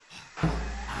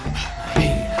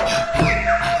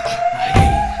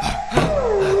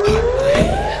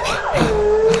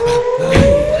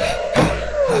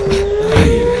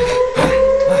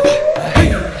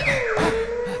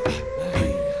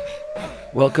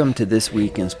Welcome to This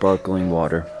Week in Sparkling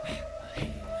Water.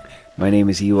 My name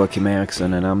is Joachim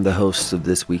Eriksson, and I'm the host of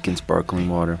This Week in Sparkling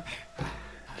Water.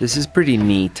 This is pretty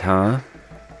neat, huh?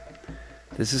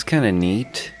 This is kind of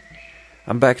neat.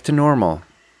 I'm back to normal.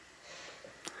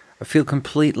 I feel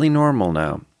completely normal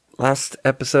now. Last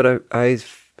episode, I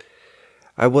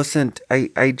didn't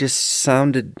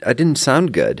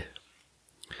sound good.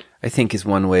 I think is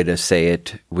one way to say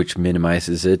it, which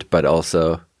minimizes it, but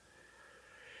also,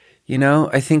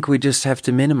 I think we just have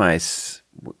to minimize.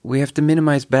 We have to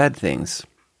minimize bad things.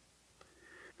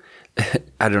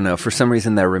 I don't know. For some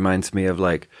reason, that reminds me of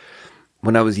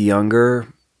when I was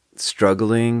younger,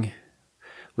 struggling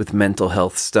with mental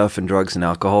health stuff and drugs and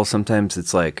alcohol. Sometimes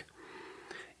it's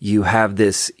you have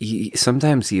this,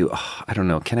 I don't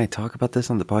know. Can I talk about this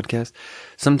on the podcast?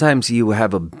 Sometimes you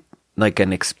have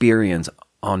an experience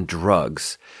on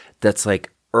drugs that's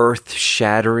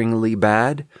earth-shatteringly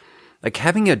bad.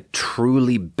 Having a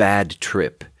truly bad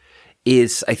trip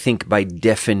is, I think, by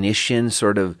definition,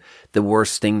 sort of the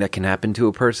worst thing that can happen to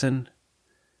a person.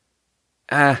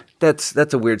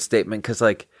 That's a weird statement because,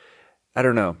 I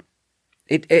don't know.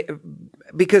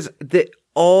 Because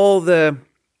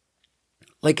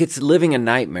it's living a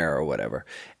nightmare or whatever.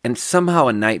 And somehow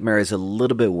a nightmare is a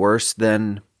little bit worse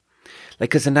than,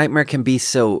 because a nightmare can be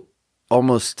so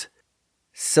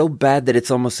bad that it's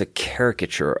almost a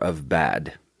caricature of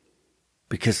bad.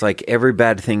 Because every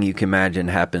bad thing you can imagine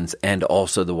happens, and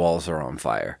also the walls are on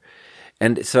fire.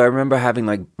 And so I remember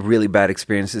having really bad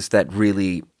experiences that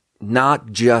really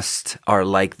not just are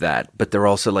like that, but they're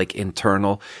also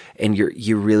internal, and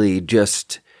you really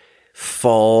just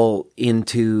fall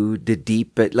into the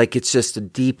deep, but it's just a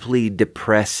deeply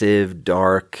depressive,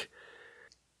 dark,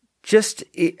 just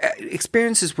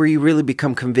experiences where you really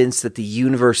become convinced that the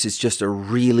universe is just a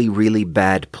really, really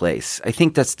bad place. I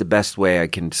think that's the best way I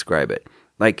can describe it.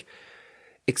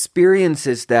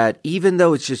 Experiences that, even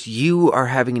though it's just you are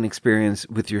having an experience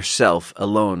with yourself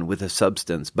alone with a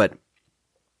substance, but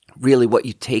really what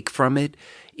you take from it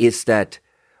is that,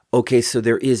 okay, so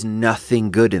there is nothing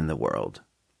good in the world.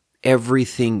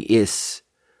 Everything is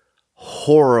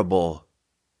horrible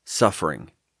suffering.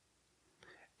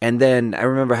 And then I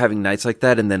remember having nights like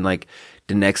that, and then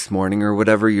the next morning or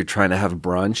whatever, you're trying to have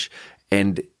brunch,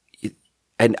 and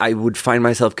I would find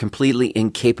myself completely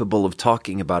incapable of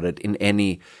talking about it in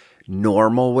any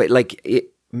normal way.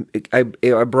 I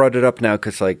brought it up now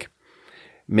because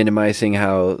minimizing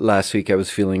how last week I was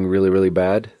feeling really, really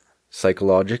bad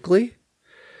psychologically,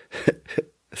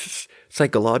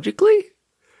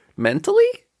 mentally.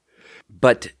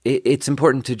 But it's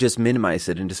important to just minimize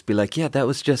it and just be yeah, that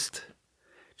was just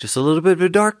a little bit of a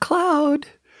dark cloud.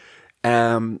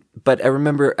 But I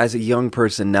remember as a young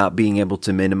person not being able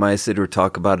to minimize it or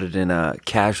talk about it in a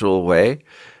casual way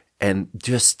and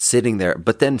just sitting there,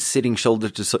 but then sitting shoulder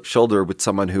to shoulder with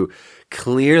someone who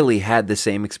clearly had the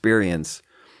same experience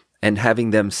and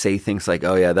having them say things like,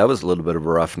 oh yeah, that was a little bit of a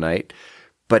rough night.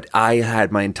 But I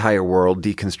had my entire world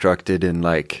deconstructed in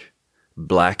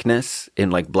blackness,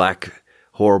 in black,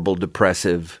 horrible,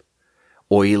 depressive,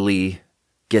 oily,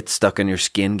 get stuck on your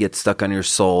skin, get stuck on your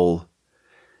soul.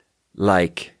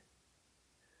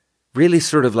 Really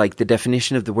sort of the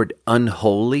definition of the word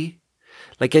unholy.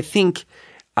 I think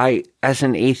as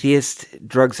an atheist,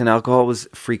 drugs and alcohol was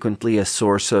frequently a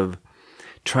source of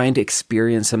trying to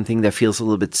experience something that feels a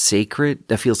little bit sacred,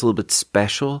 that feels a little bit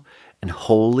special and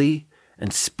holy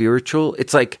and spiritual.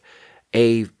 It's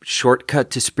a shortcut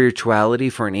to spirituality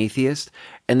for an atheist.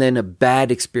 And then a bad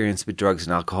experience with drugs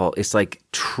and alcohol is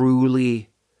truly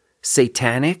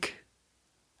satanic.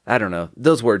 I don't know.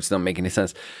 Those words don't make any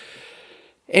sense.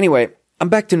 Anyway, I'm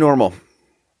back to normal.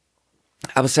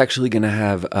 I was actually going to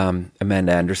have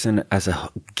Amanda Anderson as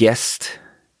a guest.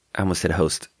 I almost said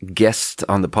host. Guest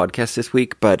on the podcast this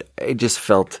week, but it just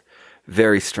felt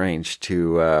very strange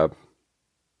to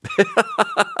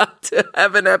to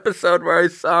have an episode where I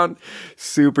sound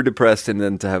super depressed and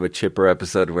then to have a chipper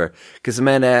episode because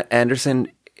Amanda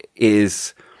Anderson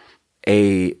is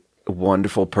a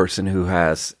wonderful person who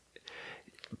has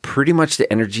pretty much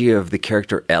the energy of the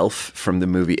character Elf from the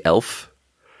movie Elf.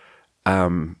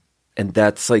 And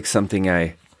that's something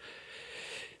I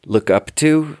look up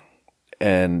to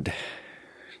and,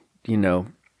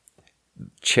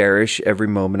 cherish every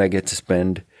moment I get to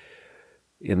spend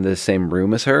in the same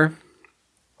room as her.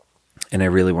 And I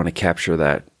really want to capture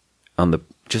that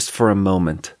just for a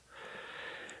moment.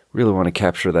 Really want to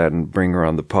capture that and bring her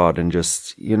on the pod and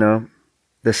just, the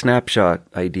snapshot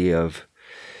idea of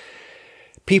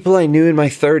people I knew in my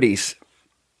 30s,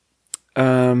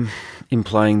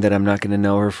 implying that I'm not going to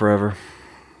know her forever.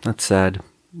 That's sad.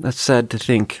 That's sad to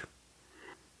think.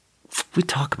 We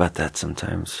talk about that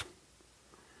sometimes.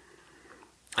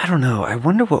 I don't know. I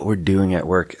wonder what we're doing at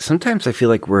work. Sometimes I feel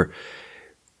like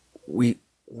we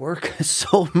work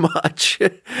so much.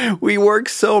 We work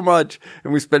so much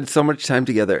and we spend so much time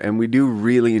together and we do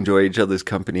really enjoy each other's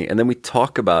company. And then we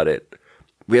talk about it.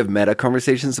 We have meta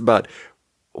conversations about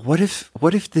what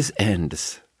if this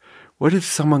ends? What if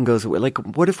someone goes away? Like,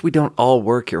 what if we don't all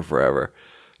work here forever?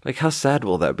 Like, how sad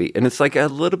will that be? And it's like a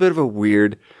little bit of a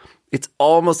weird, it's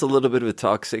almost a little bit of a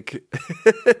toxic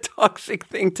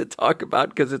thing to talk about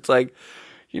because it's like,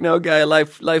 guy,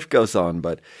 life goes on.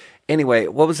 But anyway,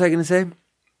 what was I going to say?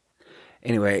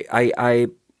 Anyway, I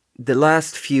the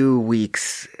last few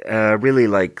weeks, really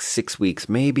like 6 weeks,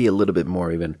 maybe a little bit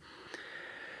more even.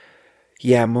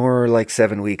 Yeah, more like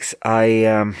 7 weeks.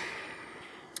 I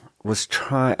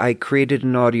created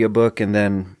an audiobook and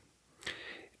then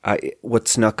what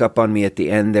snuck up on me at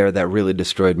the end there that really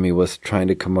destroyed me was trying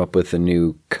to come up with a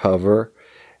new cover.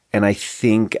 And I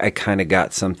think I kind of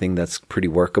got something that's pretty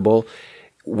workable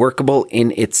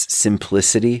in its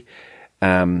simplicity.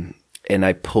 And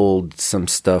I pulled some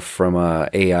stuff from a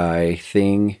AI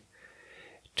thing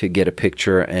to get a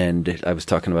picture, and I was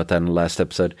talking about that in the last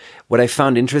episode. What I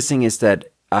found interesting is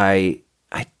that I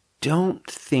don't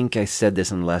think I said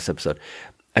this in the last episode.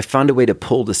 I found a way to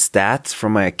pull the stats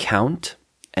from my account,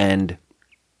 and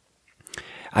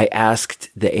I asked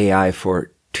the AI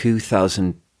for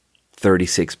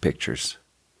 2,036 pictures,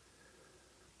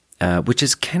 which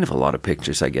is kind of a lot of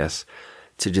pictures, I guess,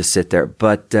 to just sit there.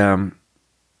 But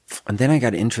and then I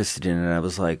got interested in it. I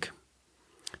was like,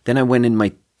 then I went in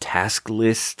my task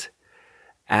list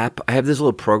app. I have this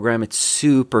little program. It's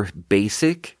super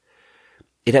basic.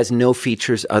 It has no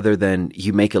features other than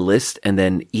you make a list and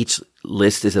then each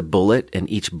list is a bullet and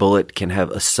each bullet can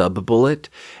have a sub bullet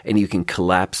and you can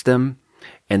collapse them.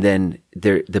 And then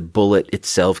the bullet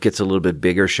itself gets a little bit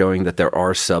bigger, showing that there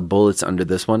are sub bullets under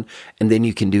this one. And then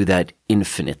you can do that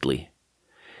infinitely.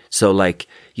 So like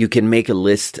you can make a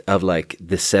list of like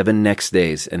the 7 next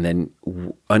days, and then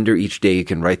under each day you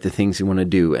can write the things you want to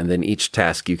do. And then each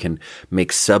task you can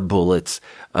make sub bullets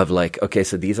of like, okay,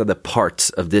 so these are the parts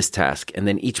of this task. And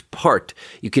then each part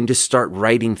you can just start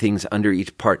writing things under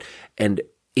each part. And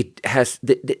it has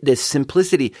the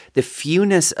simplicity, the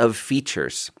fewness of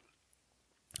features.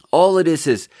 All it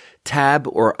is tab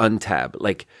or untab,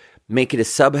 like make it a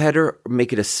subheader,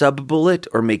 make it a sub bullet,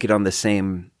 or make it on the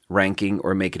same ranking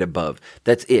or make it above.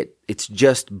 That's it. It's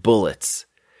just bullets.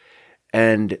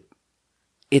 And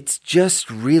it's just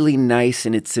really nice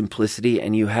in its simplicity,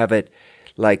 and you have it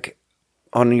like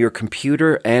on your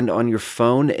computer and on your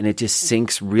phone, and it just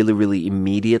syncs really, really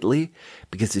immediately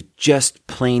because it's just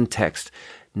plain text.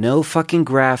 No fucking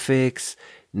graphics,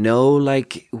 no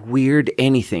like weird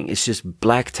anything. It's just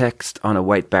black text on a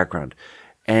white background.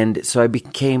 And so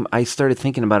I started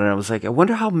thinking about it, and I was like, I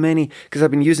wonder how many, because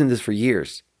I've been using this for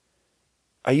years.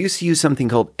 I used to use something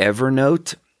called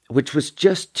Evernote, which was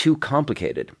just too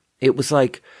complicated. It was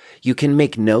like you can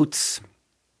make notes,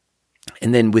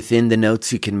 and then within the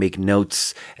notes you can make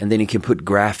notes, and then you can put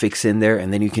graphics in there,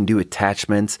 and then you can do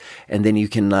attachments, and then you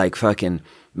can like fucking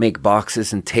make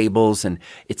boxes and tables, and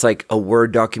it's like a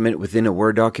Word document within a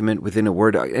Word document within a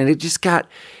Word document. And it just got,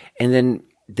 and then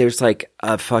there's like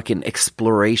a fucking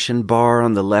exploration bar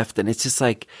on the left, and it's just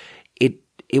like,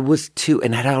 it was too,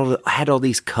 and I had all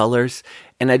these colors,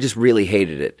 and I just really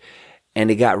hated it.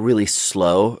 And it got really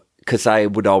slow because I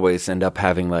would always end up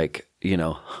having like,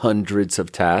 hundreds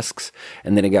of tasks,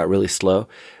 and then it got really slow.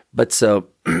 But so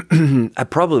I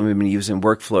probably have been using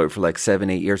Workflow for like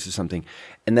 7-8 years or something.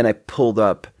 And then I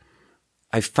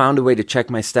found a way to check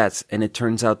my stats, and it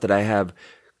turns out that I have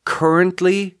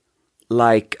currently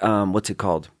like, what's it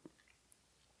called?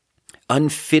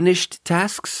 Unfinished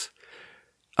tasks.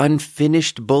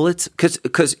 Unfinished bullets, because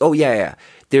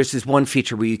there's this one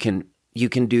feature where you can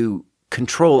do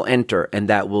Control Enter, and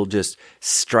that will just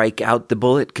strike out the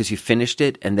bullet because you finished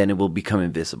it, and then it will become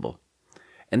invisible.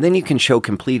 And then you can show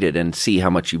completed and see how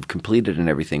much you've completed and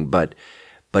everything. But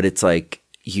it's like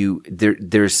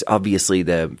there's obviously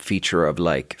the feature of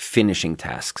like finishing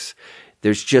tasks.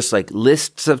 There's just like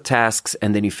lists of tasks,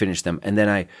 and then you finish them. And then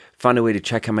I found a way to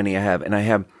check how many I have, and I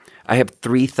have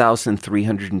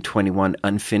 3,321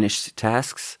 unfinished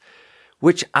tasks,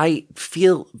 which I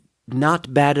feel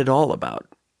not bad at all about.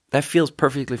 That feels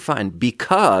perfectly fine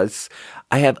because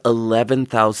I have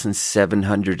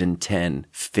 11,710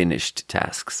 finished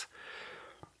tasks.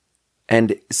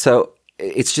 And so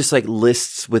it's just like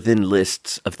lists within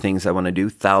lists of things I want to do,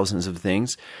 thousands of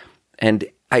things. And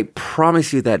I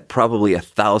promise you that probably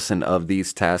 1,000 of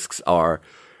these tasks are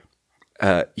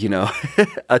a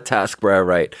task where I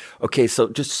write, okay, so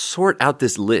just sort out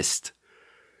this list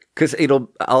Because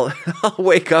I'll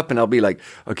wake up and I'll be like,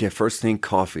 okay, first thing,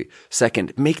 coffee.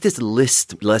 Second, make this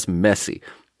list less messy.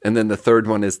 And then the third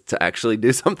one is to actually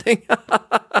do something.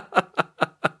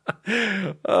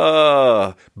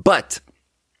 But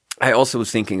I also was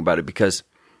thinking about it because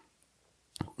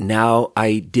now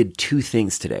I did two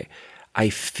things today. I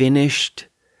finished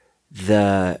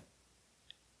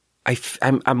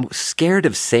I'm scared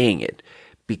of saying it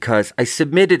because I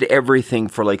submitted everything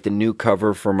for like the new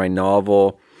cover for my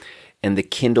novel and the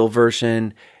Kindle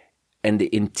version and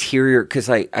the interior, because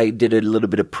I did a little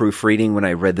bit of proofreading when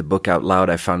I read the book out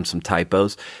loud. I found some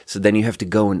typos. So then you have to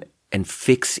go and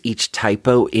fix each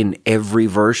typo in every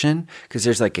version, because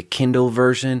there's like a Kindle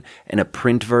version and a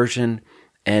print version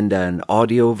and an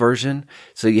audio version.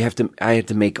 So I had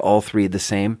to make all three the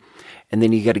same. And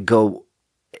then you got to go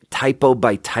typo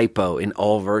by typo in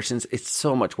all versions. It's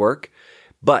so much work.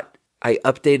 But I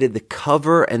updated the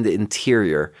cover and the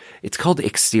interior. It's called the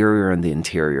exterior and the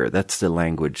interior. That's the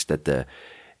language that the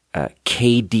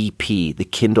KDP, the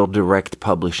Kindle Direct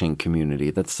Publishing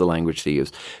Community, that's the language they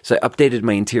use. So I updated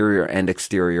my interior and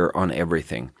exterior on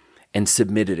everything and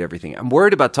submitted everything. I'm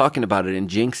worried about talking about it and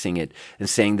jinxing it and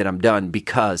saying that I'm done,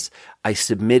 because I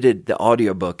submitted the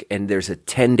audiobook and there's a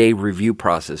 10-day review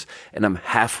process, and I'm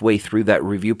halfway through that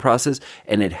review process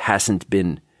and it hasn't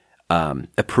been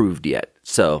approved yet.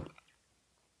 So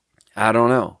I don't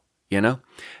know,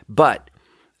 but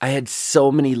I had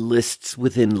so many lists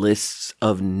within lists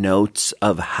of notes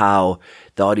of how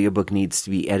the audiobook needs to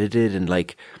be edited, and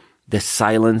like the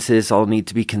silences all need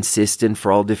to be consistent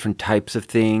for all different types of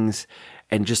things.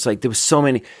 And just like there was so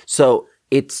many. So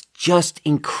it's just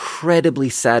incredibly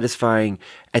satisfying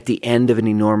at the end of an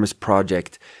enormous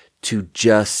project to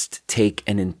just take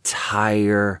an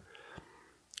entire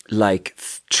like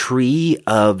tree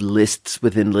of lists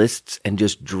within lists and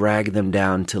just drag them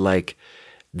down to like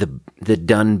the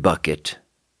done bucket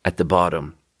at the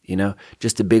bottom,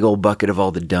 just a big old bucket of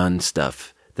all the done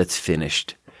stuff that's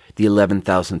finished, the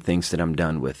 11,000 things that I'm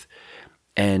done with.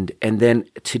 And then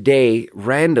today,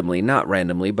 not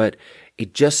randomly, but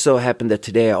it just so happened that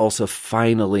today I also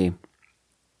finally,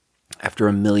 after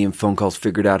a million phone calls,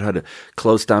 figured out how to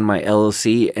close down my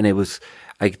LLC, and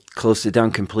I closed it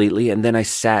down completely. And then I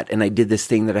sat and I did this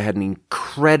thing that I had an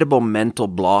incredible mental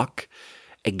block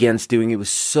against doing. It was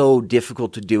so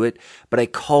difficult to do it, but I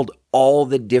called all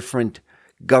the different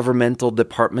governmental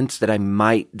departments that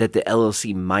the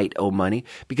LLC might owe money,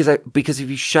 because if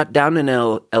you shut down an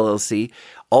LLC,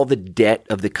 all the debt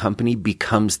of the company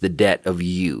becomes the debt of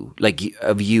you, like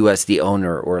of you as the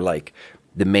owner or like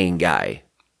the main guy.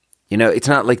 It's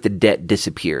not like the debt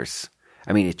disappears.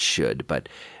 I mean, it should, but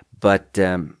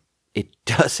it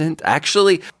doesn't.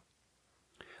 Actually,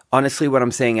 honestly, what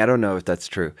I'm saying, I don't know if that's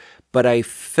true, but I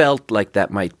felt like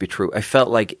that might be true. I felt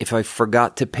like if I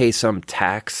forgot to pay some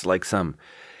tax, like some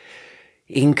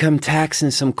income tax in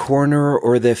some corner,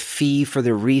 or the fee for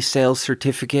the resale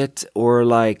certificate, or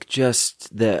like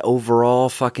just the overall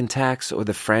fucking tax, or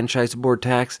the franchise board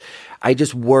tax, I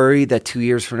just worry that 2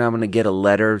 years from now I'm going to get a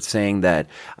letter saying that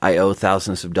I owe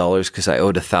thousands of dollars because I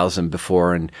owed 1,000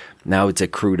 before, and now it's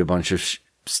accrued a bunch of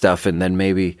stuff, and then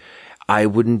maybe I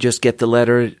wouldn't just get the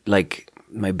letter, like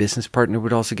my business partner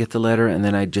would also get the letter, and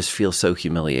then I'd just feel so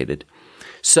humiliated.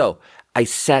 So I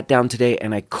sat down today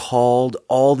and I called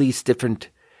all these different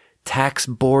tax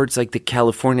boards, like the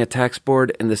California Tax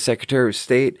Board and the Secretary of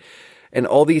State, and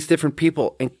all these different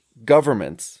people and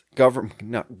governments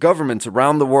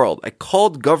around the world. I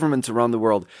called governments around the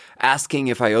world asking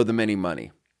if I owe them any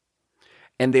money.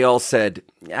 And they all said,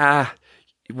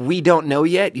 we don't know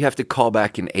yet. You have to call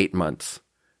back in 8 months.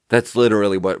 That's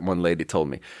literally what one lady told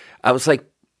me. I was like,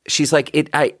 she's like,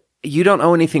 you don't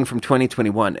owe anything from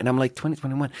 2021. And I'm like,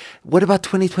 2021? What about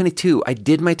 2022? I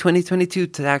did my 2022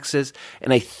 taxes,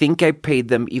 and I think I paid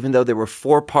them, even though there were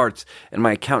 4 parts, and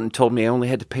my accountant told me I only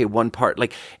had to pay 1 part.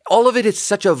 Like, all of it is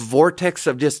such a vortex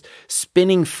of just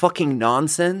spinning fucking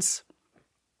nonsense.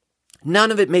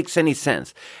 None of it makes any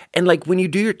sense. And like, when you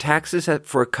do your taxes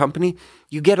for a company,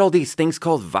 you get all these things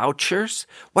called vouchers.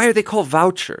 Why are they called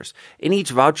vouchers? And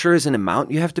each voucher is an amount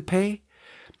you have to pay.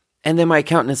 And then my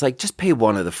accountant is like, just pay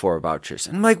one of the 4 vouchers.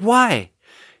 And I'm like, why?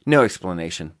 No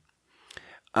explanation.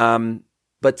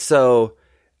 But so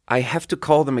I have to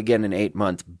call them again in 8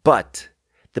 months. But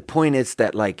the point is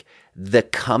that like the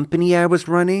company I was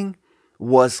running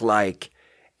was like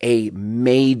a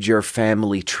major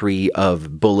family tree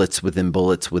of bullets within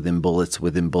bullets within bullets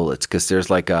within bullets. Because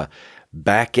there's like a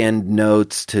back end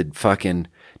notes to fucking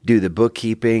do the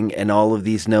bookkeeping, and all of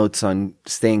these notes on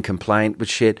staying compliant with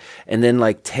shit, and then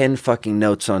like 10 fucking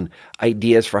notes on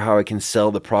ideas for how I can sell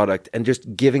the product, and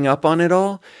just giving up on it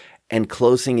all. and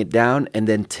closing it down. And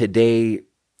then today,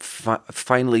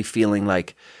 finally feeling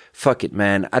like, fuck it,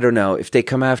 man. I don't know. If they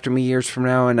come after me years from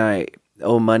now and I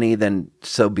owe money, then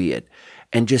so be it.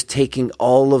 And just taking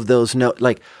all of those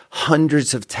like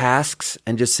hundreds of tasks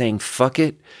and just saying, fuck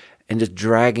it. And just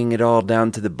dragging it all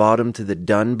down to the bottom, to the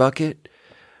done bucket.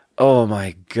 Oh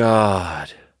my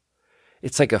God.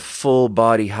 It's like a full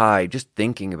body high. Just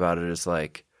thinking about it is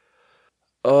like,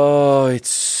 oh, it's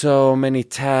so many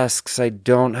tasks I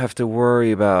don't have to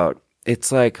worry about.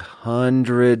 It's like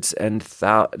hundreds and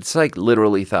it's like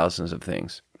literally thousands of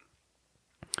things.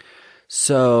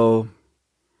 So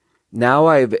now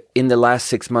in the last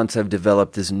 6 months, I've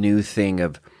developed this new thing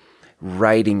of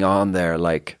writing on there.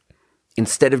 Like,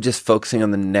 instead of just focusing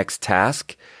on the next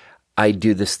task, I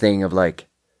do this thing of like,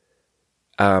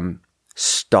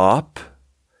 stop.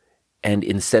 And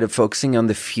instead of focusing on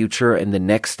the future and the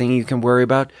next thing you can worry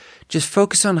about, just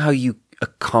focus on how you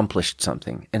accomplished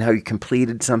something and how you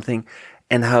completed something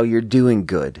and how you're doing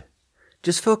good.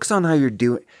 Just focus on how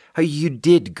you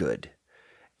did good.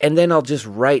 And then I'll just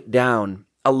write down,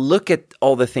 I'll look at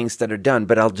all the things that are done,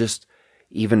 but I'll just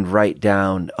even write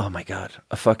down, oh my God,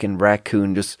 a fucking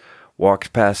raccoon just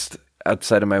walked past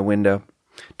outside of my window.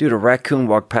 Dude, a raccoon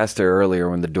walked past there earlier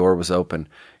when the door was open.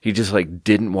 He just like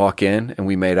didn't walk in and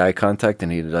we made eye contact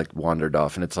and he like wandered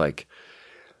off. And it's like,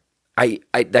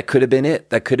 that could have been it.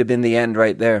 That could have been the end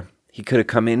right there. He could have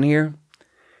come in here.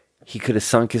 He could have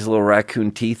sunk his little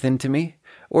raccoon teeth into me,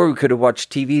 or we could have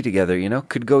watched TV together,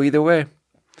 could go either way.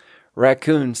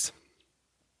 Raccoons.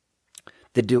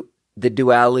 The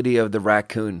duality of the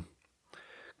raccoon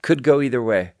could go either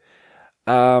way.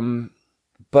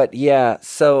 But yeah,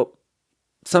 so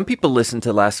some people listened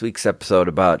to last week's episode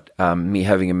about me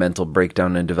having a mental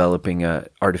breakdown and developing a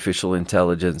artificial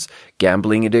intelligence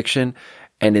gambling addiction.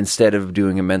 And instead of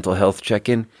doing a mental health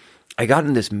check-in, I got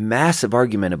in this massive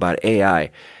argument about AI.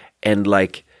 And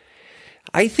like,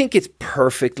 I think it's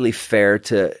perfectly fair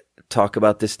to talk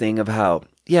about this thing of how,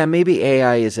 yeah, maybe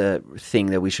AI is a thing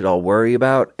that we should all worry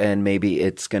about. And maybe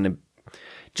it's going to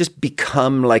just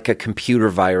become like a computer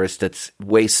virus that's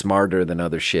way smarter than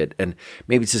other shit. And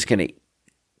maybe it's just going to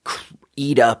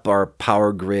eat up our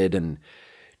power grid and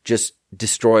just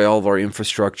destroy all of our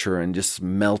infrastructure and just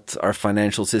melt our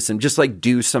financial system, just like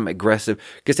do some aggressive,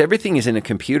 because everything is in a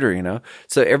computer,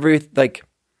 so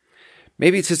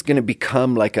maybe it's just going to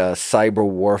become like a cyber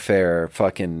warfare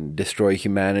fucking destroy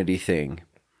humanity thing.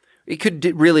 It could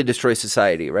really destroy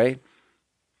society, right?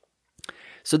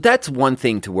 So that's one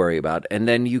thing to worry about. And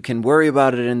then you can worry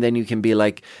about it and then you can be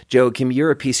like, Joachim,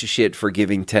 you're a piece of shit for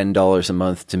giving $10 a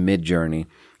month to Midjourney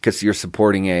because you're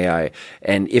supporting AI.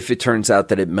 And if it turns out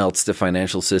that it melts the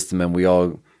financial system and we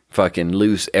all fucking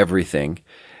lose everything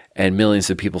and millions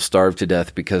of people starve to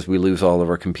death because we lose all of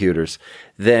our computers,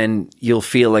 then you'll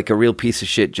feel like a real piece of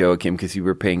shit, Joachim, because you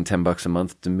were paying $10 a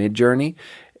month to Midjourney,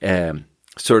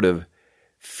 sort of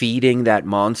feeding that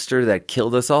monster that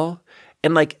killed us all.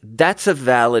 And like, that's a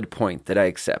valid point that I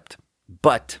accept.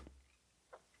 But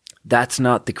that's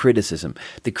not the criticism.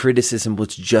 The criticism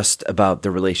was just about the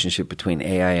relationship between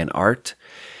AI and art.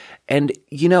 And,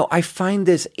 I find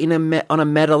this on a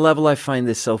meta level, I find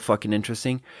this so fucking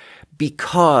interesting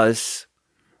because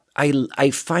I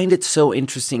find it so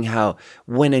interesting how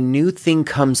when a new thing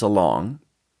comes along,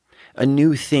 a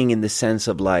new thing in the sense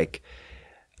of like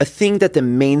a thing that the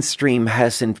mainstream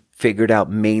hasn't figured out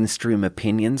mainstream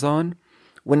opinions on,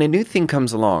 when a new thing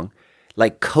comes along,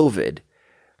 like COVID,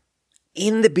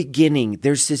 in the beginning,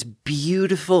 there's this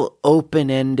beautiful,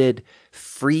 open-ended,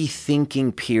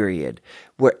 free-thinking period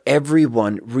where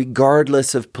everyone,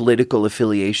 regardless of political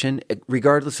affiliation,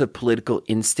 regardless of political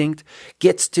instinct,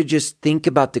 gets to just think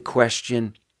about the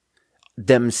question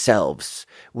themselves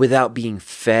without being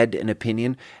fed an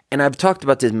opinion. And I've talked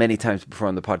about this many times before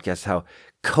on the podcast, how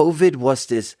COVID was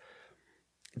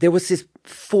there was this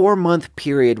 4-month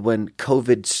period when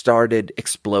COVID started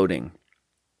exploding.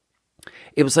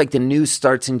 It was like the news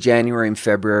starts in January and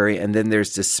February, and then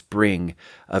there's the spring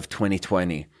of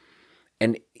 2020.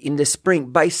 And in the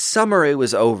spring, by summer, it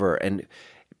was over. And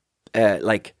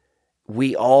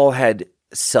we all had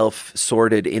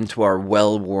self-sorted into our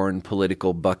well-worn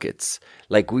political buckets.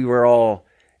 Like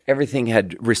everything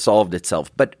had resolved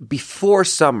itself. But before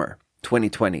summer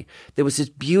 2020, there was this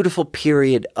beautiful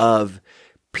period of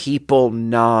people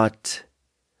not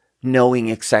knowing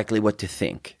exactly what to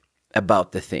think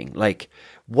about the thing. Like,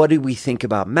 what do we think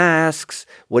about masks?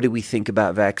 What do we think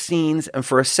about vaccines? And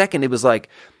for a second, it was like,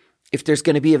 if there's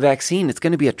going to be a vaccine, it's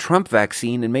going to be a Trump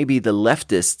vaccine, and maybe the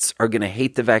leftists are going to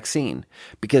hate the vaccine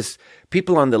because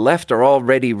people on the left are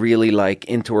already really like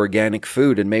into organic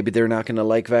food, and maybe they're not going to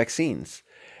like vaccines.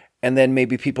 And then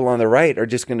maybe people on the right are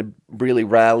just going to really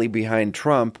rally behind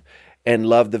Trump and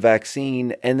love the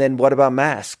vaccine. And then what about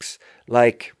masks?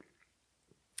 Like,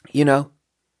 you know,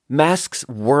 masks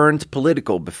weren't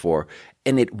political before,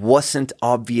 and it wasn't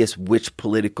obvious which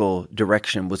political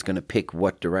direction was going to pick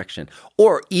what direction,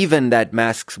 or even that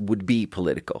masks would be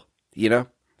political, you know?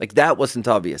 Like that wasn't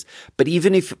obvious. But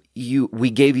even if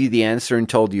we gave you the answer and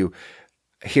told you,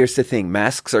 here's the thing,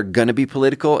 masks are going to be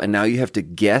political, and now you have to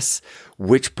guess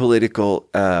which political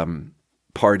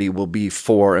party will be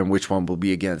for and which one will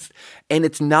be against. And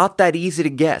it's not that easy to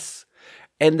guess.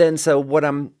 And then so what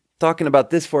I'm talking about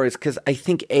this for is because I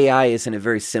think AI is in a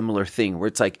very similar thing where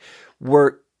it's like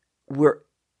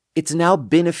it's now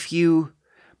been a few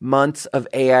months of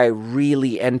AI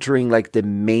really entering like the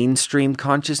mainstream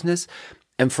consciousness.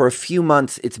 And for a few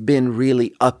months, it's been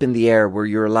really up in the air where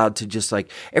you're allowed to just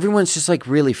like, everyone's just like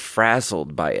really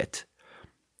frazzled by it.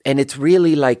 And it's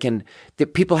really like,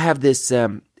 that people have this,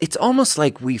 it's almost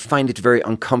like we find it very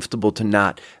uncomfortable to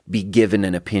not be given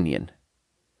an opinion.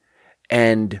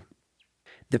 And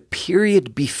the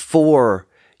period before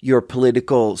your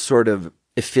political sort of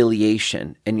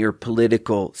affiliation and your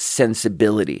political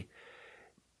sensibility,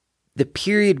 the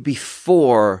period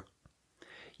before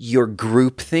your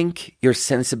groupthink, your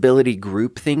sensibility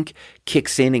groupthink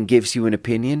kicks in and gives you an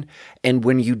opinion. And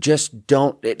when you just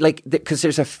don't, like, because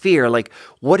there's a fear, like,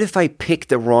 what if I pick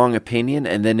the wrong opinion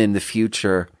and then in the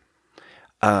future,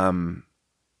 there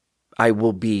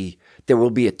will be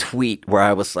a tweet where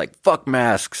I was like, fuck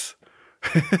masks.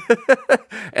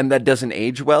 And that doesn't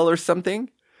age well or something.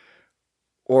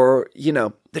 Or, you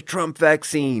know, the Trump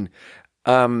vaccine.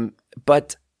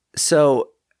 But so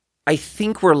I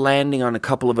think we're landing on a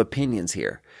couple of opinions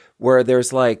here where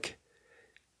there's like,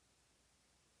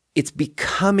 it's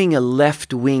becoming a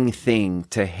left-wing thing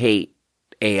to hate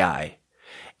AI.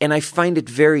 And I find it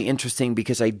very interesting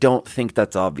because I don't think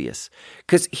that's obvious.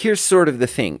 Because here's sort of the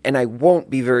thing, and I won't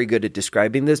be very good at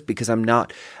describing this because I'm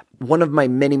not, one of my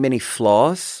many, many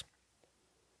flaws,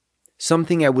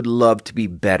 something I would love to be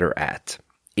better at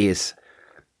is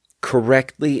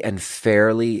correctly and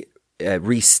fairly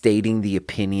restating the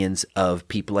opinions of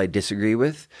people I disagree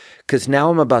with. Because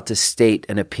now I'm about to state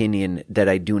an opinion that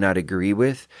I do not agree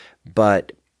with,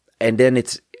 and then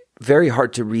it's very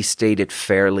hard to restate it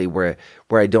fairly where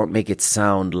I don't make it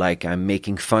sound like I'm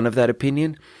making fun of that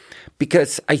opinion.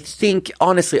 Because I think,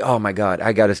 honestly, oh my God,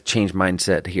 I got to change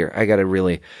mindset here. I got to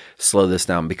really slow this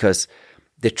down because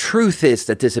the truth is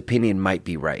that this opinion might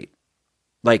be right.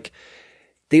 Like,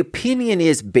 the opinion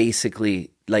is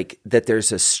basically like that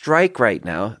there's a strike right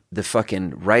now. The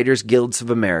fucking Writers Guilds of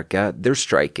America, they're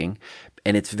striking.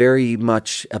 And it's very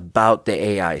much about the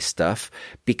AI stuff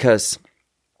because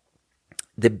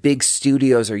the big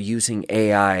studios are using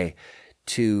AI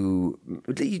to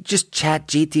just chat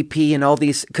GTP and all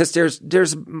these, because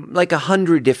there's like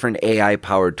 100 different AI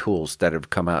powered tools that have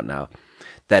come out now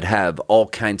that have all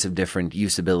kinds of different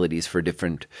usabilities for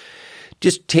different,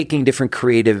 just taking different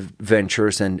creative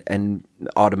ventures and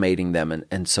automating them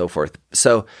and so forth.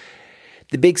 So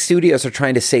the big studios are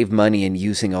trying to save money and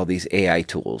using all these AI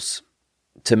tools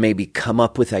to maybe come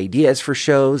up with ideas for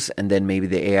shows, and then maybe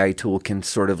the AI tool can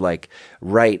sort of like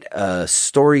write a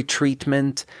story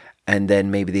treatment, and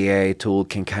then maybe the AI tool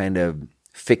can kind of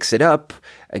fix it up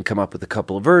and come up with a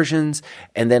couple of versions.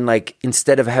 And then like,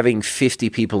 instead of having 50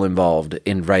 people involved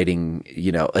in writing,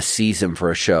 you know, a season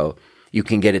for a show, you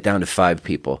can get it down to 5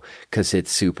 people because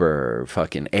it's super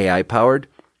fucking AI powered.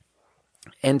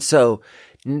 And so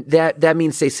that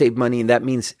means they save money, and that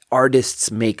means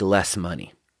artists make less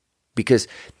money because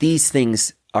these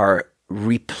things are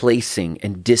replacing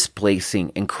and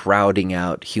displacing and crowding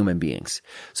out human beings.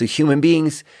 So human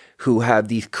beings who have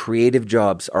these creative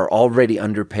jobs are already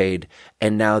underpaid,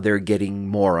 and now they're getting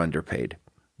more underpaid.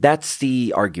 That's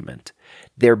the argument.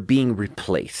 They're being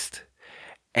replaced.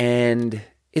 And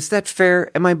is that fair?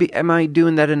 Am I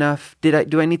doing that enough?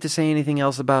 Do I need to say anything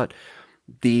else about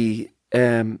the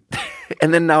and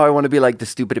then now I want to be like the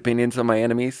stupid opinions of my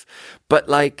enemies. But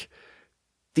like,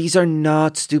 these are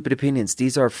not stupid opinions.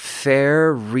 These are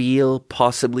fair, real,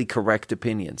 possibly correct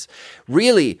opinions.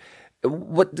 Really,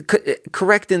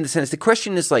 correct in the sense, the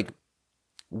question is like,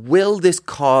 will this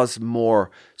cause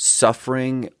more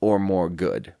suffering or more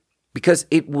good? Because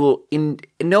it will,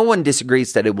 no one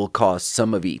disagrees that it will cause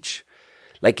some of each.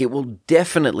 Like, it will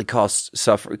definitely cause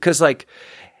suffering. Because like,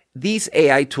 these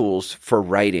AI tools for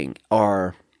writing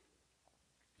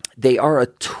they are a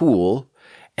tool,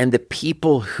 and the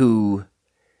people who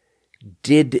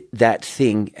did that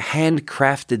thing,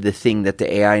 handcrafted the thing that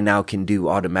the AI now can do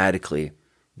automatically,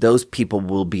 those people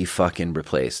will be fucking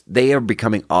replaced. They are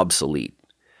becoming obsolete.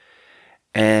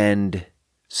 And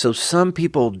so some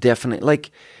people definitely,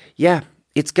 like, yeah,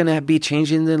 it's going to be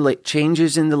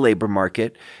changes in the labor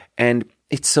market. And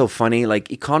it's so funny, like,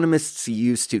 economists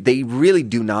used to, they really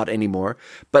do not anymore,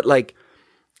 but like,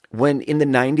 when in the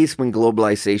 90s, when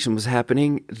globalization was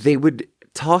happening, they would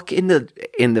talk in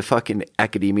the fucking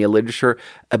academia literature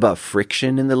about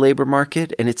friction in the labor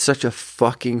market, and it's such a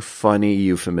fucking funny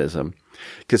euphemism.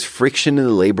 Because friction in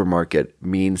the labor market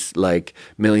means like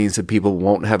millions of people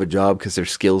won't have a job because their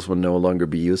skills will no longer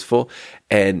be useful.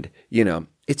 And, you know,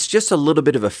 it's just a little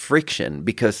bit of a friction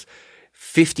because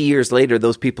 50 years later,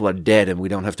 those people are dead and we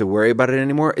don't have to worry about it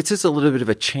anymore. It's just a little bit of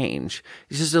a change.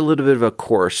 It's just a little bit of a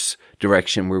course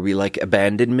direction where we like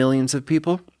abandon millions of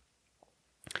people.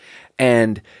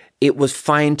 And it was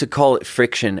fine to call it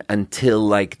friction until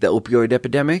like the opioid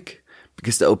epidemic,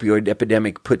 because the opioid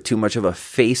epidemic put too much of a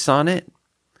face on it,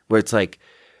 where it's like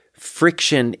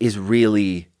friction is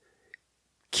really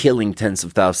killing tens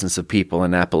of thousands of people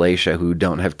in Appalachia who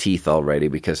don't have teeth already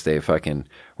because they fucking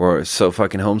were so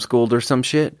fucking homeschooled or some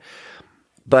shit.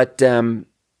 But,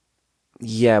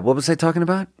 yeah, what was I talking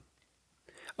about?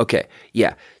 Okay,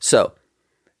 yeah. So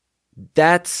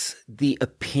that's the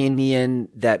opinion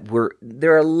that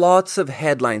there are lots of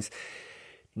headlines.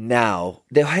 Now,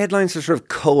 the headlines are sort of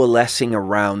coalescing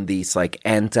around these like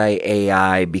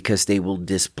anti-AI because they will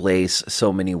displace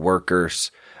so many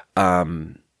workers.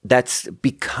 That's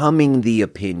becoming the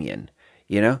opinion,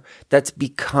 you know? That's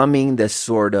becoming the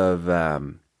sort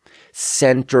of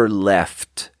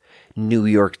center-left New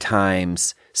York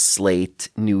Times, Slate,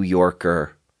 New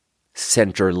Yorker,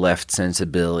 center-left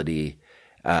sensibility.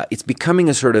 It's becoming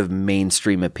a sort of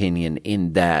mainstream opinion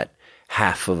in that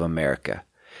half of America.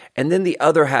 And then the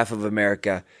other half of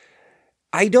America,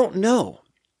 I don't know,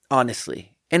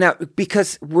 honestly. And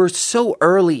because we're so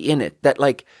early in it that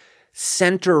like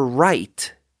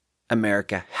center-right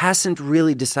America hasn't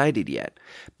really decided yet.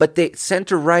 But the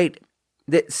center-right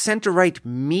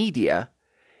media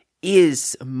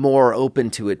is more open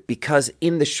to it because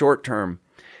in the short term,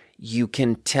 you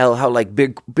can tell how like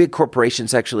big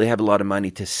corporations actually have a lot of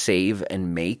money to save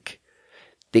and make.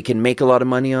 They can make a lot of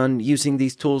money on using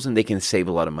these tools and they can save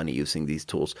a lot of money using these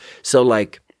tools. So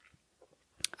like,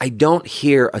 I don't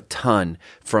hear a ton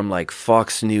from like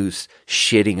Fox News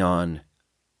shitting on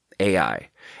AI.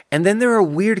 And then there are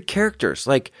weird characters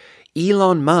like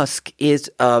Elon Musk is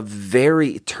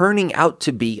turning out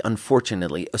to be,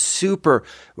 unfortunately, a super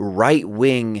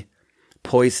right-wing,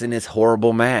 poisonous,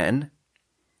 horrible man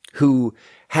who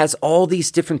has all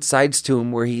these different sides to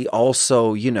him where he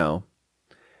also, you know,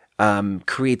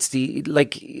 creates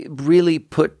really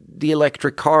put the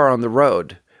electric car on the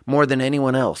road more than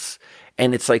anyone else.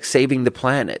 And it's like saving the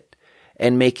planet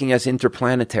and making us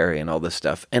interplanetary and all this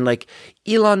stuff. And like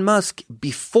Elon Musk,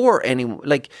 before anyone,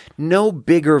 like no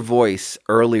bigger voice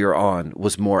earlier on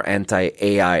was more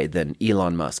anti-AI than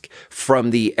Elon Musk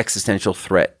from the existential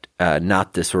threat,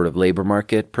 not the sort of labor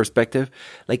market perspective.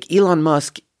 Like Elon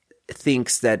Musk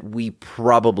thinks that we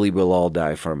probably will all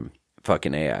die from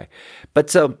fucking AI.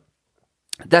 But so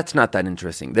that's not that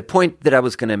interesting. The point that I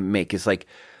was going to make is like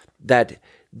that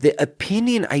the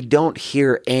opinion I don't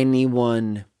hear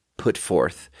anyone put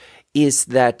forth is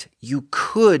that you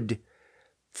could,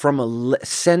 from a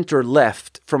center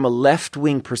left, from a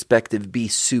left-wing perspective, be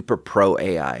super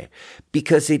pro-AI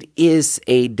because it is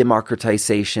a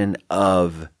democratization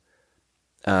of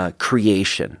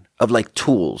creation, of like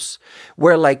tools,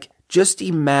 where like just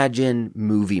imagine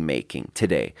movie making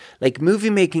today. Like movie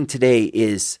making today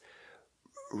is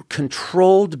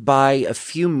controlled by a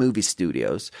few movie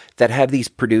studios that have these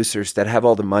producers that have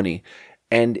all the money.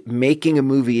 And making a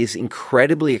movie is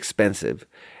incredibly expensive.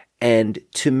 And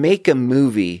to make a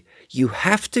movie, you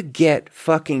have to get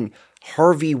fucking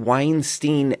Harvey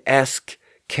Weinstein-esque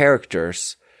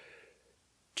characters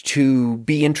to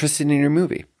be interested in your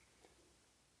movie.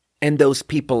 And those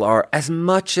people are, as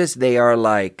much as they are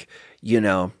like, you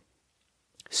know,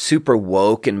 super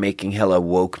woke and making hella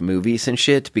woke movies and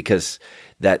shit, because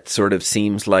that sort of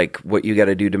seems like what you got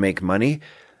to do to make money.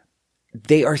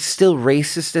 They are still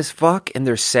racist as fuck and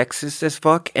they're sexist as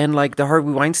fuck. And like the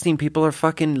Harvey Weinstein people are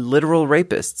fucking literal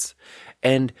rapists.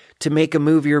 And to make a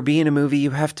movie or be in a movie,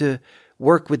 you have to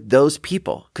work with those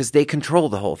people because they control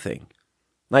the whole thing.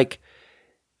 Like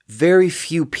very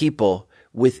few people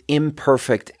with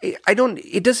imperfect,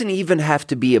 it doesn't even have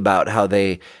to be about how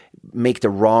they make the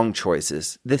wrong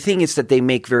choices. The thing is that they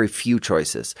make very few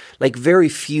choices. Like very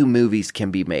few movies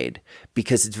can be made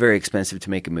because it's very expensive to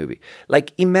make a movie.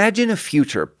 Like imagine a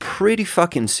future pretty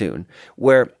fucking soon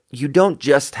where you don't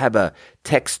just have a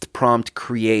text prompt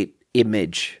create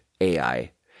image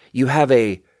AI. You have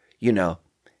a, you know,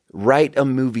 write a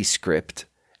movie script,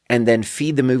 and then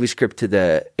feed the movie script to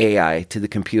the AI, to the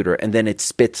computer, and then it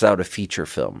spits out a feature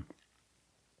film.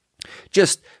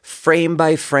 Just frame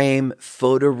by frame,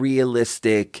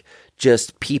 photorealistic,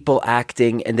 just people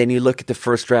acting, and then you look at the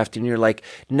first draft and you're like,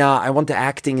 nah, I want the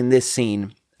acting in this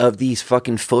scene of these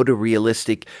fucking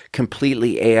photorealistic,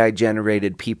 completely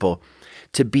AI-generated people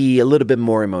to be a little bit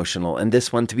more emotional, and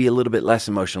this one to be a little bit less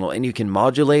emotional. And you can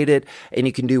modulate it, and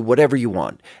you can do whatever you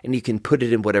want, and you can put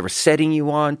it in whatever setting you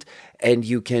want, and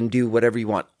you can do whatever you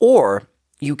want. Or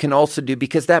you can also do,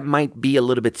 because that might be a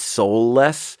little bit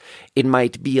soulless, it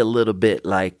might be a little bit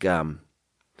like,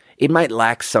 it might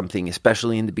lack something,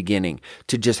 especially in the beginning,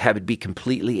 to just have it be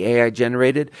completely AI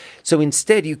generated. So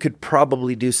instead, you could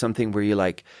probably do something where you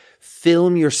like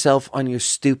film yourself on your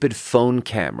stupid phone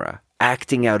camera,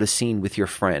 acting out a scene with your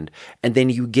friend, and then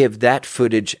you give that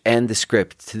footage and the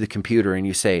script to the computer and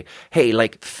you say, hey,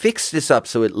 like fix this up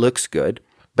so it looks good,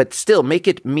 but still make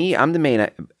it me, I'm the main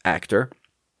actor,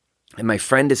 and my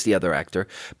friend is the other actor,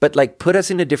 but like put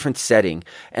us in a different setting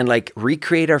and like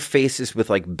recreate our faces with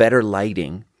like better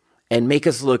lighting and make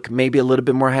us look maybe a little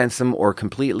bit more handsome or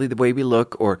completely the way we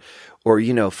look, or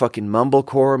you know, fucking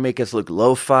mumblecore, make us look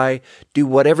lo-fi, do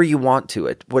whatever you want to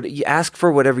it. What you ask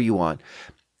for, whatever you want.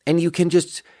 And you can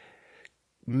just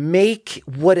make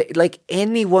like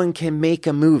anyone can make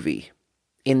a movie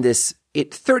in this,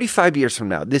 35 years from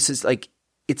now. This is like,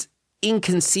 it's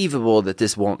inconceivable that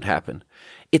this won't happen.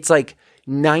 It's like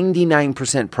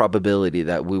 99% probability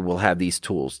that we will have these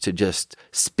tools to just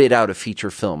spit out a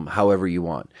feature film however you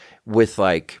want with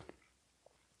like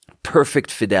perfect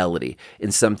fidelity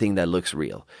in something that looks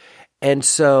real. And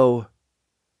so,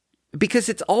 because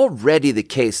it's already the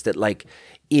case that like,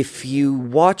 if you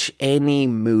watch any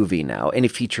movie now, any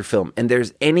feature film, and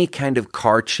there's any kind of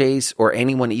car chase or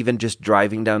anyone even just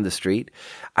driving down the street,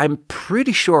 I'm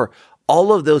pretty sure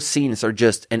all of those scenes are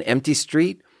just an empty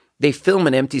street. They film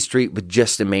an empty street with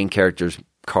just the main character's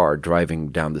car driving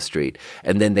down the street.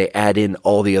 And then they add in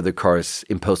all the other cars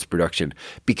in post-production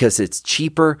because it's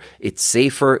cheaper, it's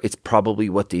safer, it's probably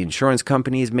what the insurance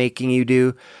company is making you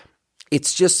do.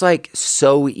 It's just like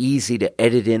so easy to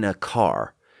edit in a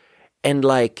car. And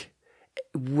like,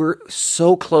 we're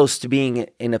so close to being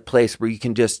in a place where you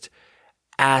can just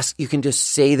you can just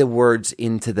say the words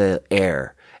into the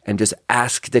air and just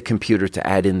ask the computer to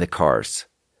add in the cars.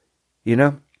 You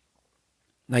know?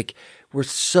 Like, we're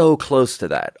so close to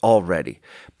that already.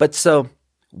 But so,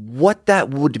 what that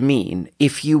would mean,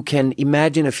 if you can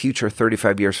imagine a future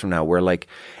 35 years from now where like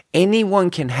anyone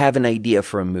can have an idea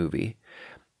for a movie,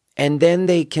 and then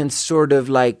they can sort of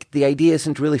like, the idea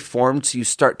isn't really formed, so you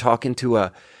start talking to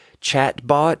a chat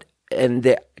bot, and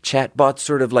the chat bot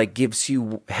sort of like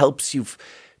helps you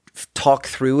talk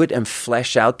through it and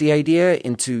flesh out the idea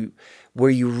into where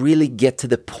you really get to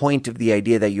the point of the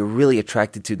idea that you're really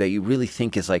attracted to, that you really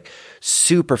think is like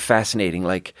super fascinating.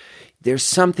 Like there's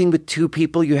something with two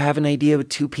people, you have an idea with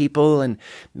two people, and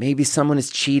maybe someone is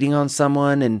cheating on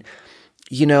someone, and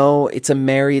you know, it's a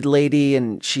married lady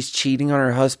and she's cheating on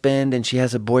her husband and she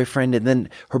has a boyfriend, and then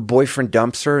her boyfriend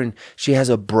dumps her and she has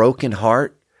a broken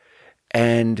heart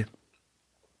and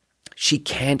she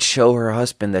can't show her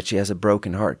husband that she has a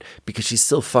broken heart because she's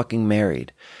still fucking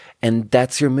married. And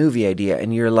that's your movie idea.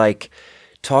 And you're like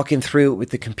talking through it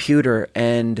with the computer,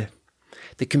 and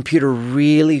the computer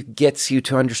really gets you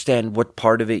to understand what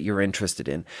part of it you're interested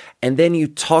in. And then you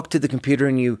talk to the computer,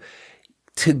 and you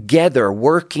together,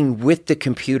 working with the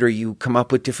computer, you come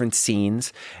up with different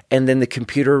scenes, and then the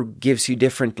computer gives you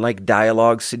different like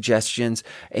dialogue suggestions,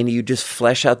 and you just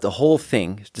flesh out the whole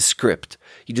thing, the script.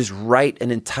 You just write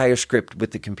an entire script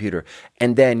with the computer,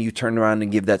 and then you turn around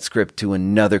and give that script to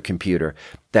another computer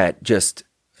that just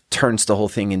turns the whole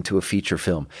thing into a feature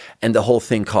film, and the whole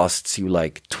thing costs you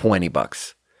like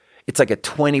 $20. It's like a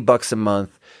 $20 a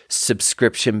month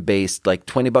subscription based, like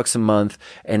 $20 a month,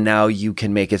 and now you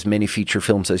can make as many feature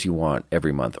films as you want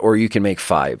every month, or you can make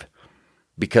 5,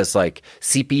 because like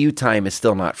CPU time is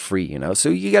still not free, you know, so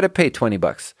you got to pay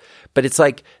 $20. But it's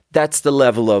like, that's the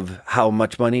level of how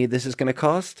much money this is going to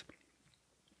cost,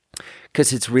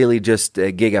 because it's really just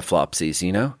gigaflopsies,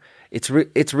 you know. It's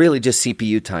really just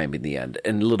CPU time in the end,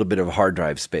 and a little bit of hard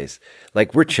drive space.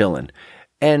 Like, we're chilling.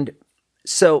 And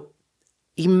so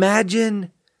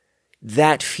imagine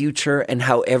that future and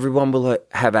how everyone will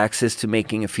have access to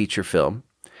making a feature film.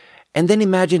 And then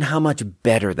imagine how much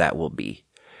better that will be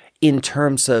in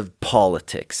terms of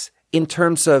politics, in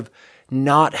terms of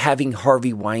not having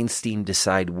Harvey Weinstein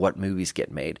decide what movies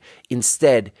get made.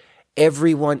 Instead,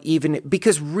 everyone, even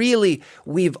because really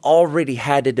we've already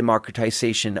had a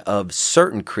democratization of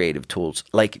certain creative tools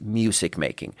like music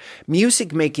making.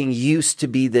 Music making used to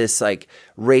be this like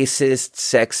racist,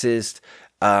 sexist,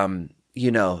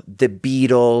 the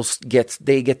Beatles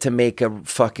they get to make a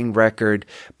fucking record,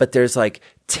 but there's like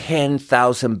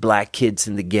 10,000 black kids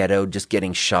in the ghetto just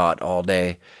getting shot all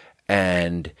day,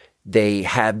 and they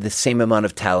have the same amount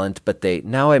of talent, but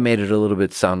now I made it a little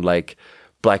bit sound like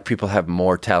black people have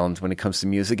more talent when it comes to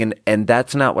music, and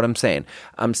that's not what I'm saying.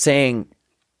 I'm saying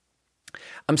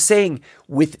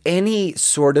with any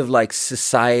sort of like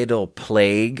societal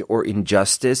plague or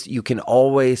injustice, you can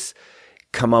always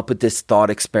come up with this thought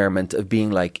experiment of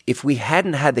being like, if we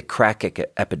hadn't had the crack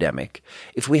epidemic,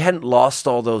 if we hadn't lost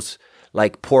all those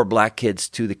like poor black kids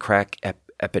to the crack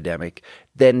epidemic,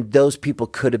 then those people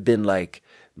could have been like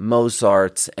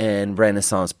Mozarts and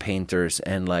Renaissance painters,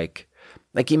 and like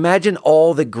imagine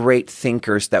all the great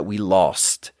thinkers that we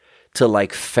lost to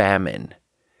like famine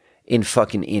in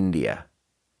fucking India.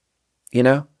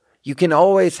 You can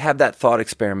always have that thought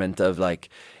experiment of like,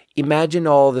 imagine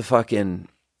all the fucking,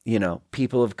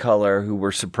 people of color who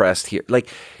were suppressed here. Like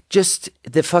just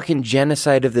the fucking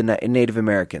genocide of the Native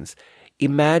Americans.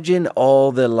 Imagine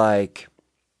all the like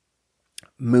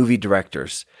movie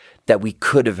directors that we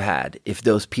could have had if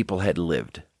those people had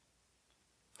lived.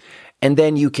 And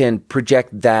then you can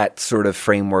project that sort of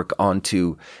framework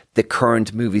onto the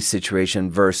current movie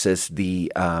situation versus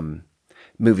the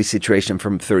movie situation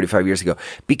from 35 years ago.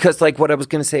 Because like what I was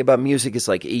going to say about music is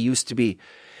like it used to be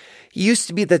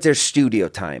that there's studio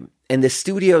time. And the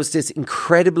studio is this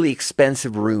incredibly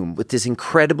expensive room with this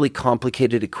incredibly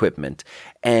complicated equipment.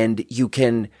 And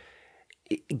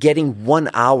getting 1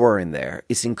 hour in there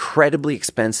is incredibly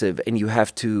expensive, and you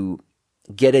have to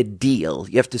get a deal.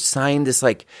 You have to sign this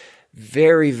like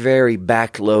very, very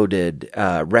backloaded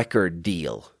record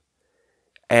deal.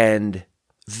 And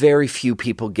very few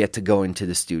people get to go into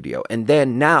the studio. And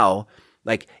then now,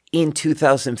 like in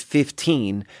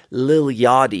 2015, Lil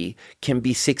Yachty can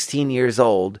be 16 years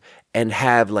old and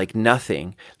have like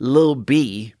nothing. Lil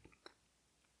B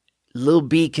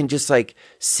can just like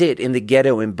sit in the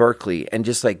ghetto in Berkeley and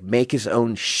just like make his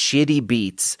own shitty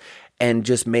beats and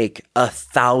just make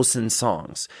 1,000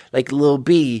 songs. Like Lil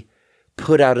B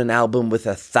put out an album with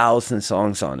 1,000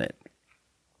 songs on it,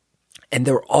 and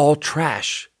they're all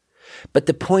trash. But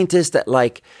the point is that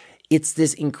like it's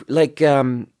this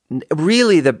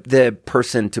really the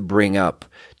person to bring up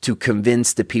to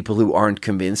convince the people who aren't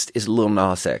convinced is Lil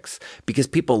Nas X, because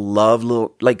people love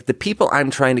the people I'm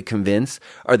trying to convince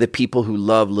are the people who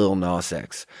love Lil Nas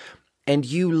X. And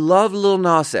you love Lil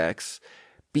Nas X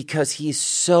because he's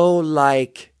so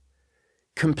like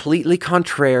completely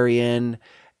contrarian,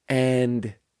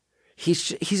 and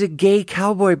he's a gay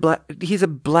cowboy, he's a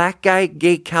black guy,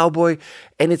 gay cowboy,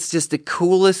 and it's just the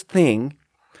coolest thing.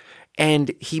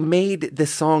 And he made the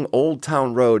song Old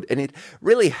Town Road, and it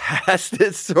really has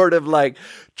this sort of like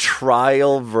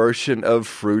trial version of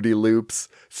Fruity Loops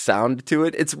sound to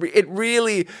it. It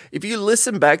really, if you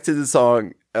listen back to the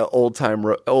song Old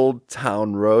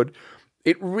Town Road,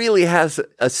 it really has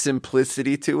a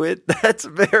simplicity to it that's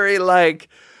very like,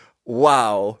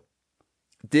 wow,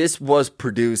 this was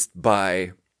produced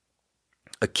by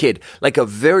a kid, like a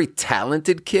very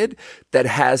talented kid that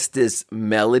has this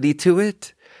melody to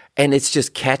it. And it's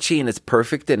just catchy and it's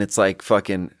perfect and it's like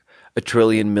fucking 1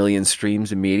 trillion million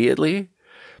streams immediately.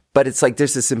 But it's like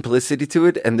there's a simplicity to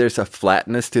it and there's a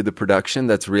flatness to the production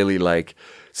that's really like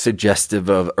suggestive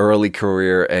of early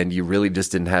career, and you really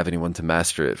just didn't have anyone to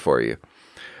master it for you.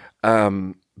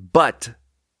 But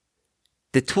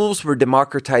the tools were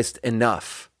democratized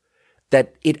enough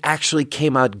that it actually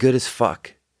came out good as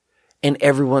fuck. And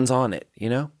everyone's on it,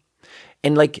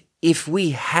 And like, if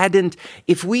we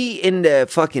in the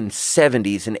fucking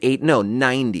 70s and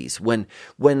 90s,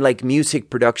 when like music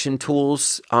production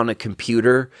tools on a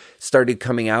computer started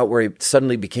coming out, where it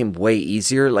suddenly became way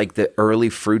easier, like the early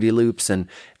Fruity Loops and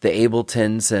the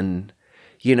Abletons and,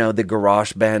 the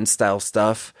GarageBand style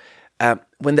stuff,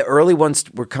 when the early ones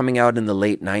were coming out in the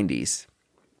late 90s,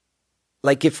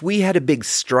 like if we had a big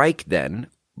strike then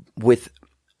with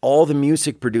all the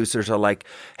music producers are like,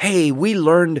 hey,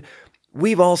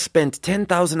 we've all spent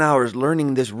 10,000 hours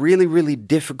learning this really, really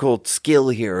difficult skill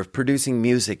here of producing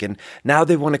music. And now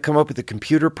they want to come up with a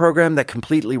computer program that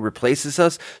completely replaces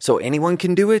us so anyone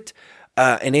can do it.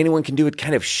 And anyone can do it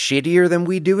kind of shittier than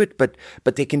we do it, but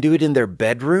they can do it in their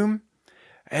bedroom.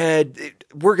 And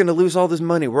we're going to lose all this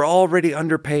money. We're already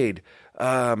underpaid.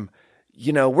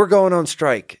 we're going on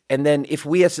strike. And then if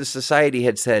we as a society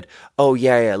had said, oh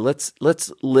yeah, let's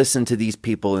listen to these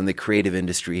people in the creative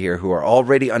industry here who are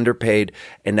already underpaid,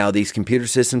 and now these computer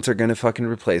systems are going to fucking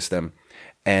replace them.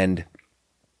 And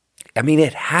I mean,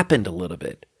 it happened a little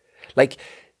bit. Like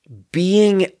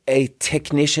being a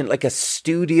technician, like a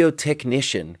studio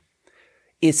technician,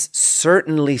 is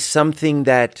certainly something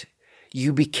that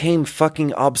you became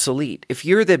fucking obsolete. If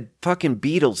you're the fucking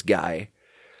Beatles guy,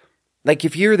 like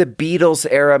if you're the Beatles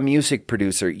era music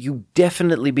producer, you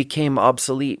definitely became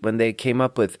obsolete when they came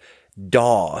up with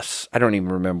DAW. I don't even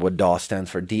remember what DAW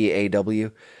stands for. DAW.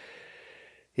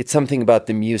 It's something about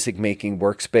the music making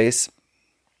workspace.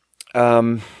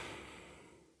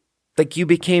 Like you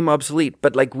became obsolete,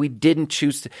 but like we didn't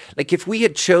choose to, like if we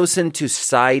had chosen to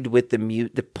side with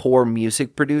the poor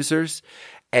music producers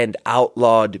and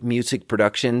outlawed music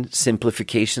production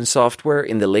simplification software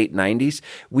in the late 90s,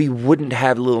 we wouldn't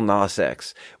have Lil Nas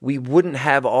X. We wouldn't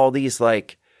have all these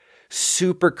like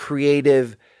super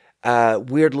creative,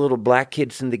 weird little black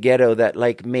kids in the ghetto that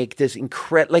like make this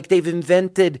incredible, like they've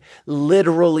invented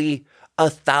literally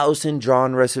 1,000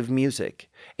 genres of music.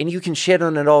 And you can shit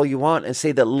on it all you want and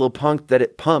say that little punk that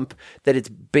it's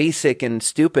basic and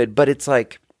stupid, but it's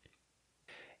like,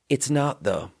 it's not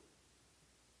though.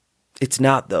 It's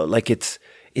not though. Like it's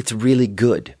really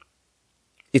good.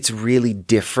 It's really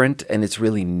different and it's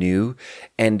really new.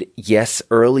 And yes,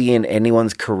 early in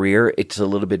anyone's career, it's a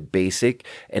little bit basic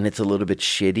and it's a little bit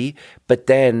shitty. But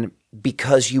then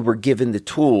because you were given the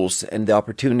tools and the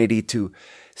opportunity to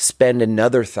spend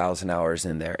another 1,000 hours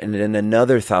in there and then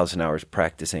another 1,000 hours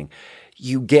practicing,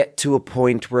 you get to a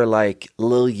point where like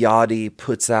Lil Yachty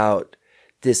puts out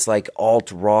this like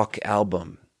alt rock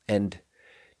album. And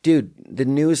dude, the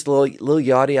newest Lil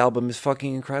Yachty album is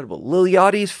fucking incredible. Lil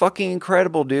Yachty is fucking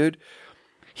incredible, dude.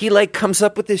 He like comes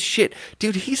up with this shit.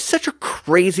 Dude, he's such a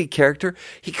crazy character.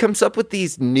 He comes up with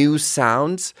these new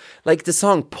sounds, like the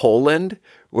song Poland,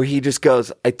 where he just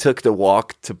goes, I took the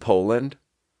walk to Poland.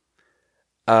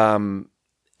 And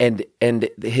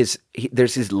there's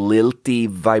his lilty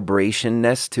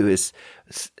vibrationness to his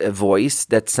voice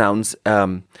that sounds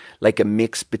like a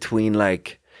mix between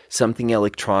like something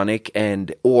electronic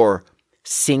or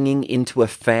singing into a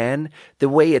fan. The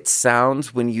way it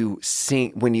sounds when you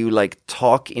sing, when you like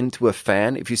talk into a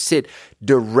fan, if you sit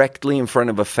directly in front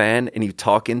of a fan and you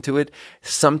talk into it,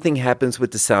 something happens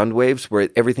with the sound waves where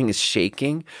everything is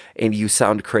shaking and you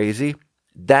sound crazy.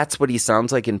 That's what he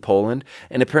sounds like in Poland.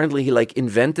 And apparently he like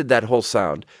invented that whole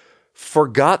sound,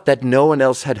 forgot that no one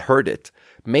else had heard it,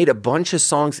 made a bunch of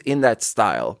songs in that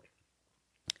style,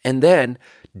 and then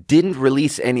didn't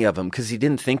release any of them because he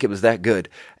didn't think it was that good.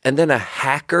 And then a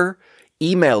hacker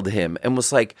emailed him and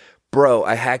was like, bro,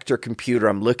 I hacked your computer.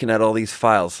 I'm looking at all these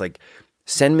files. Like,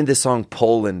 send me the song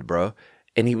Poland, bro.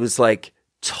 And he was like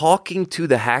talking to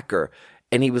the hacker.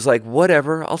 And he was like,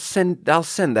 whatever, I'll send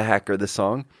the hacker the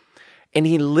song. And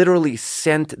he literally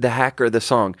sent the hacker the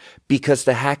song because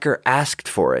the hacker asked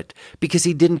for it, because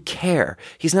he didn't care.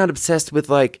 He's not obsessed with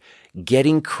like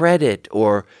getting credit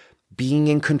or being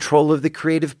in control of the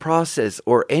creative process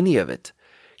or any of it.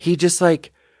 He just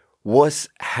like was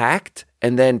hacked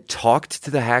and then talked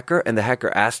to the hacker, and the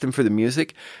hacker asked him for the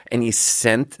music, and he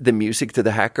sent the music to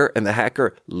the hacker, and the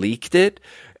hacker leaked it.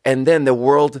 And then the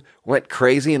world went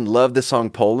crazy and loved the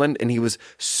song Poland. And he was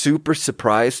super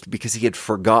surprised because he had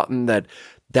forgotten that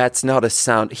that's not a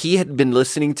sound. He had been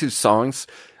listening to songs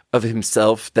of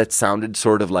himself that sounded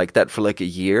sort of like that for like a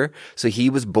year. So he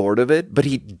was bored of it, but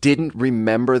he didn't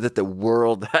remember that the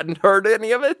world hadn't heard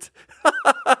any of it.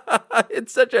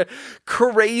 It's such a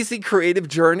crazy creative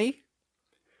journey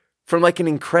from like an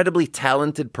incredibly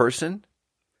talented person.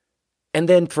 And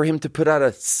then for him to put out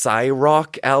a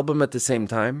psy-rock album at the same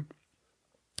time.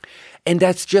 And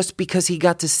that's just because he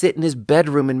got to sit in his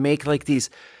bedroom and make like these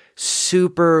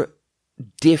super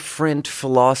different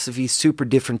philosophies, super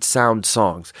different sound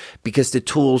songs, because the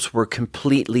tools were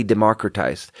completely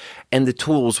democratized. And the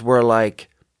tools were like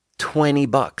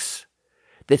 $20.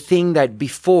 The thing that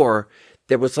before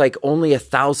there was like only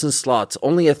 1,000 slots,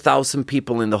 only 1,000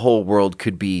 people in the whole world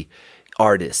could be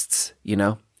artists, you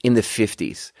know, in the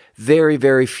 50s. Very,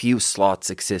 very few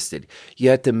slots existed. You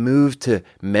had to move to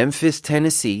Memphis,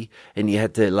 Tennessee, and you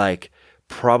had to like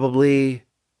probably,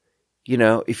 you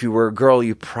know, if you were a girl,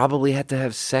 you probably had to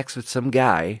have sex with some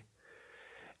guy.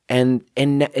 And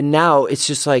now it's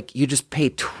just like you just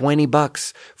pay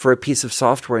 $20 for a piece of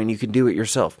software and you can do it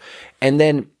yourself. And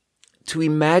then to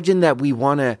imagine that we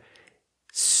want to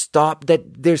stop,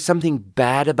 that there's something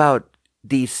bad about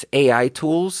these AI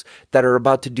tools that are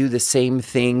about to do the same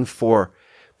thing for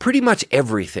pretty much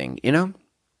everything, you know?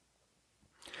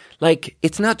 Like,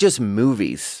 it's not just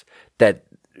movies that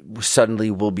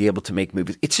suddenly we'll be able to make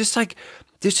movies. It's just like,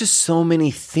 there's just so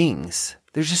many things.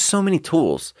 There's just so many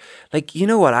tools. Like, you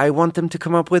know what I want them to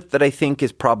come up with that I think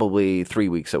is probably 3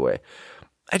 weeks away?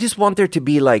 I just want there to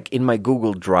be, like, in my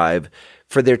Google Drive,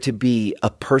 for there to be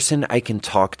a person I can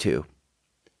talk to,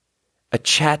 a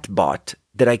chat bot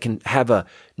that I can have a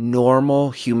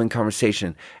normal human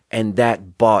conversation, and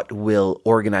that bot will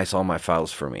organize all my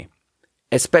files for me.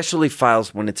 Especially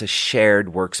files when it's a shared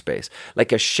workspace,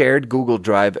 like a shared Google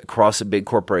Drive across a big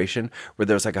corporation where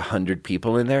there's like 100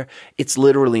 people in there. It's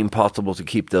literally impossible to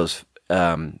keep those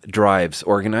drives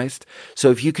organized.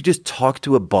 So if you could just talk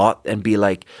to a bot and be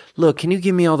like, look, can you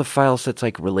give me all the files that's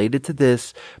like related to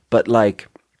this? But like,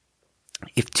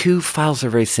 if 2 files are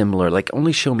very similar, like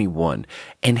only show me one.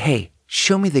 And hey,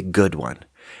 show me the good one.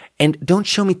 And don't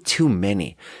show me too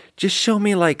many. Just show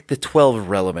me like the 12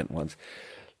 relevant ones.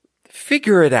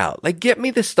 Figure it out. Like, get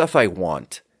me the stuff I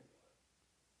want.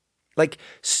 Like,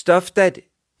 stuff that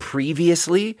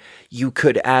previously you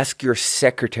could ask your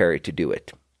secretary to do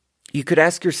it. You could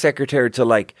ask your secretary to,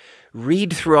 like,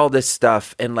 read through all this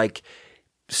stuff and, like,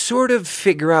 sort of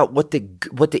figure out what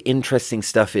the interesting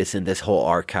stuff is in this whole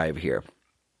archive here.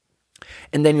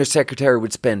 And then your secretary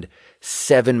would spend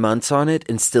 7 months on it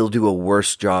and still do a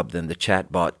worse job than the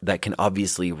chatbot that can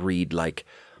obviously read, like,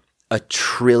 1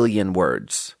 trillion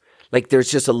words. Like,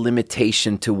 there's just a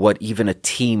limitation to what even a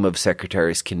team of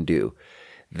secretaries can do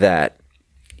that,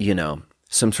 you know,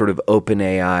 some sort of open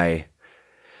AI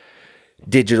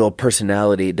digital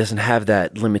personality doesn't have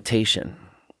that limitation.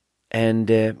 And,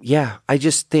 yeah, I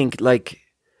just think, like,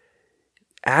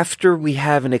 after we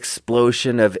have an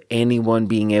explosion of anyone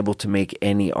being able to make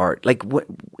any art, like,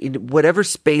 in whatever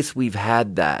space we've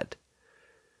had that,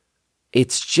 it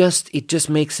just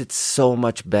makes it so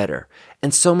much better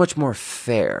and so much more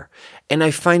fair. And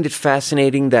I find it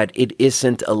fascinating that it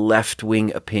isn't a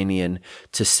left-wing opinion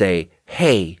to say,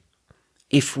 hey,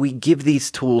 if we give these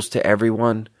tools to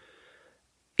everyone,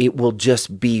 it will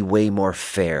just be way more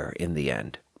fair in the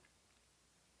end.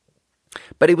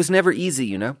 But it was never easy,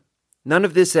 you know? None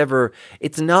of this ever,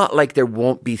 it's not like there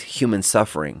won't be human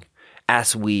suffering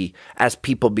as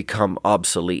people become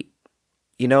obsolete.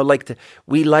 You know, like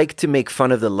we like to make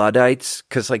fun of the Luddites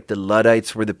because, like, the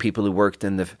Luddites were the people who worked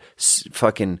in the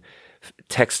fucking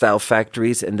textile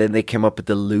factories, and then they came up with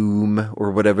the loom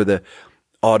or whatever, the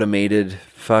automated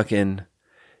fucking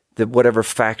whatever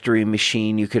factory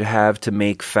machine you could have to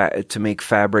make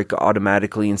fabric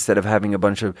automatically instead of having a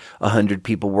bunch of 100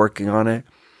 people working on it.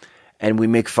 And we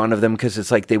make fun of them because it's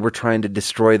like they were trying to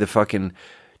destroy the fucking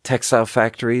textile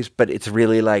factories, but it's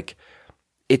really like,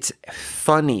 it's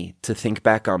funny to think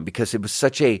back on because it was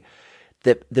such the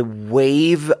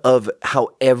wave of how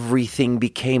everything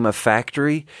became a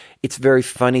factory. It's very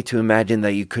funny to imagine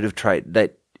that you could have tried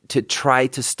that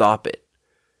to stop it.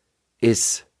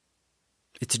 It's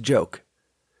a joke.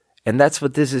 And that's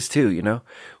what this is too, you know?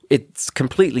 It's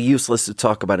completely useless to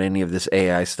talk about any of this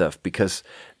AI stuff because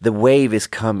the wave is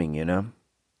coming, you know?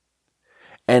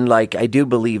 And, like, I do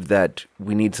believe that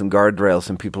we need some guardrails,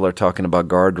 and people are talking about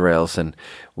guardrails, and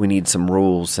we need some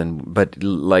rules. But,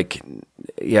 like,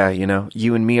 yeah, you know,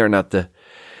 you and me are not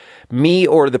me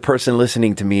or the person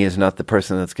listening to me is not the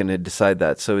person that's going to decide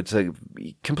that. So it's a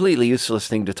completely useless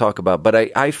thing to talk about. But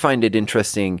I find it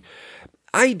interesting.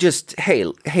 Hey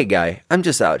guy, I'm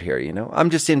just out here, you know. I'm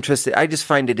just interested. I just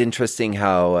find it interesting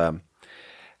how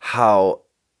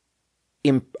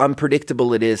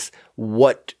unpredictable it is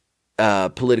what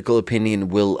political opinion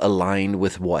will align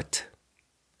with what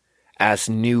as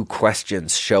new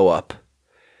questions show up.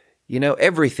 You know,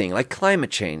 everything like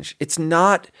climate change. It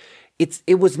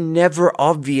was never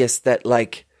obvious that,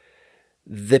 like,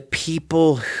 the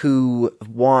people who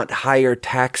want higher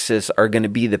taxes are going to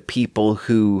be the people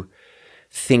who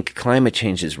think climate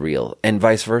change is real and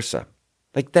vice versa.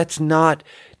 Like, that's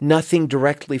nothing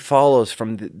directly follows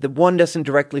from the one doesn't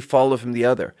directly follow from the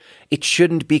other. It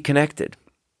shouldn't be connected.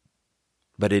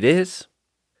 But it is.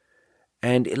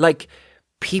 And, like,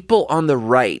 people on the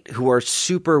right who are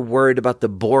super worried about the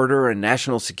border and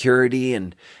national security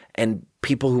and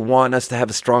people who want us to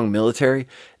have a strong military,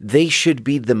 they should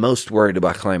be the most worried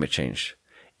about climate change.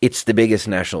 It's the biggest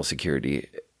national security.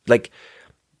 Like,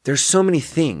 there's so many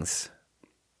things.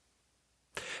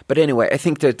 But anyway, I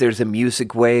think that there's a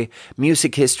music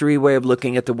history way of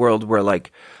looking at the world where,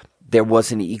 like, there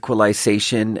was an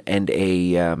equalization and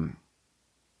a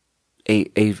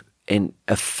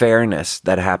fairness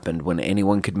that happened when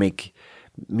anyone could make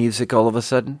music all of a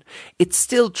sudden. It's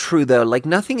still true though, like,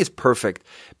 nothing is perfect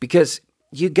because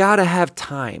you gotta have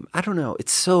time. I don't know.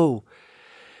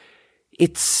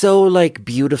 it's so like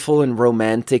beautiful and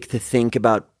romantic to think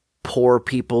about poor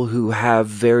people who have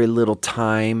very little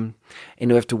time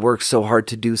and who have to work so hard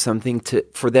to do something,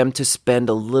 for them to spend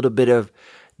a little bit of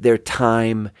their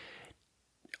time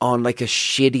on like a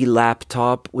shitty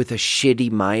laptop with a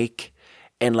shitty mic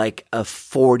and like a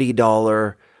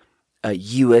 $40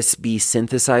 USB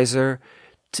synthesizer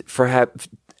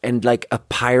and like a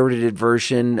pirated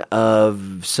version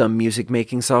of some music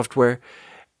making software,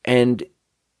 and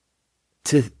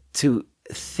to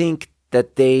think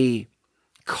that they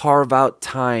carve out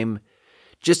time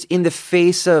just in the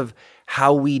face of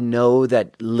how we know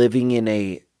that living in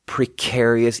a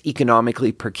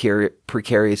economically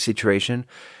precarious situation,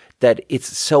 that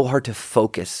it's so hard to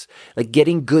focus. Like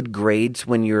getting good grades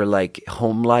when your like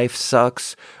home life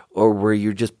sucks or where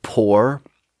you're just poor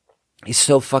is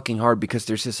so fucking hard, because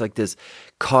there's just like this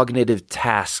cognitive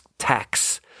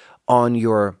tax on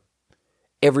your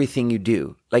everything you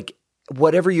do. Like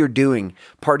whatever you're doing,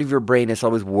 part of your brain is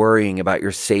always worrying about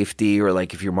your safety, or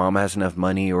like if your mom has enough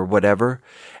money or whatever.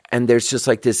 And there's just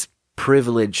like this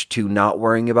privilege to not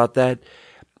worrying about that.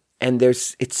 And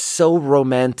it's so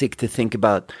romantic to think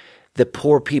about the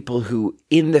poor people who,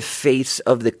 in the face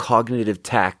of the cognitive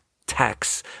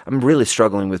tax, I'm really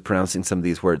struggling with pronouncing some of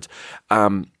these words,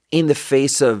 in the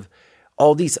face of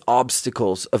all these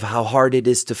obstacles of how hard it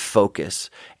is to focus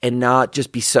and not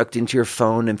just be sucked into your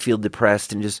phone and feel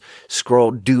depressed and just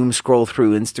doom scroll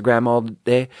through Instagram all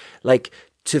day. Like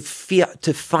to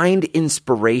find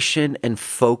inspiration and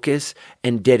focus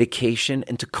and dedication,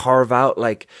 and to carve out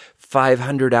like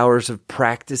 500 hours of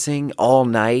practicing all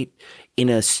night in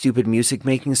a stupid music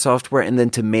making software, and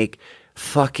then to make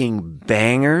fucking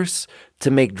bangers, to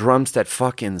make drums that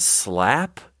fucking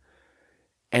slap,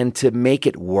 and to make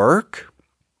it work,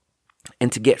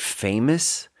 and to get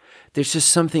famous. There's just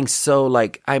something so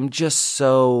like, I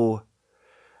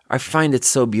find it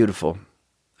so beautiful.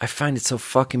 I find it so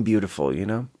fucking beautiful, you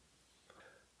know?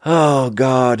 Oh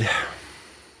God.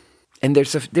 And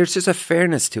there's just a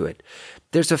fairness to it.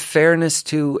 There's a fairness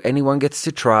to anyone gets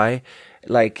to try.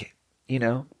 Like, you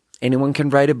know, anyone can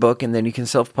write a book and then you can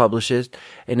self-publish it.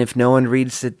 And if no one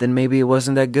reads it, then maybe it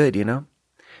wasn't that good, you know?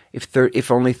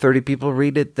 If only 30 people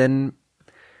read it, then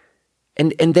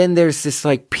and then there's this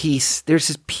like peace. There's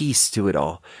this peace to it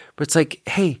all. But it's like,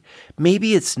 hey,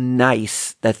 maybe it's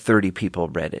nice that 30 people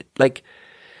read it. Like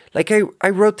I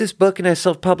wrote this book and I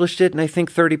self-published it, and I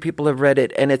think 30 people have read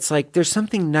it, and it's like there's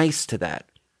something nice to that,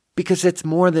 because it's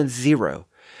more than zero.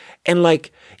 And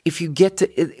like if you get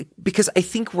to it, because I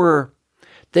think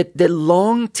that the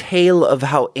long tail of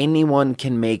how anyone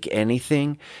can make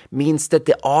anything means that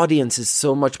the audience is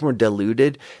so much more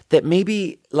diluted that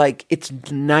maybe like it's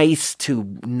nice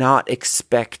to not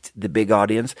expect the big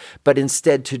audience, but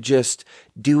instead to just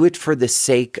do it for the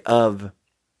sake of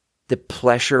the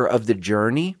pleasure of the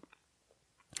journey,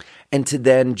 and to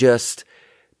then just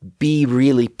be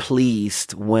really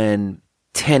pleased when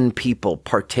 10 people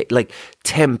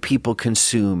 10 people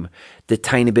consume the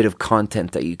tiny bit of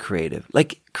content that you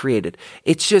created.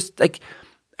 It's just like,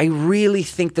 I really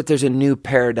think that there's a new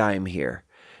paradigm here.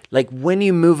 Like when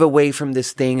you move away from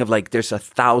this thing of like, there's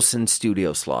 1,000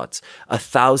 studio slots,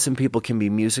 1,000 people can be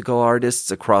musical artists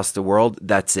across the world.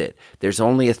 That's it. There's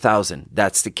only 1,000.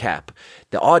 That's the cap.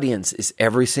 The audience is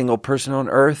every single person on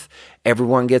earth.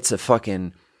 Everyone gets a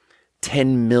fucking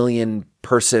 10 million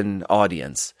person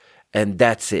audience. And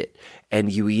that's it.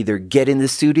 And you either get in the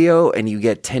studio and you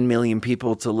get 10 million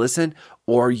people to listen,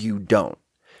 or you don't.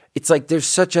 It's like there's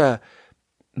such a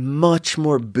much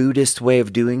more Buddhist way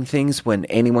of doing things when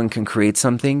anyone can create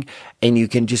something and you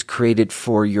can just create it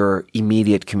for your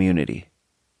immediate community.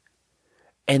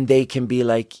 And they can be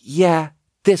like, yeah,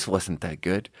 this wasn't that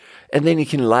good. And then you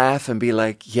can laugh and be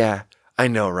like, yeah, I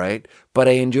know, right? But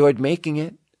I enjoyed making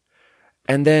it.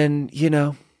 And then, you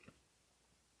know,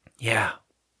 yeah.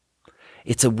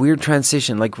 It's a weird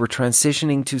transition. Like we're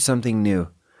transitioning to something new.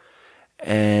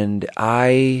 And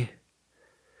I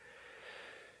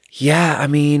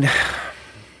mean,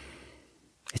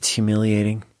 it's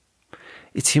humiliating.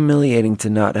 It's humiliating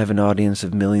to not have an audience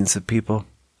of millions of people.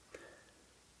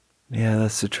 Yeah,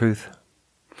 that's the truth.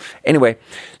 Anyway,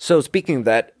 so speaking of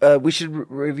that, we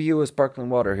should review a sparkling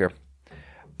water here.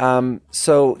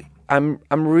 So I'm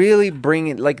really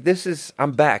bringing, like,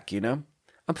 I'm back, you know?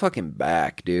 I'm fucking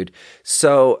back, dude.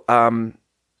 So,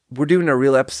 we're doing a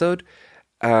real episode.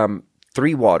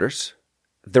 3 waters.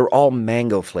 They're all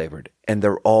mango flavored, and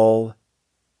they're all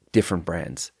different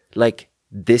brands. Like,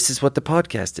 this is what the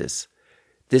podcast is.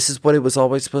 This is what it was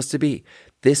always supposed to be.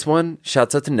 This one,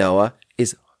 shouts out to Noah,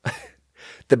 is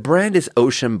the brand is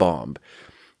Ocean Bomb.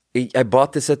 I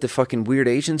bought this at the fucking Weird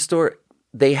Asian store.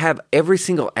 they have every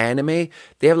single anime.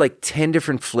 They have like 10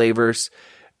 different flavors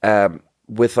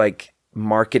with like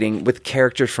marketing with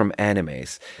characters from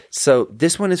animes. So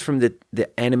this one is from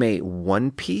the anime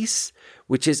One Piece,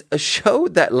 which is a show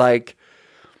that like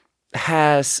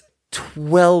has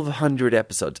 1,200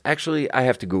 episodes. Actually, I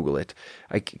have to Google it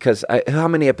because how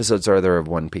many episodes are there of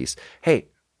One Piece? Hey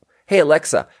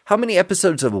Alexa, how many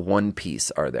episodes of One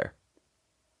Piece are there?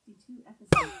 52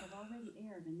 episodes have already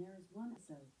aired, and there is one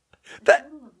episode. That,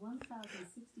 Total of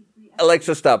 1,063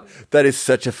 Alexa, stop. That is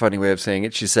such a funny way of saying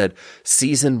it. She said,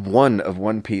 season 1 of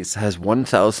One Piece has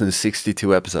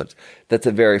 1,062 episodes. That's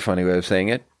a very funny way of saying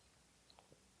it.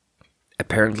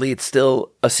 Apparently, it's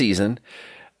still a season.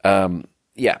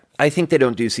 Yeah, I think they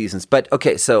don't do seasons. But,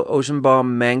 okay, so Ocean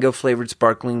Bomb, mango-flavored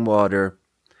sparkling water.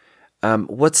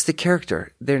 What's the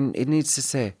character? It needs to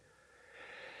say.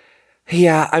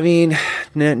 Yeah, I mean,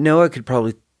 Noah could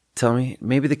probably tell me.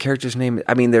 Maybe the character's name.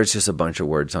 I mean, there's just a bunch of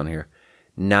words on here.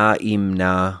 Na.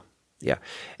 Yeah.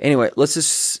 Anyway, let's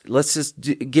just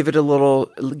give it a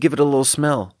little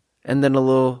smell, and then a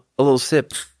little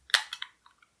sip.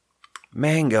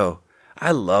 Mango.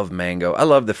 I love mango. I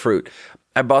love the fruit.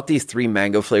 I bought these 3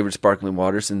 mango flavored sparkling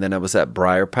waters, and then I was at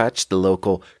Briar Patch, the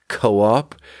local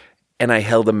co-op, and I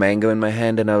held a mango in my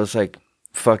hand, and I was like,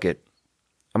 fuck it.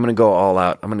 I'm going to go all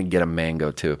out. I'm going to get a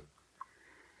mango too.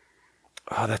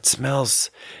 Oh, that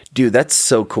smells... Dude, that's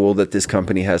so cool that this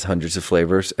company has hundreds of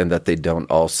flavors and that they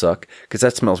don't all suck, because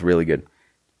that smells really good.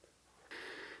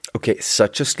 Okay,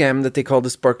 such a scam that they call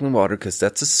this sparkling water, because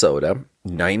that's a soda,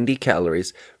 90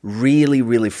 calories, really,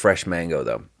 really fresh mango,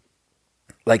 though.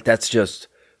 Like, that's just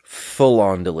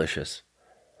full-on delicious.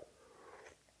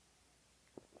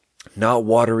 Not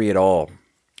watery at all.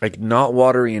 Like, not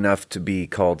watery enough to be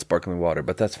called sparkling water,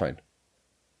 but that's fine.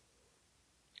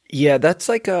 Yeah, that's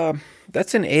like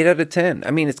that's an 8 out of 10.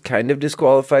 I mean, it's kind of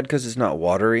disqualified because it's not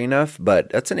watery enough, but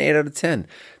that's an 8 out of 10.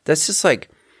 That's just like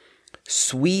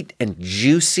sweet and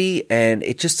juicy, and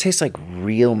it just tastes like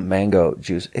real mango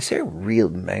juice. Is there real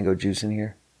mango juice in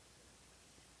here?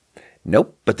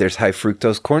 Nope, but there's high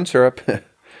fructose corn syrup.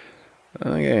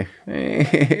 Okay.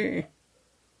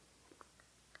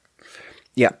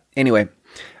 Yeah, anyway,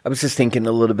 I was just thinking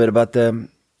a little bit about the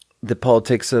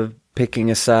politics of picking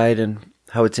a side and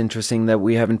how it's interesting that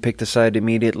we haven't picked a side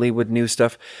immediately with new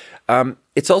stuff.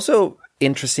 It's also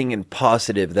interesting and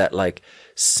positive that like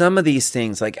some of these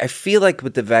things, like I feel like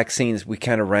with the vaccines, we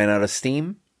kind of ran out of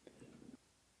steam.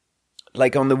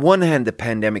 Like on the one hand, the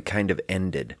pandemic kind of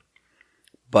ended,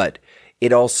 but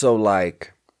it also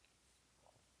like,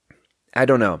 I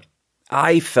don't know.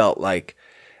 I felt like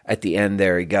at the end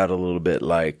there, it got a little bit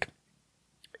like,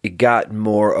 it got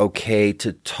more okay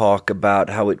to talk about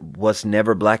how it was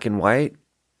never black and white.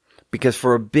 Because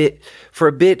for a bit,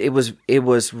 it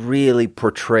was really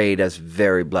portrayed as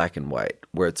very black and white,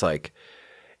 where it's like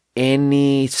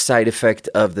any side effect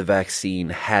of the vaccine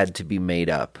had to be made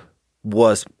up.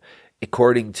 Was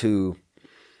according to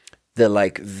the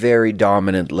like very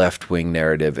dominant left-wing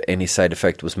narrative, any side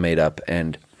effect was made up,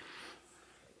 and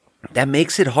that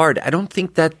makes it hard. I don't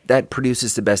think that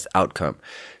produces the best outcome,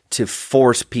 to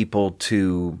force people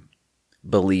to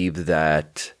believe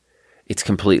that it's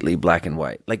completely black and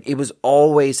white. Like, it was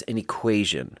always an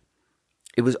equation.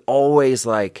 It was always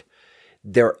like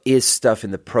there is stuff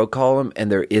in the pro column and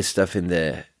there is stuff in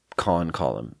the con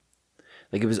column.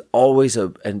 Like, it was always a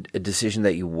decision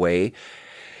that you weigh.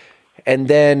 And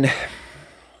then,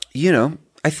 you know,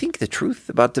 I think the truth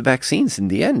about the vaccines in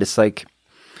the end is like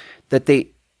that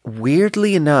they,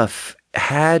 weirdly enough,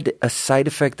 had a side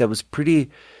effect that was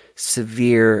pretty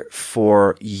severe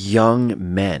for young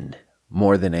men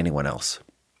more than anyone else.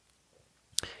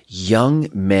 Young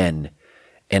men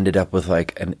ended up with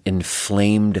like an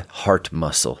inflamed heart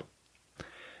muscle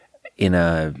in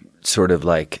a sort of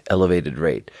like elevated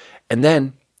rate. And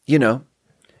then, you know,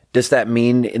 does that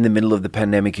mean in the middle of the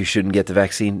pandemic you shouldn't get the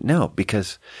vaccine? No,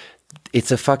 because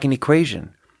it's a fucking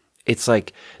equation. It's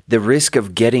like the risk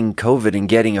of getting COVID and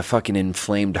getting a fucking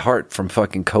inflamed heart from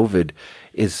fucking COVID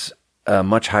is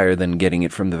much higher than getting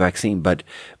it from the vaccine. But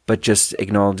just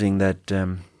acknowledging that,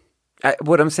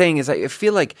 what I'm saying is I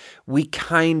feel like we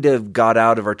kind of got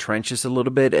out of our trenches a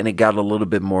little bit, and it got a little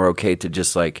bit more okay to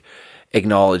just like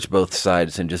acknowledge both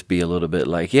sides and just be a little bit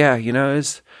like, yeah, you know,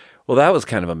 well, that was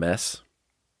kind of a mess.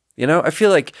 You know, I feel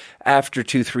like after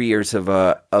 2-3 years of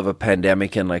a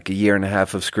pandemic and like a year and a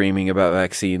half of screaming about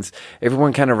vaccines,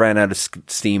 everyone kind of ran out of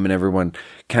steam, and everyone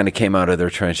kind of came out of their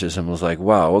trenches and was like,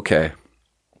 wow, okay.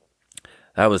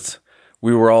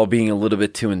 We were all being a little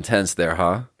bit too intense there,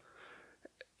 huh?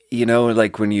 You know,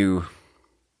 like when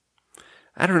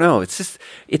I don't know.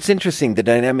 It's interesting, the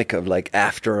dynamic of like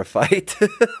after a fight.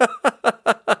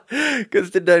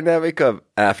 Because the dynamic of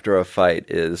after a fight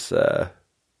is,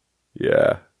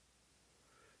 yeah,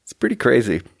 it's pretty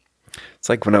crazy. It's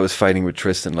like when I was fighting with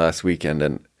Tristan last weekend,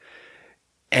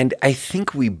 and I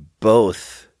think we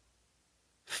both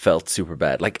felt super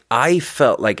bad. Like, I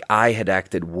felt like I had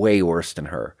acted way worse than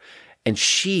her. And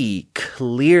she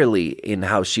clearly, in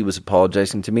how she was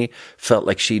apologizing to me, felt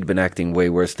like she'd been acting way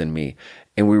worse than me.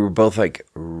 And we were both like,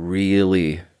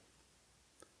 really...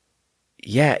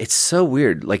 Yeah, it's so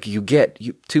weird. Like,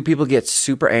 two people get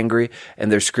super angry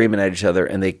and they're screaming at each other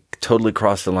and they totally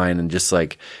cross the line and just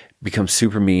like become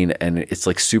super mean and it's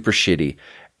like super shitty.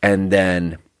 And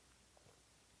then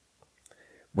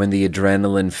when the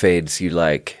adrenaline fades, you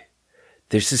like,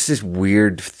 there's just this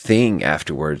weird thing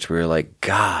afterwards where you're like,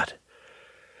 God,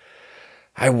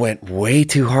 I went way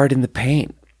too hard in the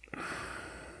paint,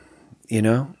 you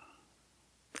know?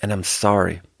 And I'm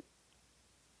sorry.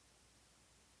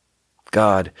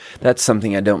 God, that's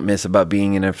something I don't miss about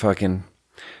being in a fucking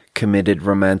committed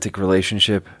romantic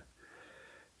relationship.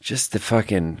 Just the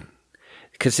fucking...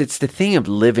 Because it's the thing of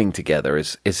living together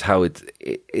is how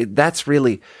that's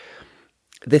really...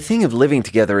 The thing of living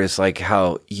together is like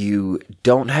how you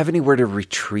don't have anywhere to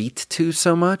retreat to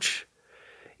so much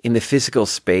in the physical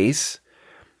space.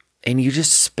 And you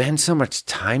just spend so much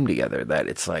time together that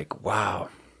it's like, wow.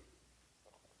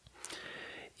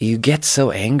 You get so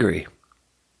angry.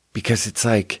 Because it's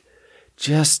like,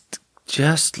 just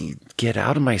get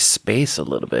out of my space a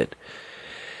little bit.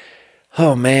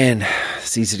 Oh man,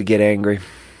 it's easy to get angry.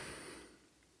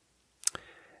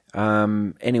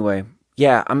 Anyway,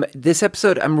 yeah, this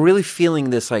episode, I'm really feeling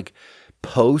this like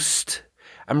post.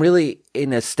 I'm really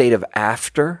in a state of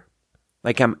after.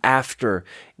 Like I'm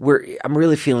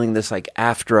really feeling this like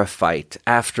after a fight,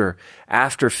 after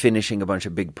finishing a bunch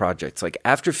of big projects, like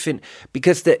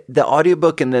because the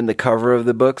audiobook and then the cover of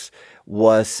the books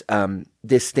was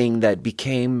this thing that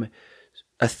became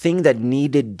a thing that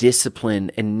needed discipline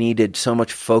and needed so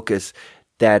much focus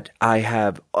that I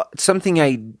have something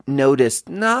I noticed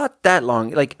not that long,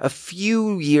 like a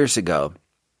few years ago.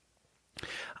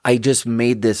 I just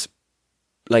made this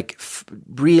like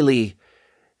really.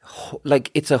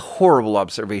 Like, it's a horrible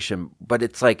observation, but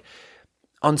it's like,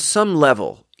 on some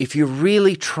level, if you're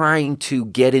really trying to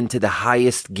get into the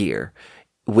highest gear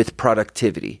with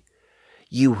productivity,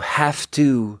 you have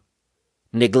to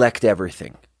neglect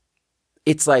everything.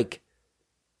 It's like,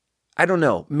 I don't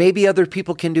know, maybe other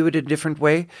people can do it a different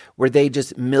way, where they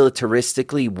just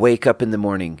militaristically wake up in the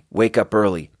morning, wake up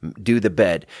early, do the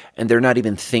bed, and they're not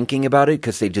even thinking about it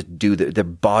because they just do their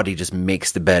body just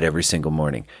makes the bed every single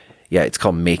morning. Yeah, it's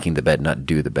called making the bed, not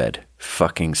do the bed.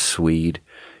 Fucking Swede.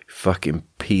 Fucking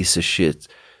piece of shit.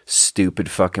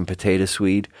 Stupid fucking potato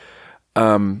Swede.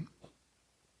 You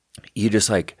just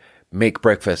like make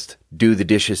breakfast, do the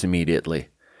dishes immediately.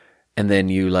 And then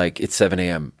you like, it's 7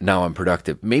 a.m. Now I'm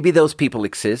productive. Maybe those people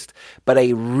exist, but I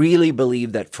really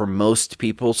believe that for most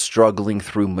people struggling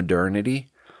through modernity,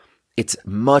 it's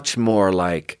much more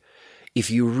like, if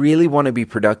you really want to be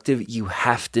productive, you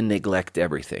have to neglect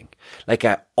everything. Like,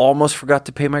 I almost forgot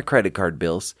to pay my credit card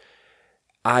bills.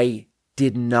 I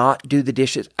did not do the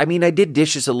dishes. I mean, I did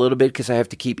dishes a little bit because I have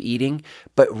to keep eating.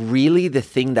 But really, the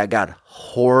thing that got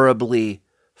horribly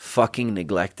fucking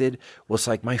neglected was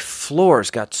like my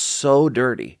floors got so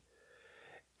dirty.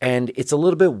 And it's a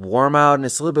little bit warm out and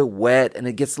it's a little bit wet and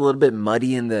it gets a little bit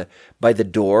muddy by the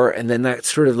door. And then that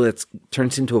sort of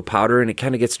turns into a powder and it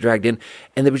kind of gets dragged in.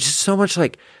 And there was just so much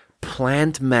like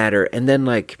plant matter. And then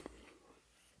like,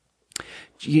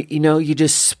 you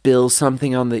just spill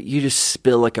something you just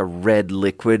spill like a red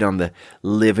liquid on the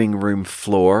living room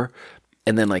floor.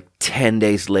 And then like 10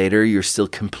 days later, you're still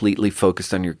completely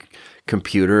focused on your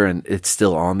computer and it's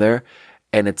still on there.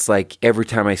 And it's like, every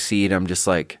time I see it, I'm just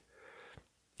like,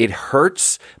 it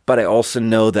hurts, but I also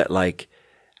know that like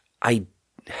I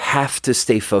have to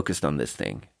stay focused on this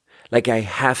thing. Like I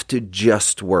have to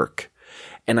just work.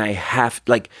 And I have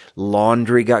like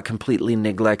laundry got completely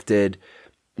neglected,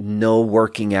 no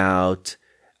working out.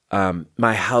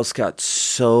 My house got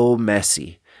so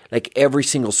messy. Like every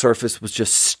single surface was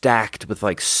just stacked with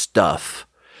like stuff,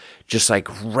 just like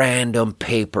random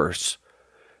papers,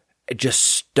 just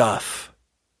stuff.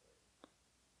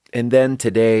 And then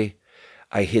today,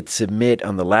 I hit submit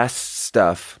on the last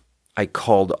stuff. I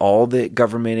called all the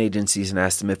government agencies and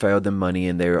asked them if I owed them money,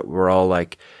 and they were all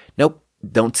like, nope,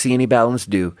 don't see any balance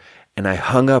due. And I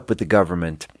hung up with the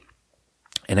government,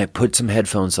 and I put some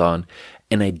headphones on,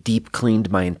 and I deep cleaned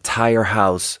my entire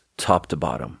house top to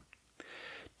bottom.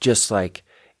 Just like,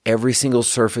 every single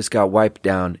surface got wiped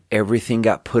down, everything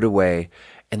got put away.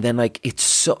 And then like, it's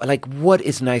so like, what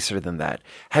is nicer than that?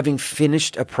 Having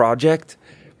finished a project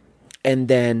and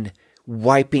then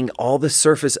wiping all the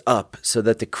surface up so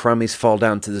that the crummies fall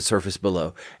down to the surface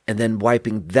below, and then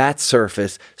wiping that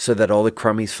surface so that all the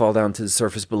crummies fall down to the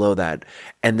surface below that,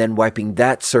 and then wiping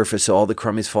that surface so all the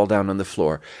crummies fall down on the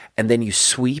floor, and then you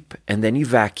sweep, and then you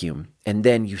vacuum, and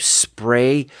then you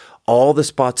spray all the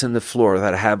spots in the floor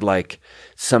that have like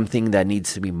something that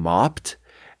needs to be mopped,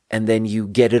 and then you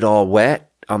get it all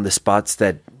wet on the spots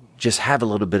that just have a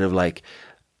little bit of like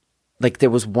there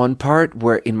was one part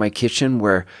where in my kitchen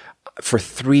where for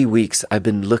 3 weeks, I've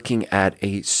been looking at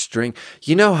a string.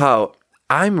 You know how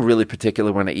I'm really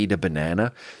particular when I eat a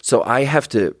banana. So I have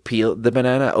to peel the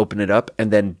banana, open it up,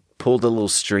 and then pull the little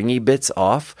stringy bits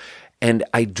off. And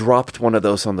I dropped one of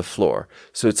those on the floor.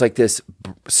 So it's like this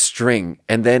string,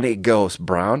 and then it goes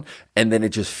brown, and then it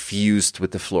just fused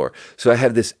with the floor. So I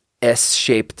have this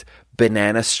S-shaped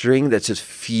banana string that's just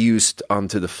fused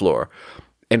onto the floor.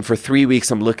 And for 3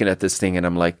 weeks, I'm looking at this thing, and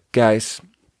I'm like, guys,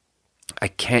 I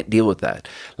can't deal with that.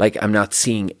 Like, I'm not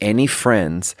seeing any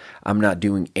friends. I'm not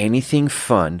doing anything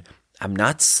fun. I'm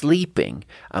not sleeping.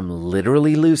 I'm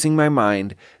literally losing my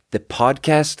mind. The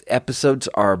podcast episodes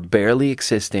are barely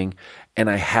existing, and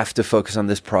I have to focus on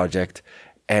this project.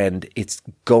 And it's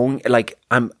going, like,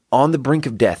 I'm on the brink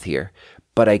of death here,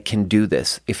 but I can do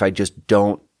this if I just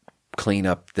don't clean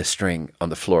up the string on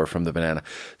the floor from the banana.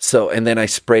 So, and then I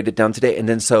sprayed it down today. And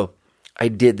then so I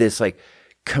did this, like,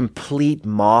 complete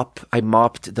mop. I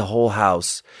mopped the whole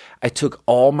house. I took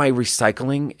all my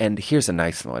recycling, and here's a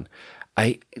nice one.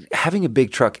 Having a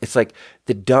big truck, it's like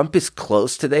the dump is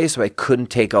closed today, so I couldn't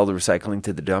take all the recycling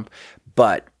to the dump.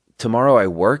 But tomorrow I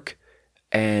work,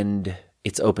 and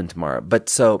it's open tomorrow. But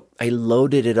so I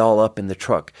loaded it all up in the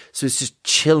truck. So it's just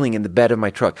chilling in the bed of my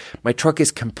truck. My truck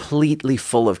is completely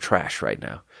full of trash right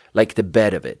now, like the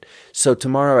bed of it. So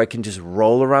tomorrow I can just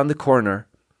roll around the corner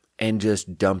and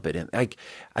just dump it in. Like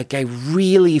I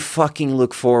really fucking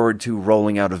look forward to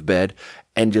rolling out of bed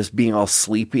and just being all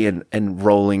sleepy and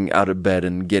rolling out of bed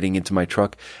and getting into my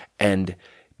truck and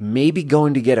maybe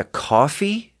going to get a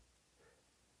coffee.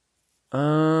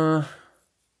 I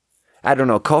don't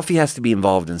know. Coffee has to be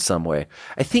involved in some way.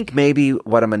 I think maybe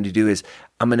what I'm going to do is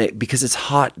because it's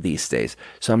hot these days,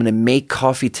 so I'm going to make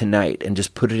coffee tonight and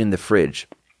just put it in the fridge.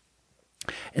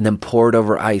 And then pour it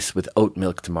over ice with oat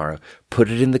milk tomorrow.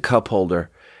 Put it in the cup holder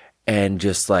and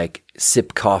just like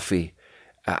sip coffee.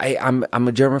 I'm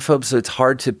a germaphobe, so it's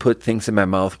hard to put things in my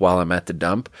mouth while I'm at the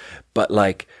dump. But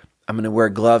like, I'm going to wear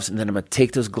gloves, and then I'm going to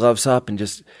take those gloves up and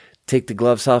just take the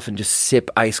gloves off and just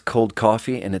sip ice cold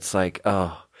coffee. And it's like,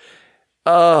 oh.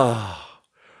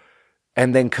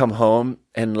 And then come home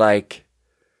and like,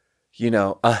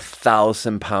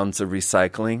 1,000 pounds of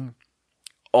recycling.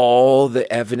 All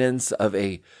the evidence of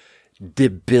a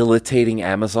debilitating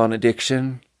Amazon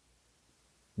addiction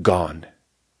gone.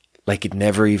 Like it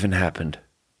never even happened.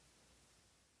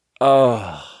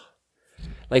 Oh,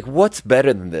 like what's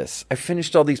better than this? I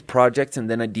finished all these projects and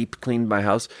then I deep cleaned my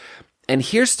house. And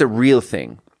here's the real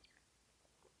thing.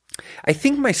 I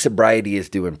think my sobriety is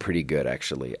doing pretty good,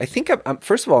 actually. I think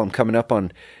first of all, I'm coming up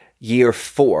on year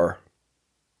 4.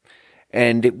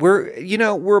 And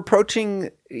we're approaching,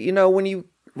 when you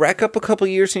rack up a couple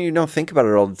of years and you don't think about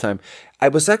it all the time. I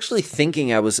was actually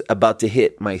thinking I was about to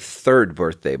hit my 3rd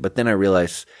birthday, but then I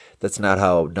realized that's not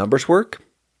how numbers work.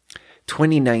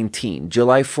 2019,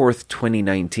 July 4th,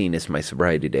 2019 is my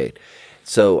sobriety date.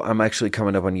 So I'm actually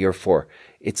coming up on year 4.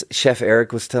 It's Chef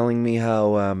Eric was telling me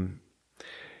how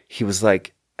he was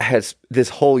like, has this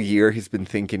whole year he's been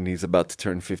thinking he's about to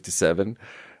turn 57.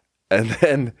 And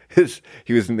then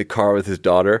he was in the car with his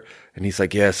daughter, and he's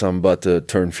like, yes, I'm about to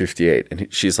turn 58. And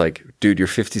she's like, dude, you're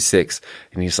 56.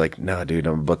 And he's like, nah, dude,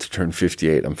 I'm about to turn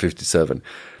 58. I'm 57.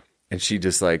 And she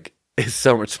just like is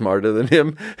so much smarter than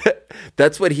him.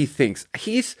 That's what he thinks.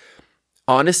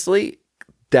 Honestly,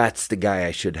 that's the guy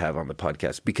I should have on the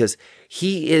podcast because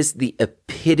he is the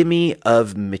epitome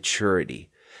of maturity.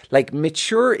 Like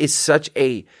mature is such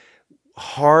a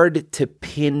hard to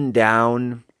pin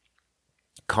down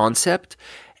concept,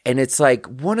 and it's like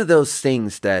one of those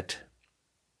things that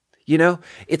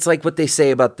it's like what they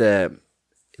say about the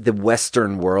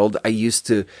Western world. I used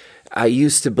to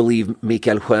believe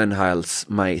Mikael Schönhals,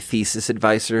 my thesis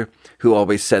advisor, who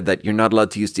always said that you're not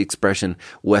allowed to use the expression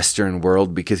Western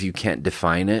world because you can't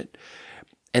define it.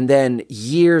 And then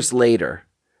years later,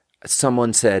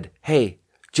 someone said, hey,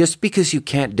 just because you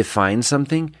can't define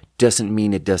something doesn't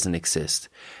mean it doesn't exist.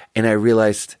 And I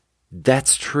realized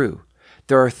that's true.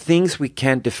 There are things we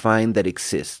can't define that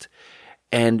exist.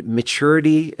 and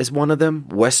maturity is one of them.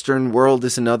 Western world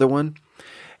is another one.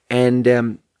 And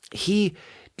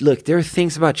there are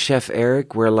things about Chef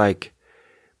Eric where like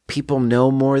people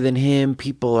know more than him.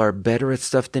 People are better at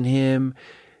stuff than him.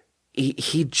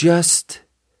 He just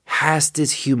has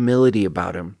this humility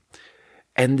about him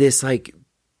and this like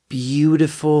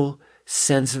beautiful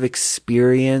sense of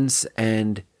experience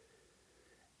and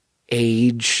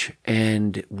age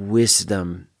and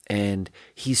wisdom. And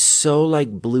he's so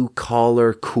like blue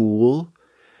collar cool.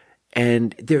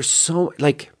 And there's so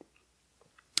like,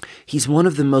 he's one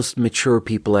of the most mature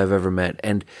people I've ever met.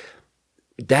 And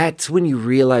that's when you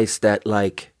realize that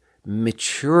like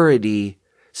maturity,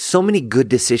 so many good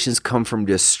decisions come from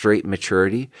just straight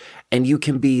maturity. And you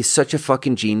can be such a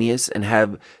fucking genius and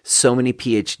have so many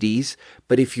PhDs.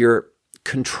 But if you're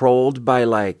controlled by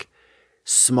like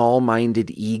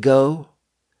small-minded ego,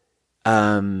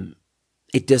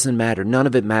 it doesn't matter. None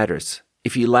of it matters.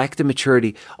 If you lack the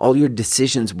maturity, all your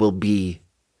decisions will be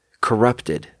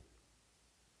corrupted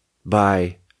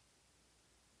by,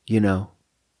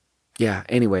 yeah.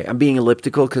 Anyway, I'm being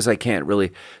elliptical because I can't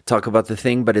really talk about the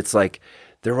thing, but it's like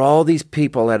there are all these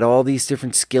people at all these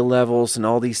different skill levels and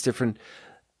all these different,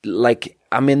 like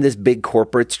I'm in this big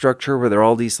corporate structure where there are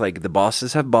all these like the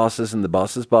bosses have bosses and the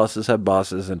bosses' bosses have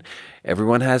bosses and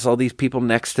everyone has all these people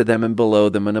next to them and below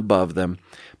them and above them.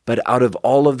 But out of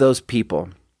all of those people,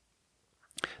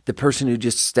 the person who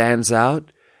just stands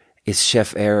out is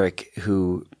Chef Eric,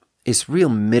 who is real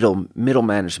middle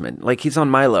management. Like he's on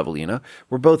my level,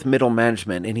 We're both middle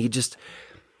management and he just,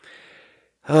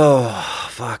 oh,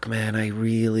 fuck, man. I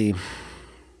really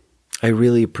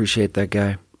appreciate that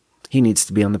guy. He needs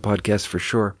to be on the podcast for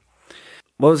sure.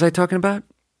 What was I talking about?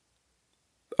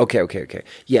 Okay.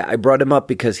 Yeah, I brought him up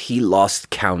because he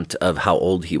lost count of how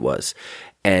old he was.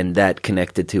 And that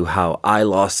connected to how I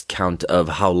lost count of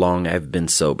how long I've been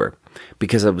sober.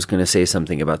 Because I was going to say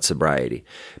something about sobriety.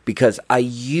 Because I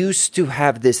used to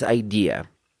have this idea.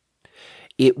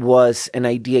 It was an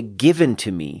idea given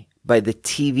to me by the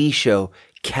TV show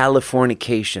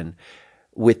Californication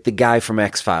with the guy from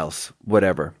X-Files,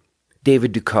 whatever.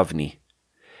 David Duchovny.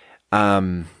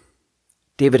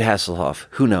 David Hasselhoff.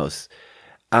 Who knows?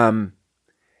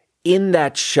 In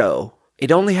that show,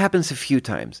 it only happens a few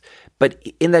times, but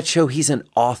in that show, he's an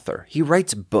author. He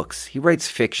writes books. He writes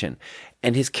fiction.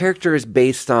 And his character is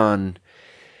based on,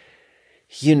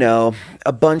 a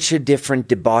bunch of different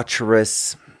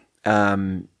debaucherous,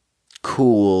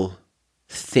 cool,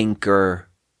 thinker,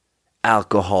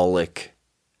 alcoholic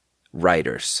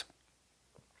writers.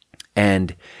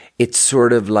 And it's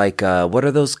sort of like, what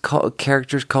are those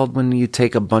characters called when you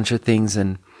take a bunch of things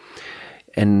and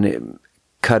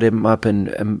cut him up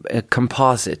in a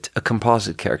composite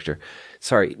character.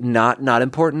 Sorry, not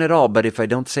important at all, but if I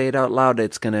don't say it out loud,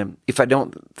 if I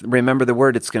don't remember the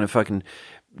word, it's gonna fucking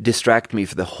distract me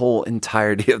for the whole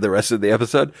entirety of the rest of the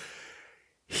episode.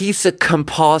 He's a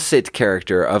composite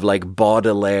character of like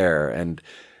Baudelaire and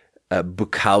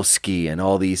Bukowski and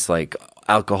all these like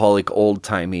alcoholic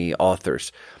old-timey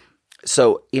authors.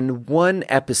 So in one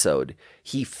episode,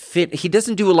 he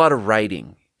doesn't do a lot of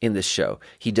writing in this show.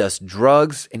 He does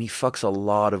drugs and he fucks a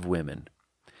lot of women.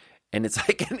 And it's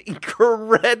like an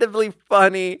incredibly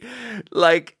funny,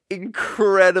 like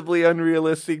incredibly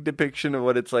unrealistic depiction of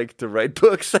what it's like to write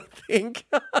books, I think.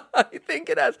 I think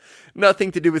it has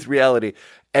nothing to do with reality.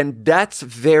 And that's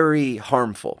very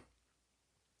harmful.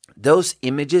 Those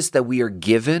images that we are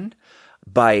given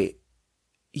by,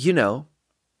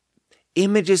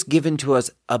 images given to us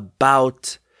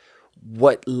about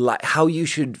how you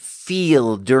should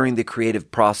feel during the creative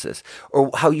process,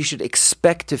 or how you should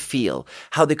expect to feel,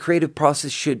 how the creative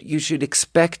process you should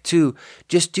expect to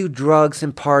just do drugs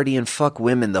and party and fuck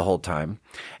women the whole time.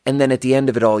 And then at the end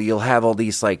of it all, you'll have all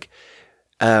these like,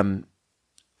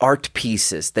 art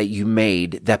pieces that you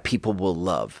made that people will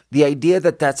love. The idea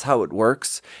that that's how it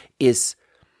works is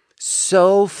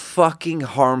so fucking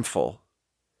harmful.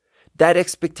 That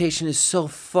expectation is so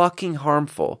fucking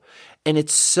harmful. And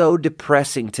it's so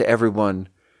depressing to everyone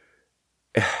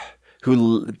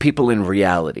people in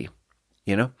reality,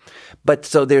 But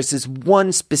so there's this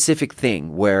one specific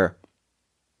thing where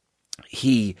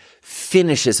he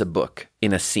finishes a book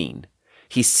in a scene.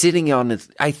 He's sitting on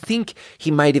I think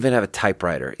he might even have a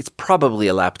typewriter. It's probably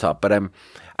a laptop, but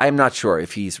I'm not sure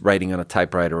if he's writing on a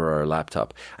typewriter or a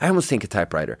laptop. I almost think a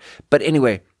typewriter. But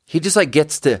anyway, he just like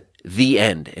gets to the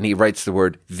end and he writes the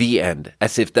word the end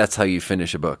as if that's how you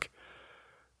finish a book.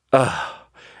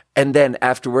 And then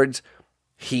afterwards,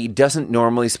 he doesn't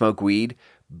normally smoke weed,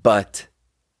 but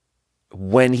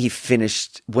when he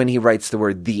writes the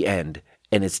word the end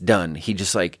and it's done, he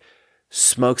just like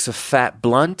smokes a fat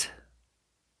blunt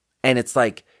and it's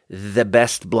like the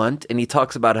best blunt. And he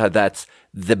talks about how that's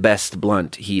the best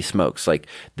blunt he smokes, like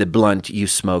the blunt you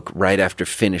smoke right after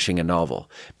finishing a novel,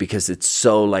 because it's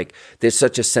so like, there's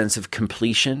such a sense of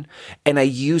completion. And I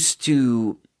used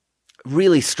to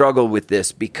really struggle with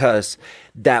this because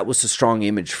that was a strong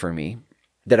image for me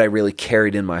that I really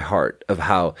carried in my heart, of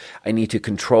how I need to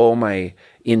control my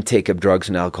intake of drugs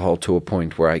and alcohol to a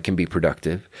point where I can be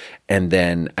productive. And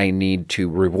then I need to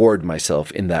reward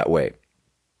myself in that way.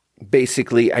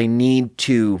 Basically, I need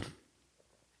to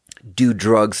do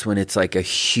drugs when it's like a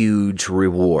huge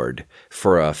reward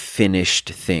for a finished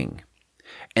thing.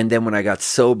 And then when I got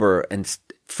sober, and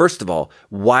first of all,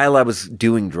 while I was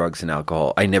doing drugs and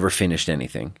alcohol, I never finished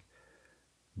anything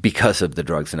because of the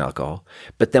drugs and alcohol.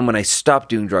 But then when I stopped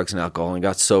doing drugs and alcohol and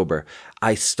got sober,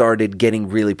 I started getting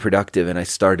really productive, and I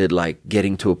started like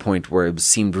getting to a point where it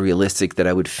seemed realistic that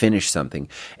I would finish something.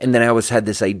 And then I always had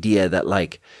this idea that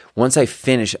like, once I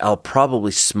finish, I'll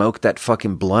probably smoke that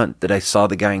fucking blunt that I saw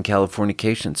the guy in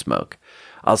Californication smoke.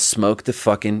 I'll smoke the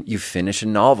fucking, you finish a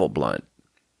novel blunt.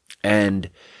 And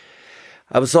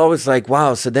I was always like,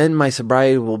 wow, so then my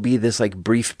sobriety will be this like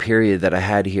brief period that I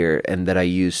had here and that I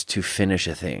used to finish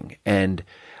a thing. And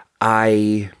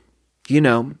I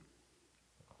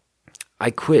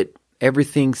quit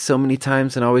everything so many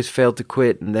times and always failed to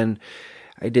quit. And then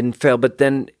I didn't fail. But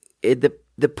then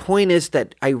the point is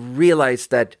that I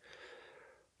realized that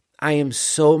I am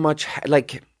so much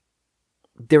like,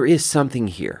 there is something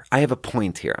here. I have a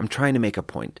point here. I'm trying to make a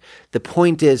point. The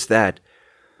point is that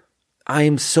I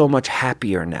am so much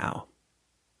happier now.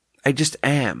 I just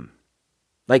am.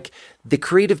 Like, the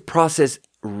creative process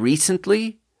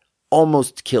recently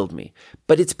almost killed me.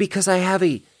 But it's because I have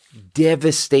a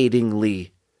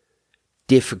devastatingly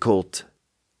difficult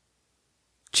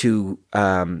to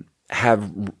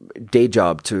have day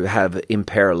job to have in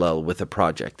parallel with a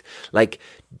project. Like,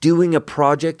 doing a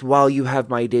project while you have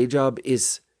my day job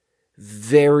is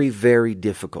very, very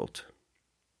difficult.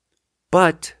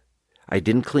 But I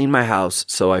didn't clean my house,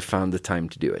 so I found the time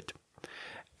to do it.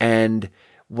 And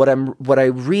what I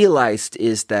realized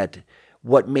is that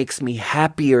what makes me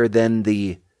happier than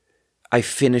the I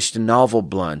finished a novel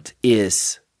blunt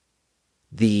is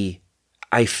the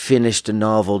I finished a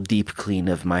novel deep clean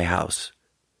of my house.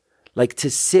 Like, to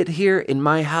sit here in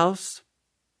my house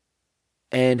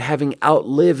and having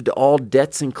outlived all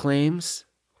debts and claims,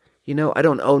 I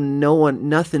don't owe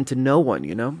nothing to no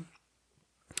one,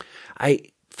 I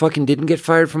fucking didn't get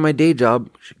fired from my day job.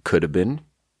 Could have been.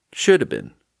 Should have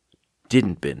been.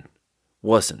 Didn't been.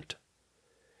 Wasn't.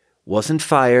 Wasn't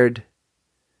fired.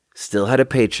 Still had a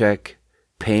paycheck.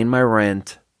 Paying my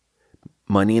rent.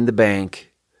 Money in the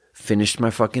bank. Finished my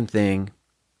fucking thing.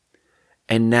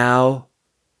 And now,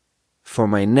 for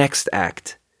my next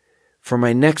act, for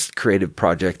my next creative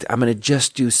project, I'm going to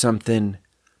just do something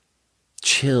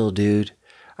chill, dude.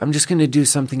 I'm just going to do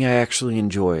something I actually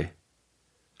enjoy.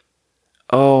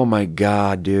 Oh my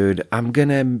God, dude. You're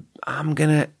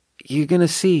gonna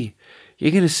see.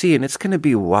 You're gonna see, and it's gonna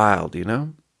be wild,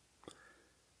 I'm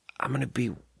gonna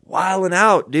be wilding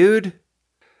out, dude.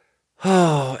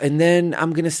 Oh, and then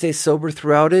I'm gonna stay sober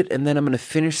throughout it, and then I'm gonna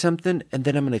finish something, and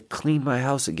then I'm gonna clean my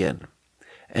house again.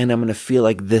 And I'm gonna feel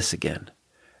like this again.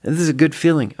 And this is a good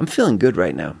feeling. I'm feeling good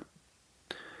right now.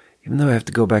 Even though I have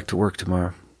to go back to work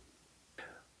tomorrow.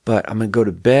 But I'm gonna go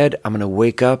to bed, I'm gonna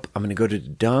wake up, I'm gonna go to the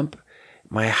dump.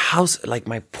 My house, like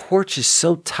my porch is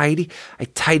so tidy. I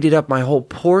tidied up my whole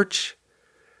porch.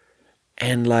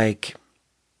 And like,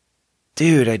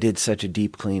 dude, I did such a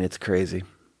deep clean. It's crazy.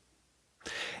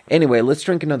 Anyway, let's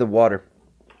drink another water.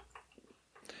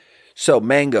 So,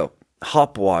 mango,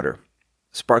 hop water.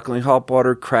 Sparkling hop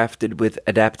water crafted with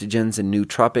adaptogens and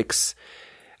nootropics.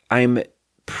 I'm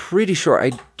pretty sure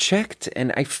I checked,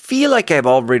 and I feel like I've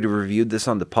already reviewed this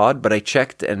on the pod, but I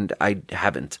checked and I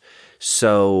haven't.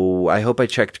 So I hope I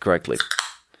checked correctly.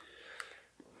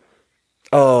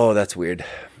 Oh, that's weird.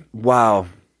 Wow.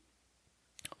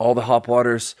 All the hop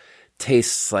waters they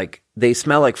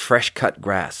smell like fresh cut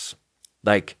grass.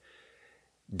 Like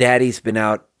daddy's been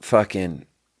out fucking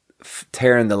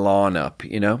tearing the lawn up,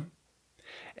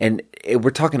 And we're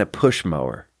talking a push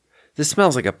mower. This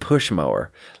smells like a push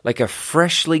mower. Like a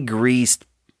freshly greased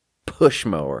push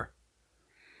mower.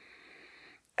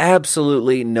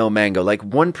 Absolutely no mango. Like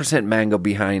 1% mango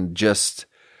behind just,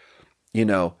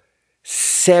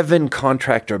 7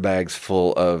 contractor bags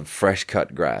full of fresh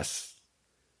cut grass.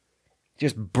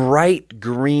 Just bright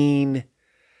green,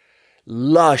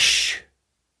 lush,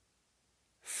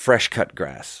 fresh cut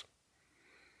grass.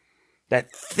 that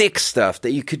thick stuff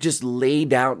that you could just lay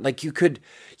down. Like you could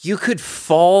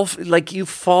fall, like you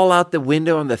fall out the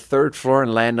window on the third floor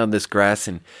and land on this grass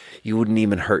and you wouldn't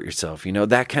even hurt yourself. You know,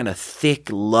 that kind of thick,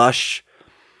 lush.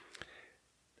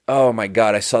 Oh my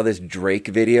God. I saw this Drake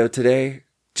video today,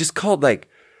 just called like,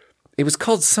 it was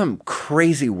called some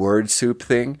crazy word soup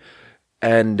thing.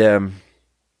 And,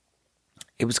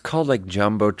 it was called like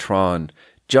Jumbotron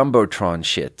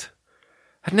shit.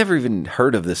 I'd never even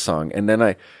heard of this song. And then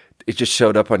it just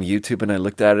showed up on YouTube and I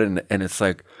looked at it and it's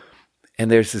like,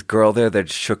 and there's this girl there that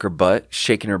shook her butt,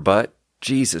 shaking her butt.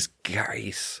 Jesus,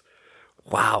 guys.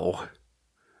 Wow.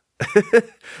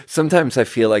 Sometimes I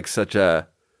feel like such a,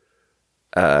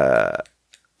 I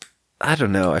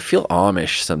don't know. I feel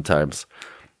Amish sometimes.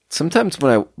 Sometimes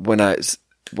when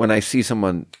I see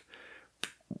someone,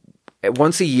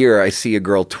 once a year I see a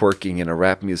girl twerking in a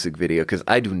rap music video, because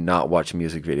I do not watch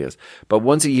music videos. But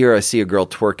once a year I see a girl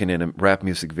twerking in a rap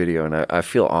music video, and I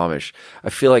feel Amish. I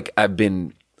feel like I've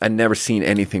never seen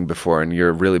anything before, and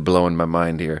you're really blowing my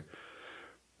mind here.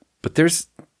 But there's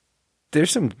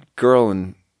some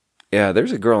girl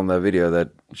there's a girl in that video that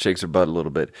shakes her butt a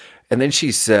little bit, and then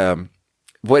she's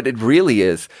what it really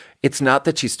is. It's not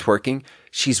that she's twerking.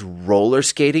 She's roller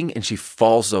skating and she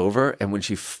falls over. And when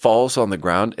she falls on the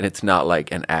ground, and it's not like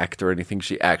an act or anything,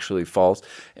 she actually falls.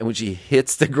 And when she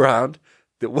hits the ground,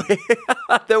 the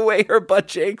way her butt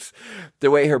shakes,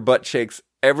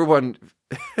 everyone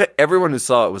who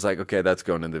saw it was like, okay, that's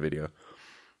going in the video.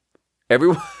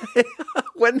 Everyone,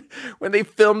 when they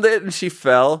filmed it and she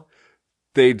fell,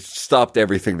 they stopped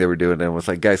everything they were doing and was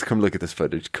like, guys, come look at this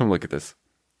footage. Come look at this.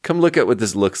 Come look at what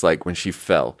this looks like when she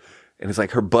fell. And it's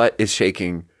like her butt is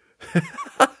shaking.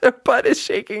 Her butt is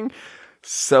shaking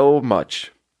so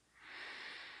much.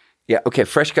 Yeah, okay,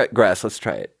 fresh cut grass. Let's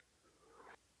try it.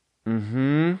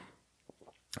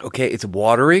 Okay, it's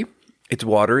watery. It's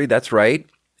watery, that's right.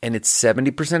 And it's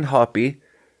 70% hoppy.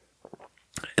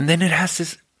 And then it has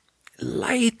this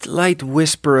light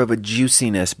whisper of a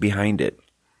juiciness behind it.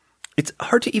 It's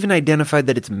hard to even identify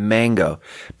that it's mango,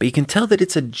 but you can tell that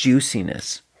it's a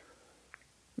juiciness.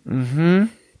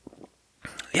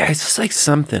 Yeah, it's just like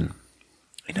something.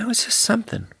 You know, it's just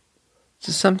something. It's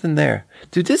just something there.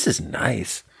 Dude, this is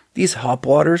nice. These hop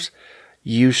waters,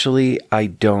 usually I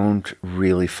don't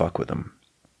really fuck with them.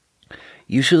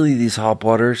 Usually these hop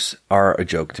waters are a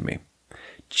joke to me.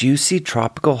 Juicy,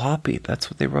 tropical, hoppy.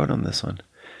 That's what they wrote on this one.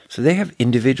 So they have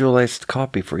individualized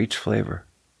copy for each flavor.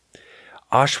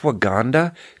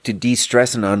 Ashwagandha to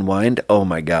de-stress and unwind. Oh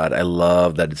my God, I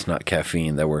love that it's not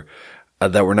caffeine, that we're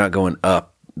not going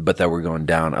up, but that we're going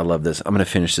down. I love this. I'm going to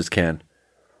finish this can.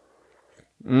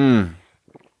 You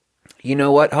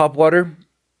know what, hop water?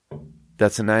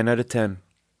 That's a 9 out of 10.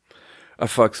 I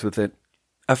fucks with it.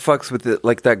 I fucks with it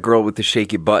like that girl with the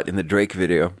shaky butt in the Drake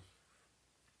video.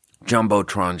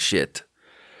 Jumbotron shit.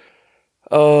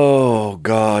 Oh,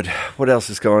 God. What else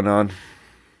is going on?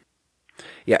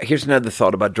 Yeah, here's another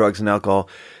thought about drugs and alcohol.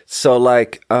 So,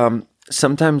 like,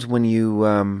 sometimes when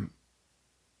you're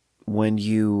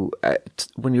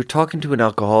talking to an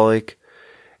alcoholic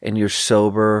and you're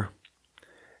sober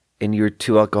and you're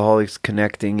two alcoholics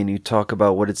connecting and you talk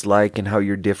about what it's like and how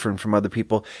you're different from other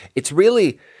people, it's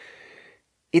really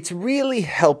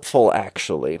helpful,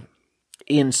 actually,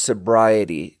 in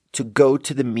sobriety to go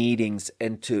to the meetings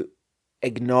and to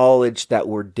acknowledge that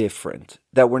we're different,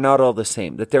 that we're not all the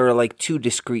same, that there are like two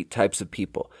discrete types of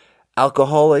people,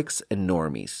 alcoholics and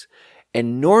normies.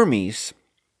 And normies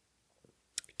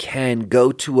can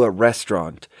go to a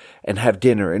restaurant and have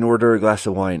dinner and order a glass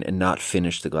of wine and not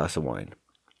finish the glass of wine.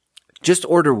 Just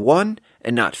order one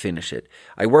and not finish it.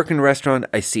 I work in a restaurant.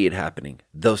 I see it happening.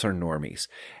 Those are normies.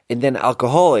 And then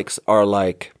alcoholics are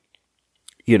like,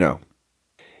 you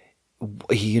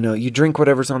drink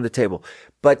whatever's on the table.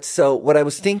 But so what I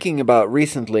was thinking about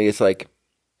recently is like,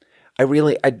 I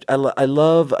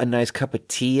love a nice cup of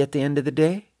tea at the end of the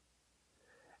day.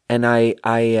 And I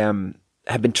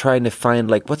have been trying to find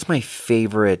like, what's my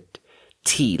favorite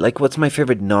tea? Like, what's my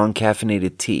favorite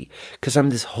non-caffeinated tea? Because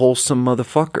I'm this wholesome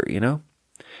motherfucker, you know?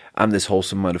 I'm this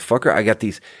wholesome motherfucker. I got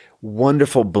these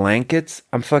wonderful blankets.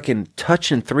 I'm fucking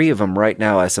touching 3 of them right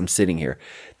now as I'm sitting here.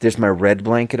 There's my red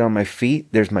blanket on my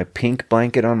feet. There's my pink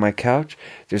blanket on my couch.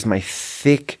 There's my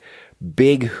thick,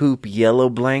 big hoop yellow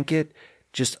blanket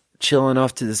just chilling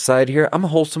off to the side here. I'm a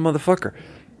wholesome motherfucker.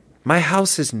 My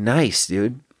house is nice,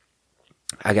 dude.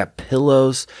 I got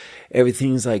pillows.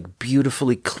 Everything's like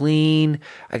beautifully clean.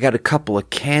 I got a couple of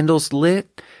candles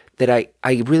lit that I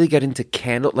really got into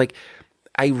candle. Like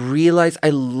I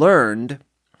learned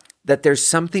that there's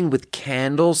something with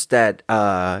candles that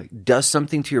does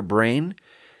something to your brain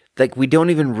Like, we don't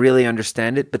even really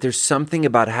understand it, but there's something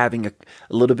about having a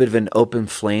little bit of an open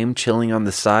flame chilling on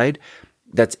the side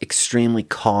that's extremely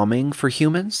calming for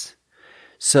humans.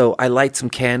 So I light some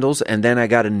candles, and then I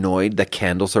got annoyed that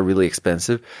candles are really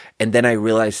expensive. And then I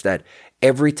realized that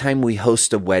every time we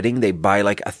host a wedding, they buy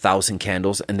like 1,000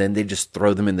 candles, and then they just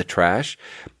throw them in the trash.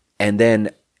 And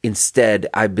then instead,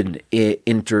 I've been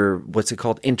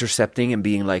intercepting and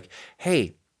being like,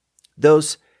 hey,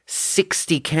 those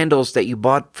 60 candles that you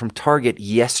bought from Target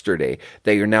yesterday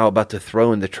that you're now about to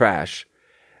throw in the trash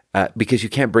because you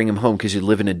can't bring them home because you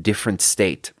live in a different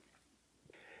state.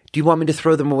 Do you want me to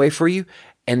throw them away for you?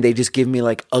 And they just give me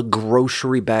like a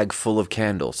grocery bag full of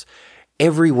candles.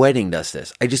 Every wedding does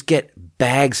this. I just get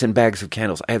bags and bags of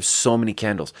candles. I have so many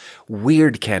candles.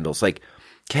 Weird candles, like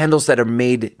candles that are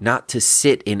made not to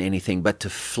sit in anything, but to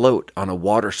float on a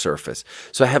water surface.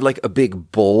 So I have like a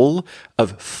big bowl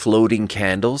of floating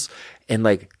candles and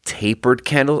like tapered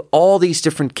candles, all these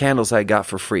different candles I got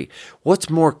for free. What's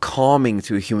more calming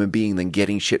to a human being than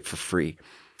getting shit for free?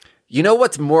 You know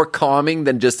what's more calming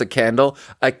than just a candle?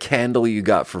 A candle you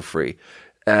got for free.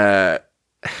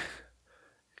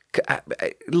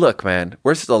 Look, man,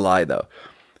 where's the lie though?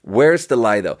 Where's the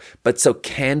lie though? But so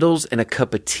candles and a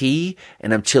cup of tea,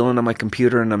 and I'm chilling on my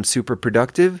computer and I'm super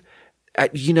productive.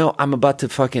 I'm about to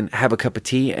fucking have a cup of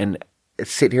tea and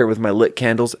sit here with my lit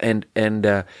candles and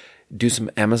do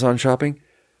some Amazon shopping.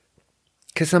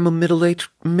 Cause I'm a middle-aged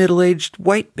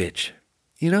white bitch,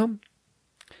 you know?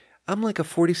 I'm like a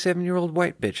 47-year-old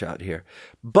white bitch out here.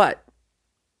 But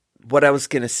what I was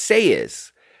going to say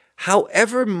is,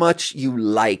 however much you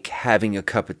like having a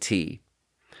cup of tea,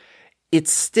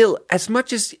 it's still, as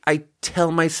much as I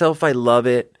tell myself I love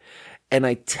it, and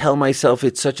I tell myself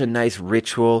it's such a nice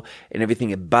ritual, and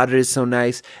everything about it is so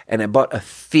nice, and I bought a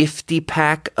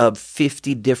 50-pack of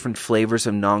 50 different flavors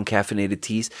of non-caffeinated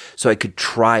teas, so I could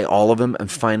try all of them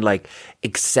and find like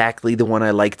exactly the one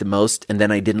I liked the most, and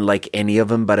then I didn't like any of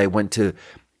them, but I went to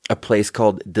a place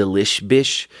called Delish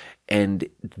Bish, and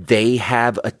they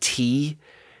have a tea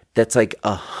that's like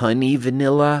a honey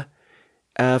vanilla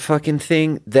fucking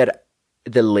thing that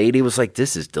the lady was like,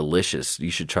 this is delicious. You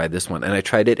should try this one. And I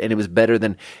tried it, and it was better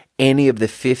than any of the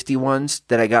 50 ones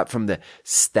that I got from the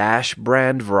Stash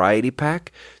brand variety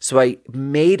pack. So I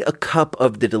made a cup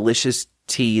of the delicious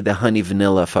tea, the honey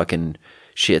vanilla fucking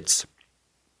shits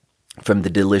from the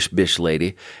Delish Bish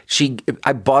lady.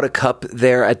 I bought a cup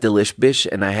there at Delish Bish,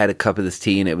 and I had a cup of this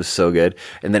tea, and it was so good.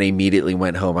 And then I immediately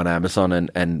went home on Amazon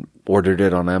and ordered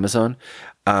it on Amazon.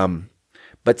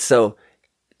 But so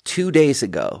 2 days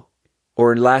ago,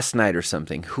 or last night or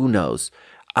something, who knows,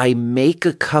 I make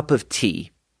a cup of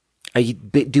tea. I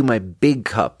do my big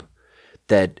cup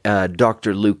that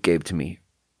Dr. Luke gave to me.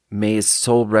 May his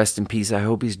soul rest in peace. I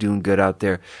hope he's doing good out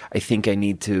there. I think I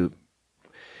need to...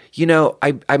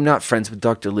 I'm not friends with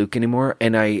Dr. Luke anymore,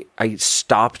 and I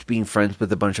stopped being friends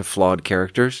with a bunch of flawed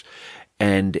characters,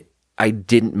 and I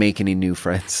didn't make any new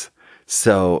friends.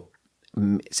 So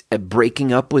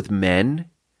breaking up with men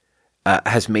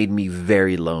has made me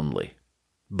very lonely.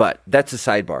 But that's a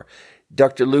sidebar.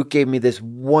 Dr. Luke gave me this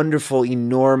wonderful,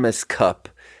 enormous cup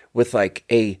with like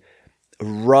a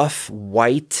rough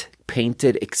white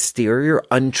painted exterior,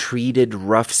 untreated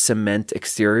rough cement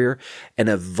exterior, and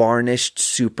a varnished,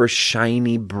 super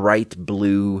shiny, bright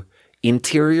blue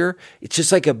interior. It's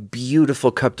just like a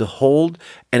beautiful cup to hold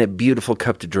and a beautiful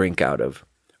cup to drink out of,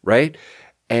 right?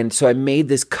 And so I made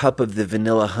this cup of the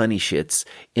vanilla honey shits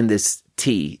in this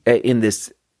tea, in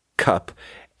this cup,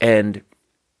 and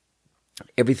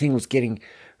everything was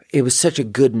it was such a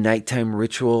good nighttime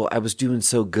ritual. I was doing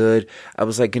so good. I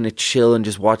was like going to chill and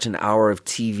just watch an hour of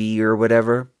TV or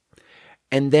whatever.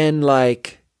 And then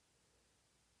like,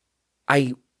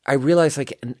 I realized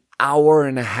like an hour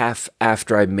and a half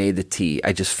after I made the tea,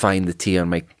 I just find the tea on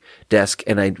my desk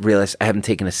and I realized I haven't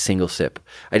taken a single sip.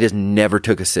 I just never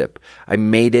took a sip. I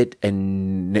made it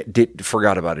and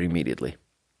forgot about it immediately.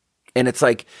 And it's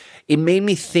like, it made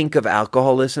me think of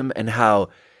alcoholism and how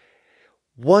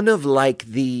one of like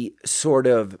the sort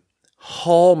of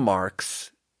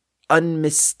hallmarks,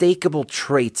 unmistakable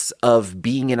traits of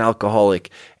being an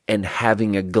alcoholic and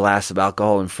having a glass of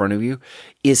alcohol in front of you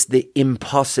is the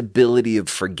impossibility of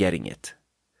forgetting it.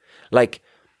 Like,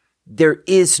 there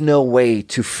is no way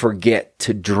to forget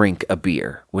to drink a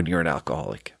beer when you're an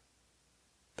alcoholic.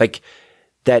 Like,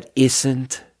 that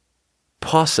isn't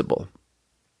possible.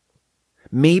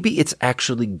 Maybe it's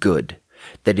actually good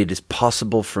that it is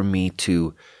possible for me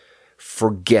to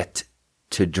forget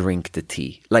to drink the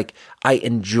tea. Like, I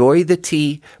enjoy the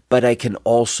tea, but I can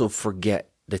also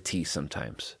forget the tea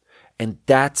sometimes. And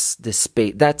that's the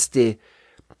space, that's the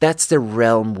that's the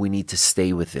realm we need to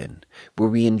stay within, where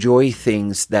we enjoy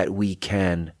things that we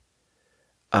can,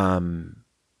 that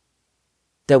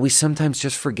we sometimes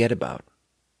just forget about.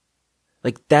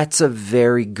 Like, that's a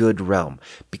very good realm,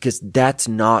 because that's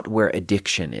not where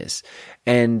addiction is.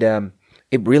 And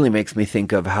it really makes me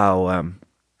think of how,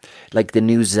 like, the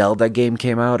new Zelda game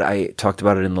came out. I talked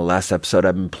about it in the last episode.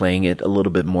 I've been playing it a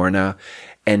little bit more now.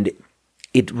 And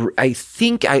I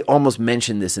think I almost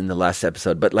mentioned this in the last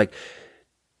episode, but like,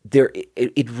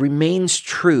 it remains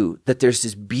true that there's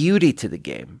this beauty to the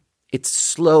game. It's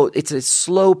slow. It's a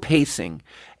slow pacing,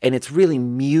 and it's really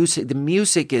music. The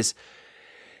music is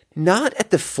not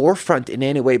at the forefront in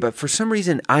any way, but for some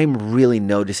reason, I'm really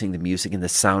noticing the music and the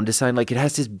sound design. Like, it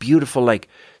has this beautiful, like,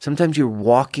 sometimes you're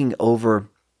walking over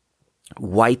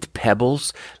white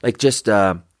pebbles, like just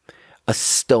a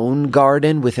stone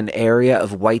garden with an area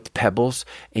of white pebbles,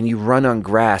 and you run on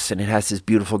grass, and it has this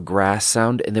beautiful grass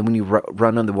sound. And then when you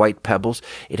run on the white pebbles,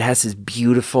 it has this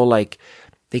beautiful, like,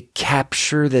 they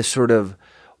capture the sort of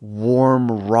warm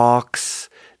rocks,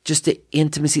 just the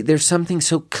intimacy. There's something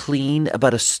so clean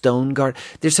about a stone garden.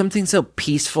 There's something so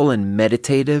peaceful and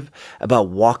meditative about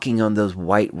walking on those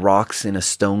white rocks in a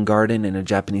stone garden, in a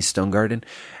Japanese stone garden.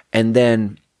 And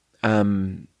then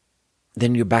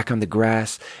you're back on the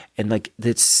grass, and like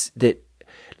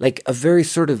like a very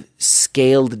sort of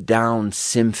scaled down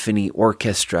symphony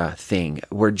orchestra thing,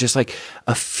 where just like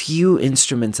a few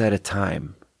instruments at a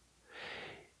time,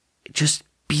 just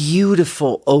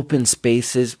beautiful open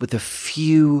spaces with a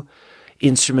few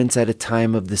instruments at a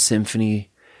time of the symphony,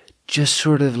 just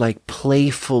sort of like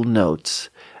playful notes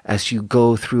as you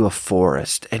go through a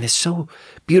forest. And it's so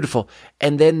beautiful.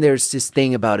 And then there's this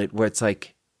thing about it where it's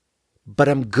like, but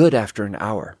I'm good after an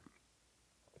hour.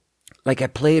 Like, I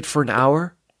play it for an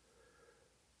hour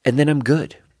and then I'm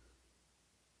good.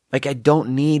 Like, I don't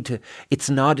need to, it's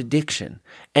not addiction.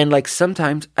 And like,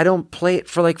 sometimes I don't play it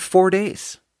for like 4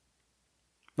 days.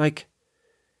 Like,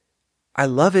 I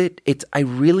love it. I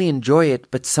really enjoy it,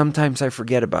 but sometimes I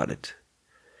forget about it.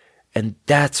 And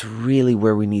that's really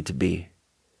where we need to be.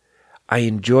 I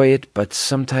enjoy it, but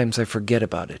sometimes I forget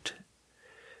about it.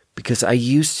 Because I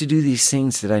used to do these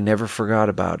things that I never forgot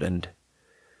about, and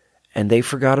they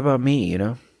forgot about me, you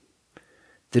know?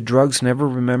 The drugs never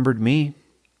remembered me.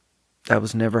 That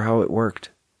was never how it worked.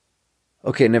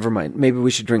 Okay, never mind. Maybe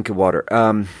we should drink water.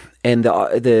 And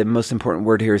the most important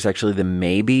word here is actually the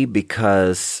maybe,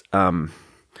 because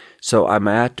so I'm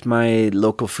at my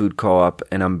local food co-op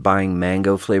and I'm buying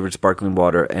mango flavored sparkling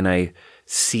water, and I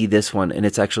see this one and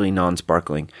it's actually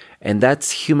non-sparkling. And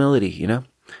that's humility, you know?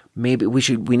 Maybe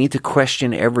we need to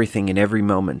question everything in every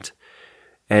moment.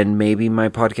 And maybe my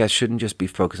podcast shouldn't just be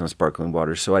focused on sparkling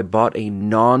water. So I bought a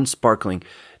non-sparkling.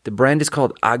 The brand is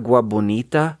called Agua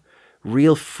Bonita.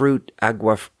 Real fruit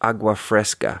agua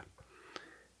fresca.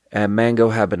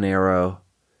 Manga-Habanero,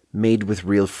 made with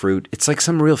real fruit. It's like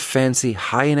some real fancy,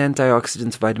 high in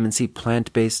antioxidants, vitamin C,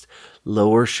 plant-based,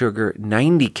 lower sugar,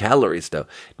 90 calories though.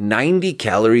 90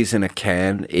 calories in a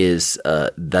can is,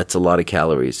 that's a lot of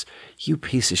calories. You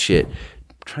piece of shit. I'm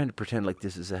trying to pretend like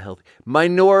this is a healthy.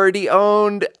 Minority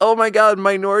owned. Oh my God,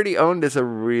 minority owned is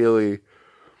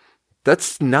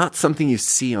that's not something you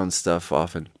see on stuff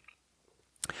often.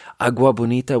 Agua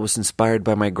Bonita was inspired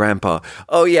by my grandpa.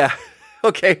 Oh yeah.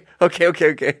 Okay.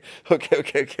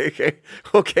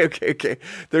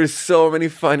 There's so many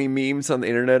funny memes on the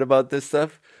internet about this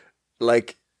stuff.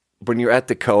 Like, when you're at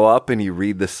the co-op and you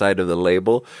read the side of the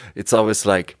label, it's always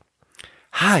like,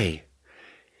 hi,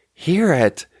 here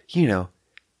at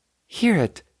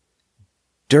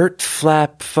Dirt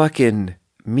Flap fucking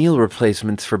meal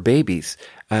replacements for babies.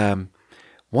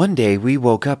 One day we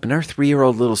woke up and our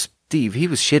 3-year-old little Steve, he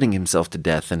was shitting himself to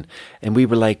death, and we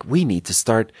were like, we need to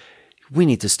start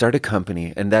a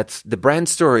company. And that's the brand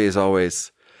story is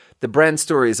always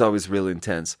really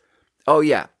intense. Oh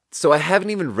yeah. So I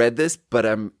haven't even read this, but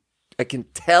I can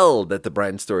tell that the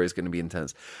brand story is going to be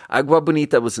intense. Agua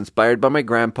Bonita was inspired by my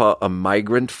grandpa, a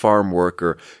migrant farm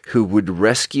worker who would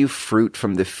rescue fruit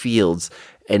from the fields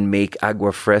and make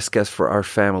agua frescas for our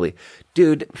family.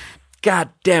 Dude, God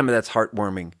damn it, that's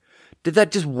heartwarming. Did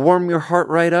that just warm your heart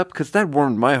right up? Because that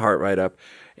warmed my heart right up.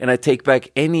 And I take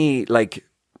back any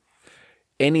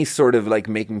sort of like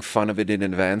making fun of it in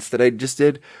advance that I just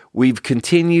did. We've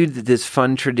continued this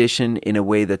fun tradition in a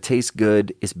way that tastes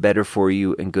good, is better for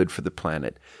you, and good for the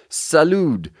planet.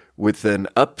 Salud, with an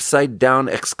upside down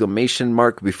exclamation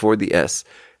mark before the S.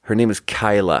 Her name is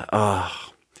Kyla. Oh,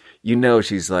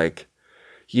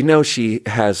 she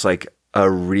has like a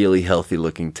really healthy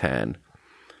looking tan.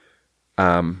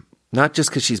 Not just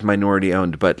because she's minority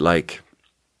owned, but like,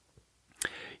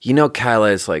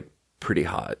 Kyla is like pretty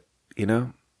hot, you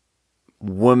know?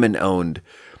 Woman owned.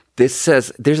 This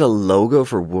says there's a logo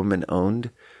for woman owned.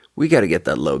 We got to get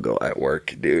that logo at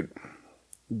work, dude.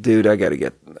 Dude, I got to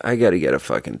get a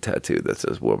fucking tattoo that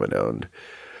says woman owned.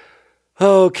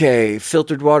 Okay,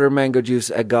 filtered water, mango juice,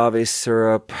 agave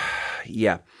syrup.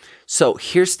 Yeah. So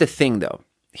here's the thing though.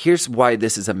 Here's why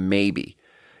this is a maybe.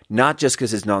 Not just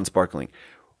because it's non-sparkling.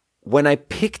 When I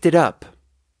picked it up,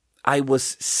 I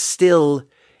was still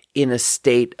in a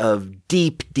state of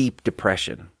deep, deep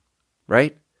depression,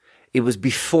 right? It was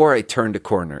before I turned a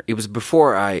corner. It was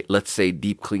before I, let's say,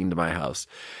 deep cleaned my house.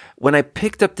 When I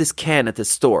picked up this can at the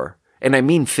store, and I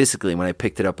mean physically when I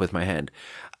picked it up with my hand,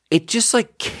 it just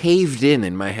like caved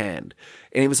in my hand.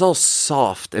 And it was all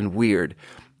soft and weird.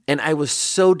 And I was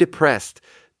so depressed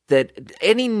that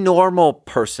any normal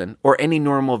person or any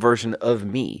normal version of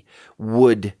me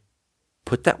would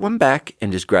put that one back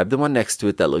and just grab the one next to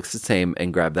it that looks the same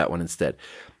and grab that one instead.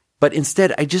 But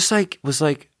instead, I just was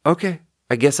like, okay,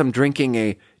 I guess I'm drinking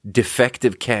a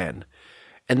defective can.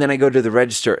 And then I go to the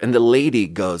register and the lady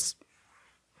goes,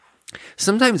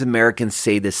 sometimes Americans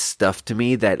say this stuff to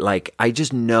me that like, I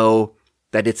just know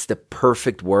that it's the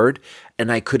perfect word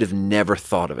and I could have never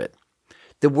thought of it.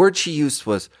 The word she used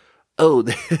was, oh,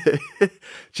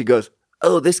 she goes,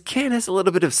 oh, this can has a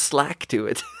little bit of slack to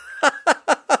it.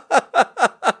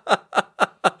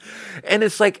 And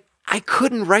it's like, I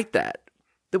couldn't write that.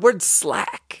 The word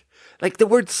slack. Like the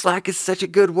word slack is such a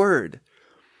good word.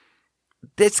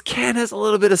 This can has a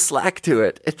little bit of slack to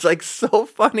it. It's like so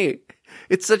funny.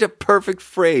 It's such a perfect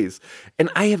phrase. And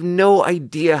I have no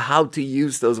idea how to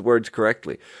use those words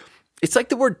correctly. It's like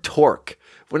the word torque.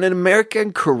 When an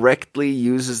American correctly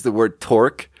uses the word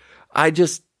torque, I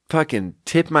just fucking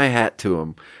tip my hat to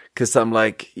him. Because I'm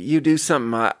like, you do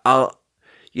something, I'll,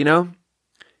 you know,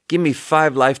 give me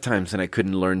 5 lifetimes and I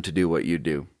couldn't learn to do what you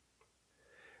do.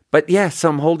 But yeah, so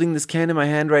I'm holding this can in my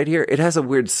hand right here. It has a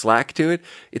weird slack to it.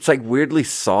 It's like weirdly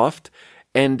soft.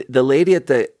 And the lady at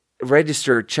the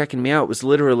register checking me out was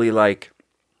literally like,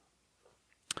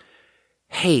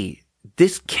 hey,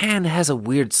 this can has a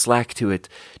weird slack to it.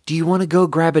 Do you want to go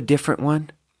grab a different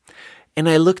one? And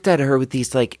I looked at her with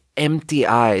these like empty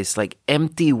eyes, like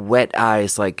empty wet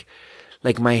eyes, like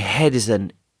my head is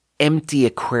an empty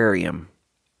aquarium.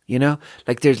 You know,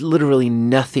 like there's literally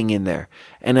nothing in there.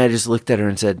 And I just looked at her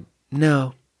and said,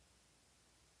 no.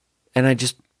 And I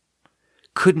just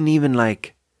couldn't even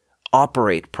like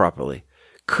operate properly.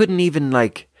 Couldn't even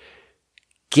like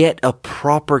get a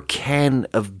proper can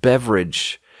of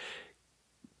beverage,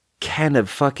 can of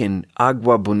fucking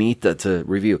Agua Bonita to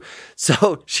review.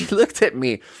 So she looked at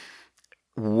me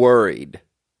worried.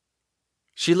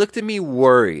 She looked at me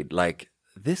worried, like,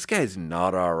 this guy's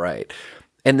not all right.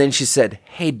 And then she said,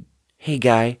 hey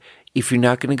guy, if you're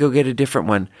not going to go get a different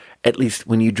one, at least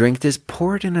when you drink this,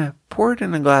 pour it in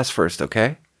a glass first,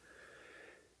 okay?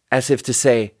 As if to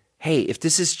say, hey, if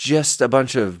this is just a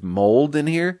bunch of mold in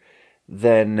here,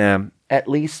 then at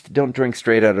least don't drink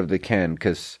straight out of the can,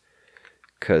 because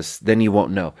then you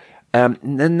won't know. And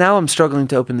now I'm struggling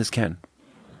to open this can.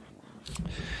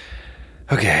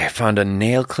 Okay, I found a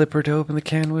nail clipper to open the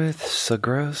can with. So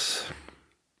gross.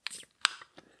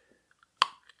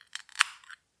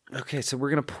 Okay, so we're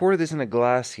going to pour this in a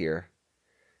glass here.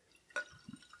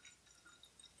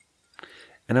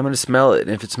 And I'm going to smell it.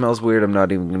 And if it smells weird, I'm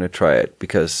not even going to try it,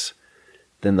 because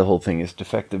then the whole thing is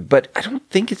defective. But I don't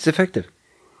think it's defective.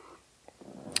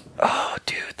 Oh,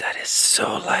 dude, that is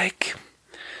so like...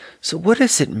 So what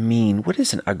does it mean? What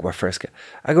is an agua fresca?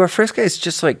 Agua fresca is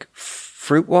just like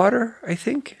fruit water, I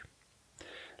think.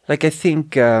 Like I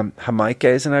think Jamaica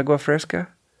is an agua fresca.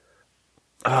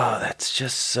 Oh, that's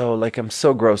just so, like, I'm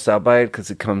so grossed out by it because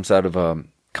it comes out of a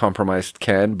compromised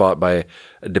can bought by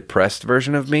a depressed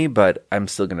version of me, but I'm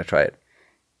still going to try it.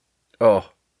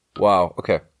 Oh, wow.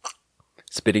 Okay.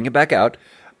 Spitting it back out.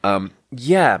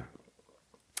 Yeah.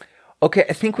 Okay,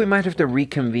 I think we might have to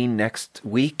reconvene next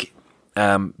week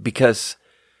because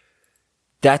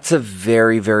that's a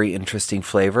very, very interesting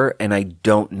flavor, and I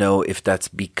don't know if that's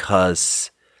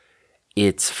because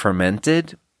it's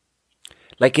fermented.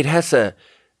 Like, it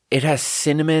has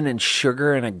cinnamon and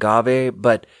sugar and agave,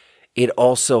 but it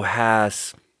also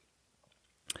has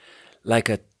like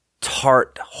a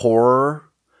tart horror,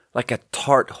 like a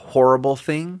tart horrible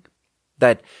thing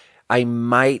that I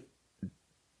might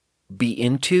be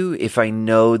into if I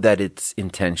know that it's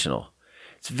intentional.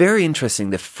 It's very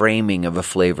interesting, the framing of a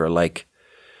flavor. Like,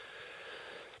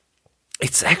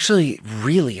 it's actually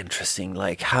really interesting,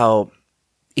 like how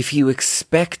if you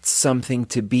expect something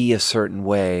to be a certain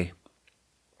way,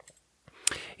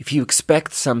 if you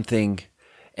expect something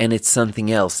and it's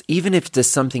something else. Even if the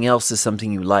something else is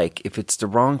something you like, if it's the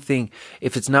wrong thing,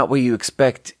 if it's not what you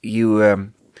expect,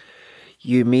 you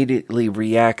immediately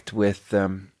react with.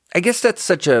 I guess that's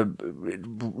such a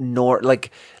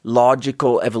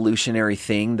logical evolutionary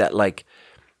thing that like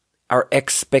our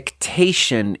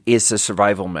expectation is a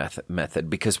survival method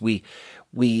because we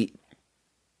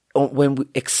when we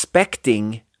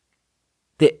expecting.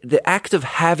 The act of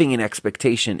having an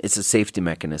expectation is a safety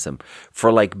mechanism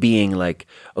for like being like,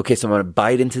 okay, so I'm going to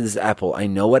bite into this apple. I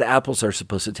know what apples are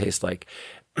supposed to taste like.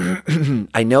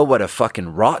 I know what a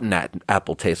fucking rotten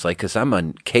apple tastes like because I'm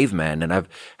a caveman and I've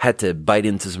had to bite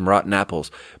into some rotten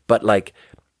apples. But like,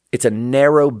 it's a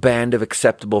narrow band of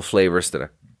acceptable flavors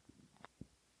that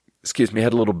excuse me, I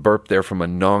had a little burp there from a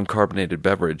non-carbonated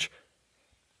beverage.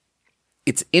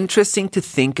 It's interesting to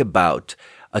think about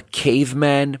a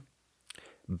caveman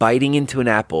biting into an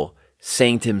apple,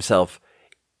 saying to himself,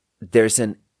 there's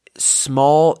a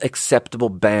small acceptable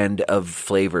band of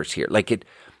flavors here. Like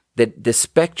the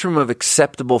spectrum of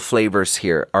acceptable flavors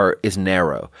here is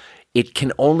narrow. It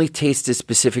can only taste a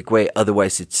specific way.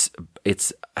 Otherwise it's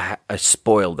a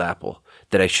spoiled apple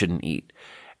that I shouldn't eat.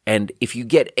 And if you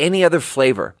get any other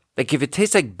flavor, like if it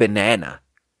tastes like banana,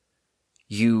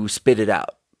 you spit it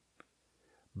out.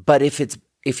 But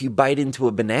if you bite into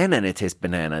a banana and it tastes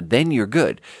banana, then you're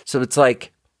good. So it's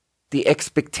like the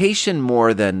expectation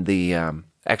more than the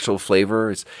actual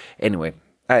flavor is. Anyway,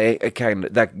 I kind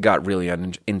of that got really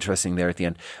interesting there at the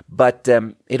end. But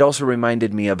it also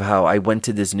reminded me of how I went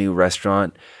to this new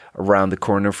restaurant around the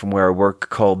corner from where I work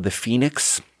called the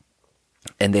Phoenix,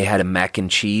 and they had a mac and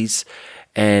cheese.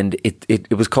 And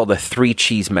it was called a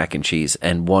 3-cheese mac and cheese,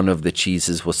 and one of the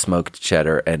cheeses was smoked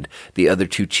cheddar, and the other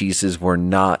 2 cheeses were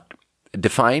not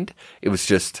defined. It was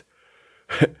just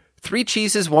 3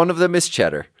 cheeses, one of them is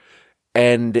cheddar.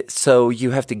 And so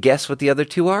you have to guess what the other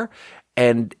 2 are,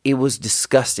 and it was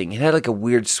disgusting. It had like a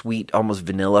weird sweet, almost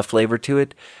vanilla flavor to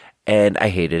it, and I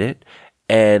hated it.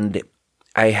 And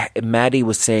Maddie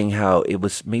was saying how it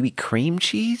was maybe cream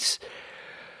cheese.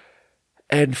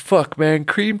 And fuck, man,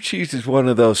 cream cheese is one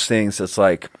of those things that's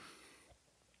like,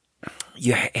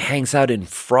 hangs out in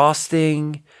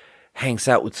frosting, hangs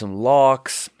out with some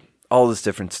lox, all this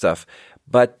different stuff.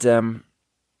 But,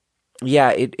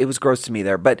 yeah, it was gross to me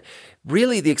there. But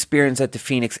really the experience at the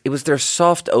Phoenix, it was their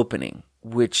soft opening,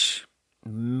 which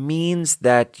means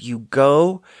that you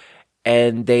go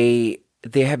and they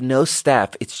have no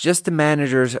staff. It's just the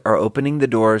managers are opening the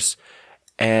doors,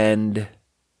 and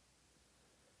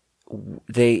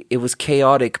it was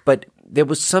chaotic, but there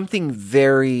was something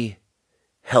very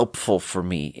helpful for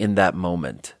me in that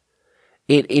moment.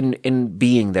 In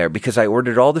being there, because I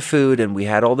ordered all the food and we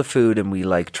had all the food and we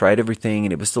like tried everything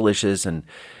and it was delicious and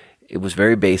it was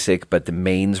very basic, but the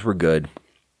mains were good.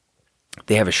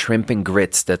 They have a shrimp and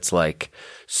grits that's like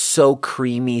so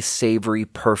creamy, savory,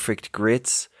 perfect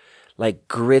grits. Like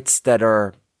grits that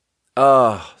are,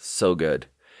 so good.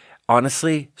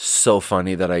 Honestly, so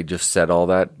funny that I just said all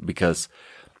that because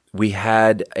we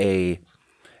had a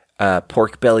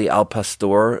pork belly al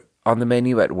pastor on the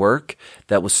menu at work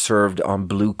that was served on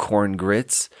blue corn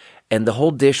grits, and the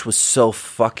whole dish was so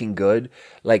fucking good.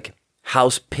 Like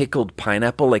house pickled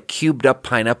pineapple, like cubed up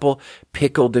pineapple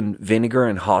pickled in vinegar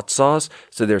and hot sauce,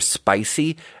 so they're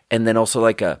spicy, and then also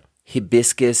like a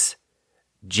hibiscus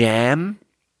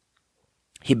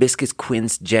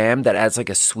quince jam that adds like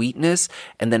a sweetness,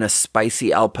 and then a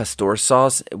spicy al pastor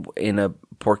sauce in a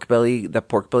pork belly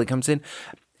comes in,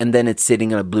 and then it's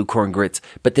sitting on a blue corn grits.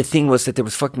 But the thing was that there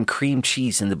was fucking cream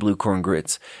cheese in the blue corn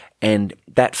grits, and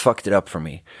that fucked it up for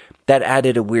me. That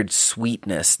added a weird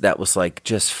sweetness that was like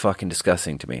just fucking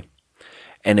disgusting to me,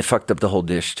 and it fucked up the whole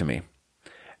dish to me.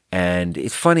 And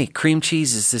it's funny, cream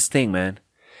cheese is this thing, man.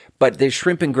 But the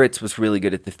shrimp and grits was really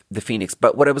good at the Phoenix.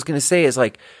 But what I was going to say is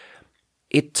like,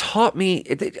 it taught me,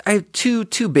 I have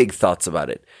two big thoughts about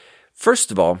it.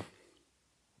 First of all,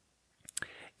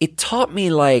 it taught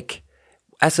me like,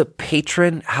 as a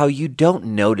patron, how you don't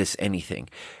notice anything.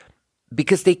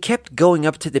 Because they kept going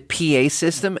up to the PA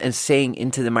system and saying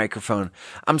into the microphone,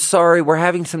 "I'm sorry, we're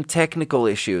having some technical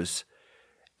issues."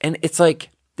 And it's like,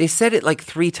 they said it like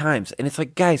 3 times. And it's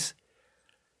like, guys,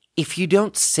 if you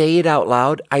don't say it out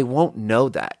loud, I won't know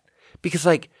that. Because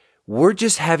like, we're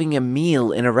just having a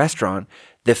meal in a restaurant.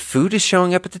 The food is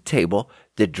showing up at the table.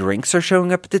 The drinks are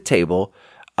showing up at the table.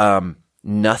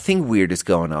 Nothing weird is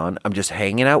going on. I'm just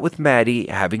hanging out with Maddie,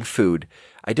 having food.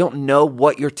 I don't know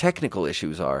what your technical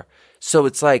issues are. So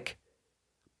it's like,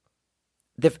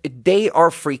 they are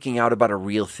freaking out about a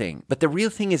real thing. But the real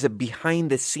thing is a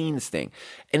behind the scenes thing.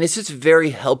 And it's just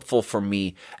very helpful for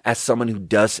me as someone who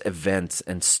does events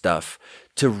and stuff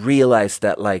to realize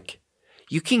that, like,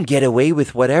 you can get away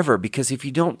with whatever, because if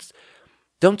you don't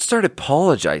start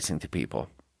apologizing to people.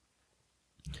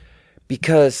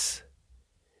 Because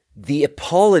the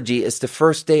apology is the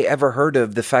first they ever heard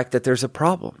of the fact that there's a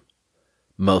problem.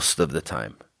 Most of the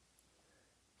time.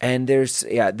 And there's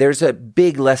a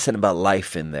big lesson about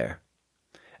life in there.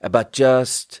 About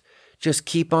just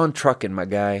keep on trucking, my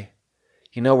guy.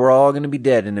 You know, we're all going to be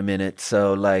dead in a minute.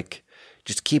 So, like,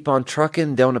 just keep on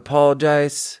trucking. Don't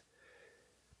apologize.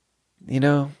 You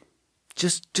know,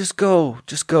 just go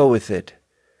with it.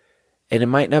 And it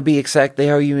might not be exactly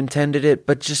how you intended it,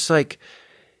 but just like,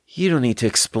 you don't need to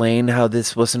explain how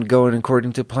this wasn't going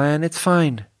according to plan. It's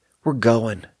fine. We're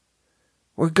going.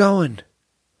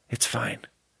 It's fine.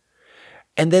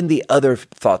 And then the other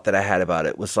thought that I had about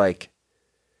it was like,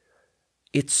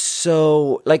 it's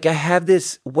so, like, I have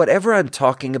this, whatever I'm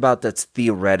talking about that's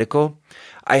theoretical,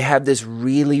 I have this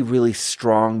really, really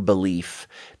strong belief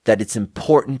that it's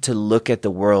important to look at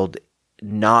the world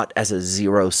not as a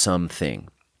zero-sum thing.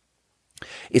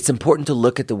 It's important to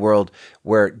look at the world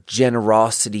where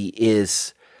generosity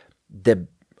is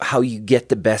how you get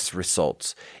the best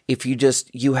results. If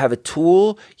you have a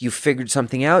tool, you figured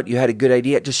something out, you had a good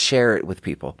idea, just share it with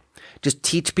people. Just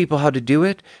teach people how to do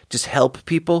it. Just help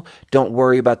people. Don't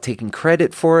worry about taking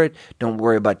credit for it. Don't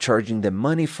worry about charging them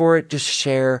money for it. Just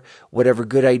share whatever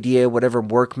good idea, whatever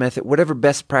work method, whatever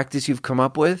best practice you've come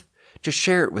up with. Just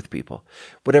share it with people.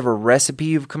 Whatever recipe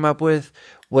you've come up with,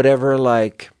 whatever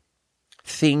like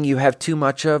thing you have too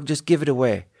much of, just give it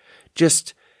away.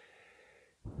 Just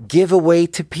give away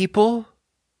to people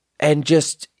and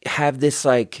just have this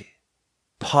like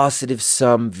positive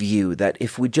sum view that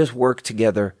if we just work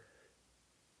together,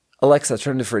 Alexa,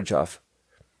 turn the fridge off.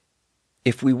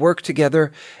 If we work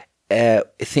together,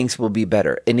 things will be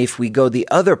better. And if we go the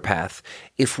other path,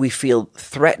 if we feel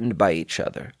threatened by each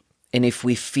other, and if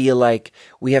we feel like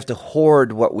we have to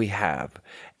hoard what we have,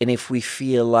 and if we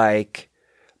feel like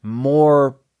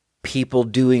more people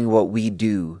doing what we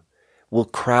do will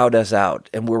crowd us out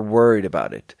and we're worried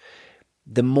about it,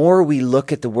 the more we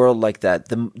look at the world like that,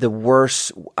 the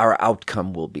worse our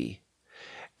outcome will be.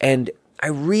 And I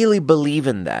really believe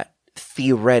in that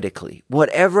theoretically,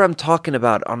 whatever I'm talking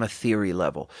about on a theory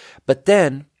level. But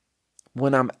then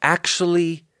when I'm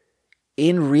actually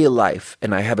in real life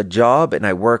and I have a job and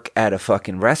I work at a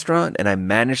fucking restaurant and I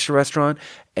manage the restaurant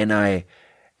and I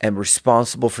am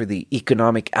responsible for the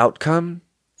economic outcome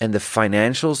and the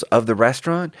financials of the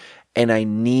restaurant, and I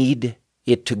need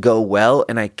it to go well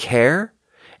and I care,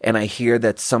 and I hear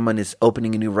that someone is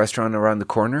opening a new restaurant around the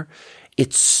corner,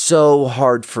 it's so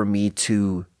hard for me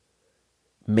to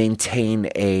maintain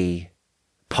a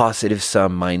positive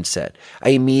sum mindset. I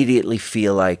immediately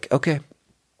feel like, okay,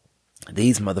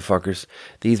 these motherfuckers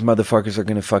are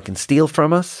going to fucking steal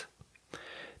from us.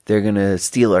 They're going to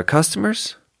steal our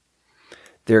customers.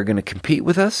 They're going to compete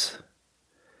with us.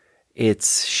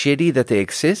 It's shitty that they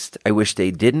exist. I wish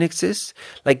they didn't exist.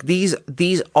 Like these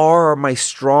are my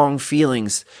strong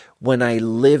feelings when I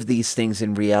live these things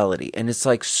in reality. And it's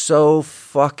like so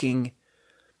fucking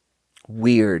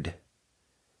weird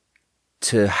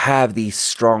to have these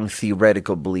strong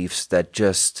theoretical beliefs that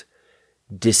just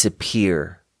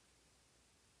disappear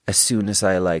as soon as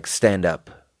I like stand up.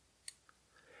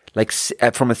 Like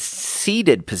from a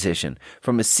seated position,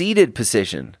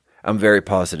 I'm very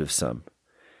positive sum.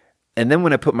 And then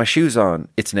when I put my shoes on,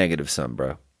 it's negative sum,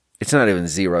 bro. It's not even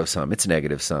zero sum. It's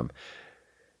negative sum.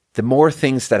 The more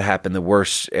things that happen, the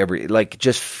worse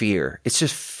just fear. It's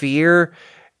just fear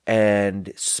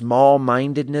and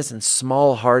small-mindedness and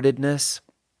small-heartedness.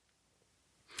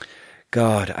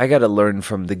 God, I got to learn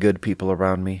from the good people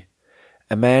around me.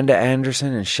 Amanda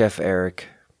Anderson and Chef Eric.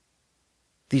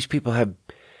 These people have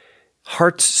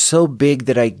hearts so big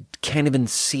that I can't even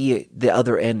see the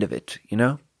other end of it, you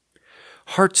know?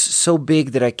 Hearts so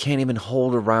big that I can't even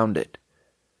hold around it.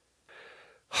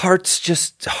 Hearts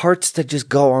that just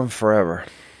go on forever.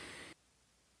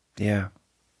 Yeah.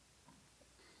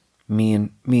 Me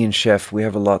and Chef, we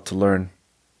have a lot to learn.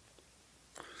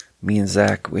 Me and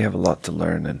Zach, we have a lot to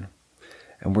learn,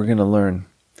 and we're going to learn.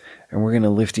 And we're going to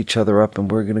lift each other up, and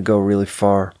we're going to go really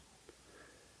far.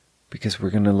 Because we're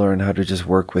going to learn how to just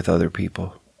work with other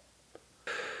people.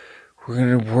 We're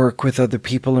going to work with other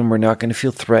people, and we're not going to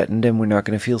feel threatened, and we're not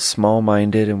going to feel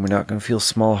small-minded, and we're not going to feel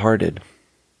small-hearted.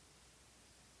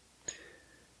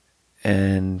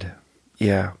 And,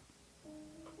 yeah.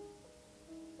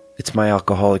 It's my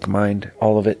alcoholic mind,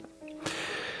 all of it.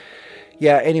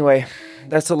 Yeah, anyway,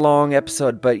 that's a long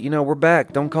episode, but, we're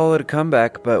back. Don't call it a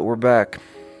comeback, but we're back.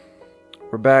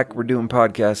 We're back. We're doing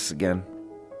podcasts again.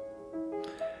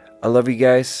 I love you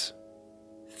guys.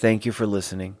 Thank you for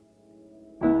listening.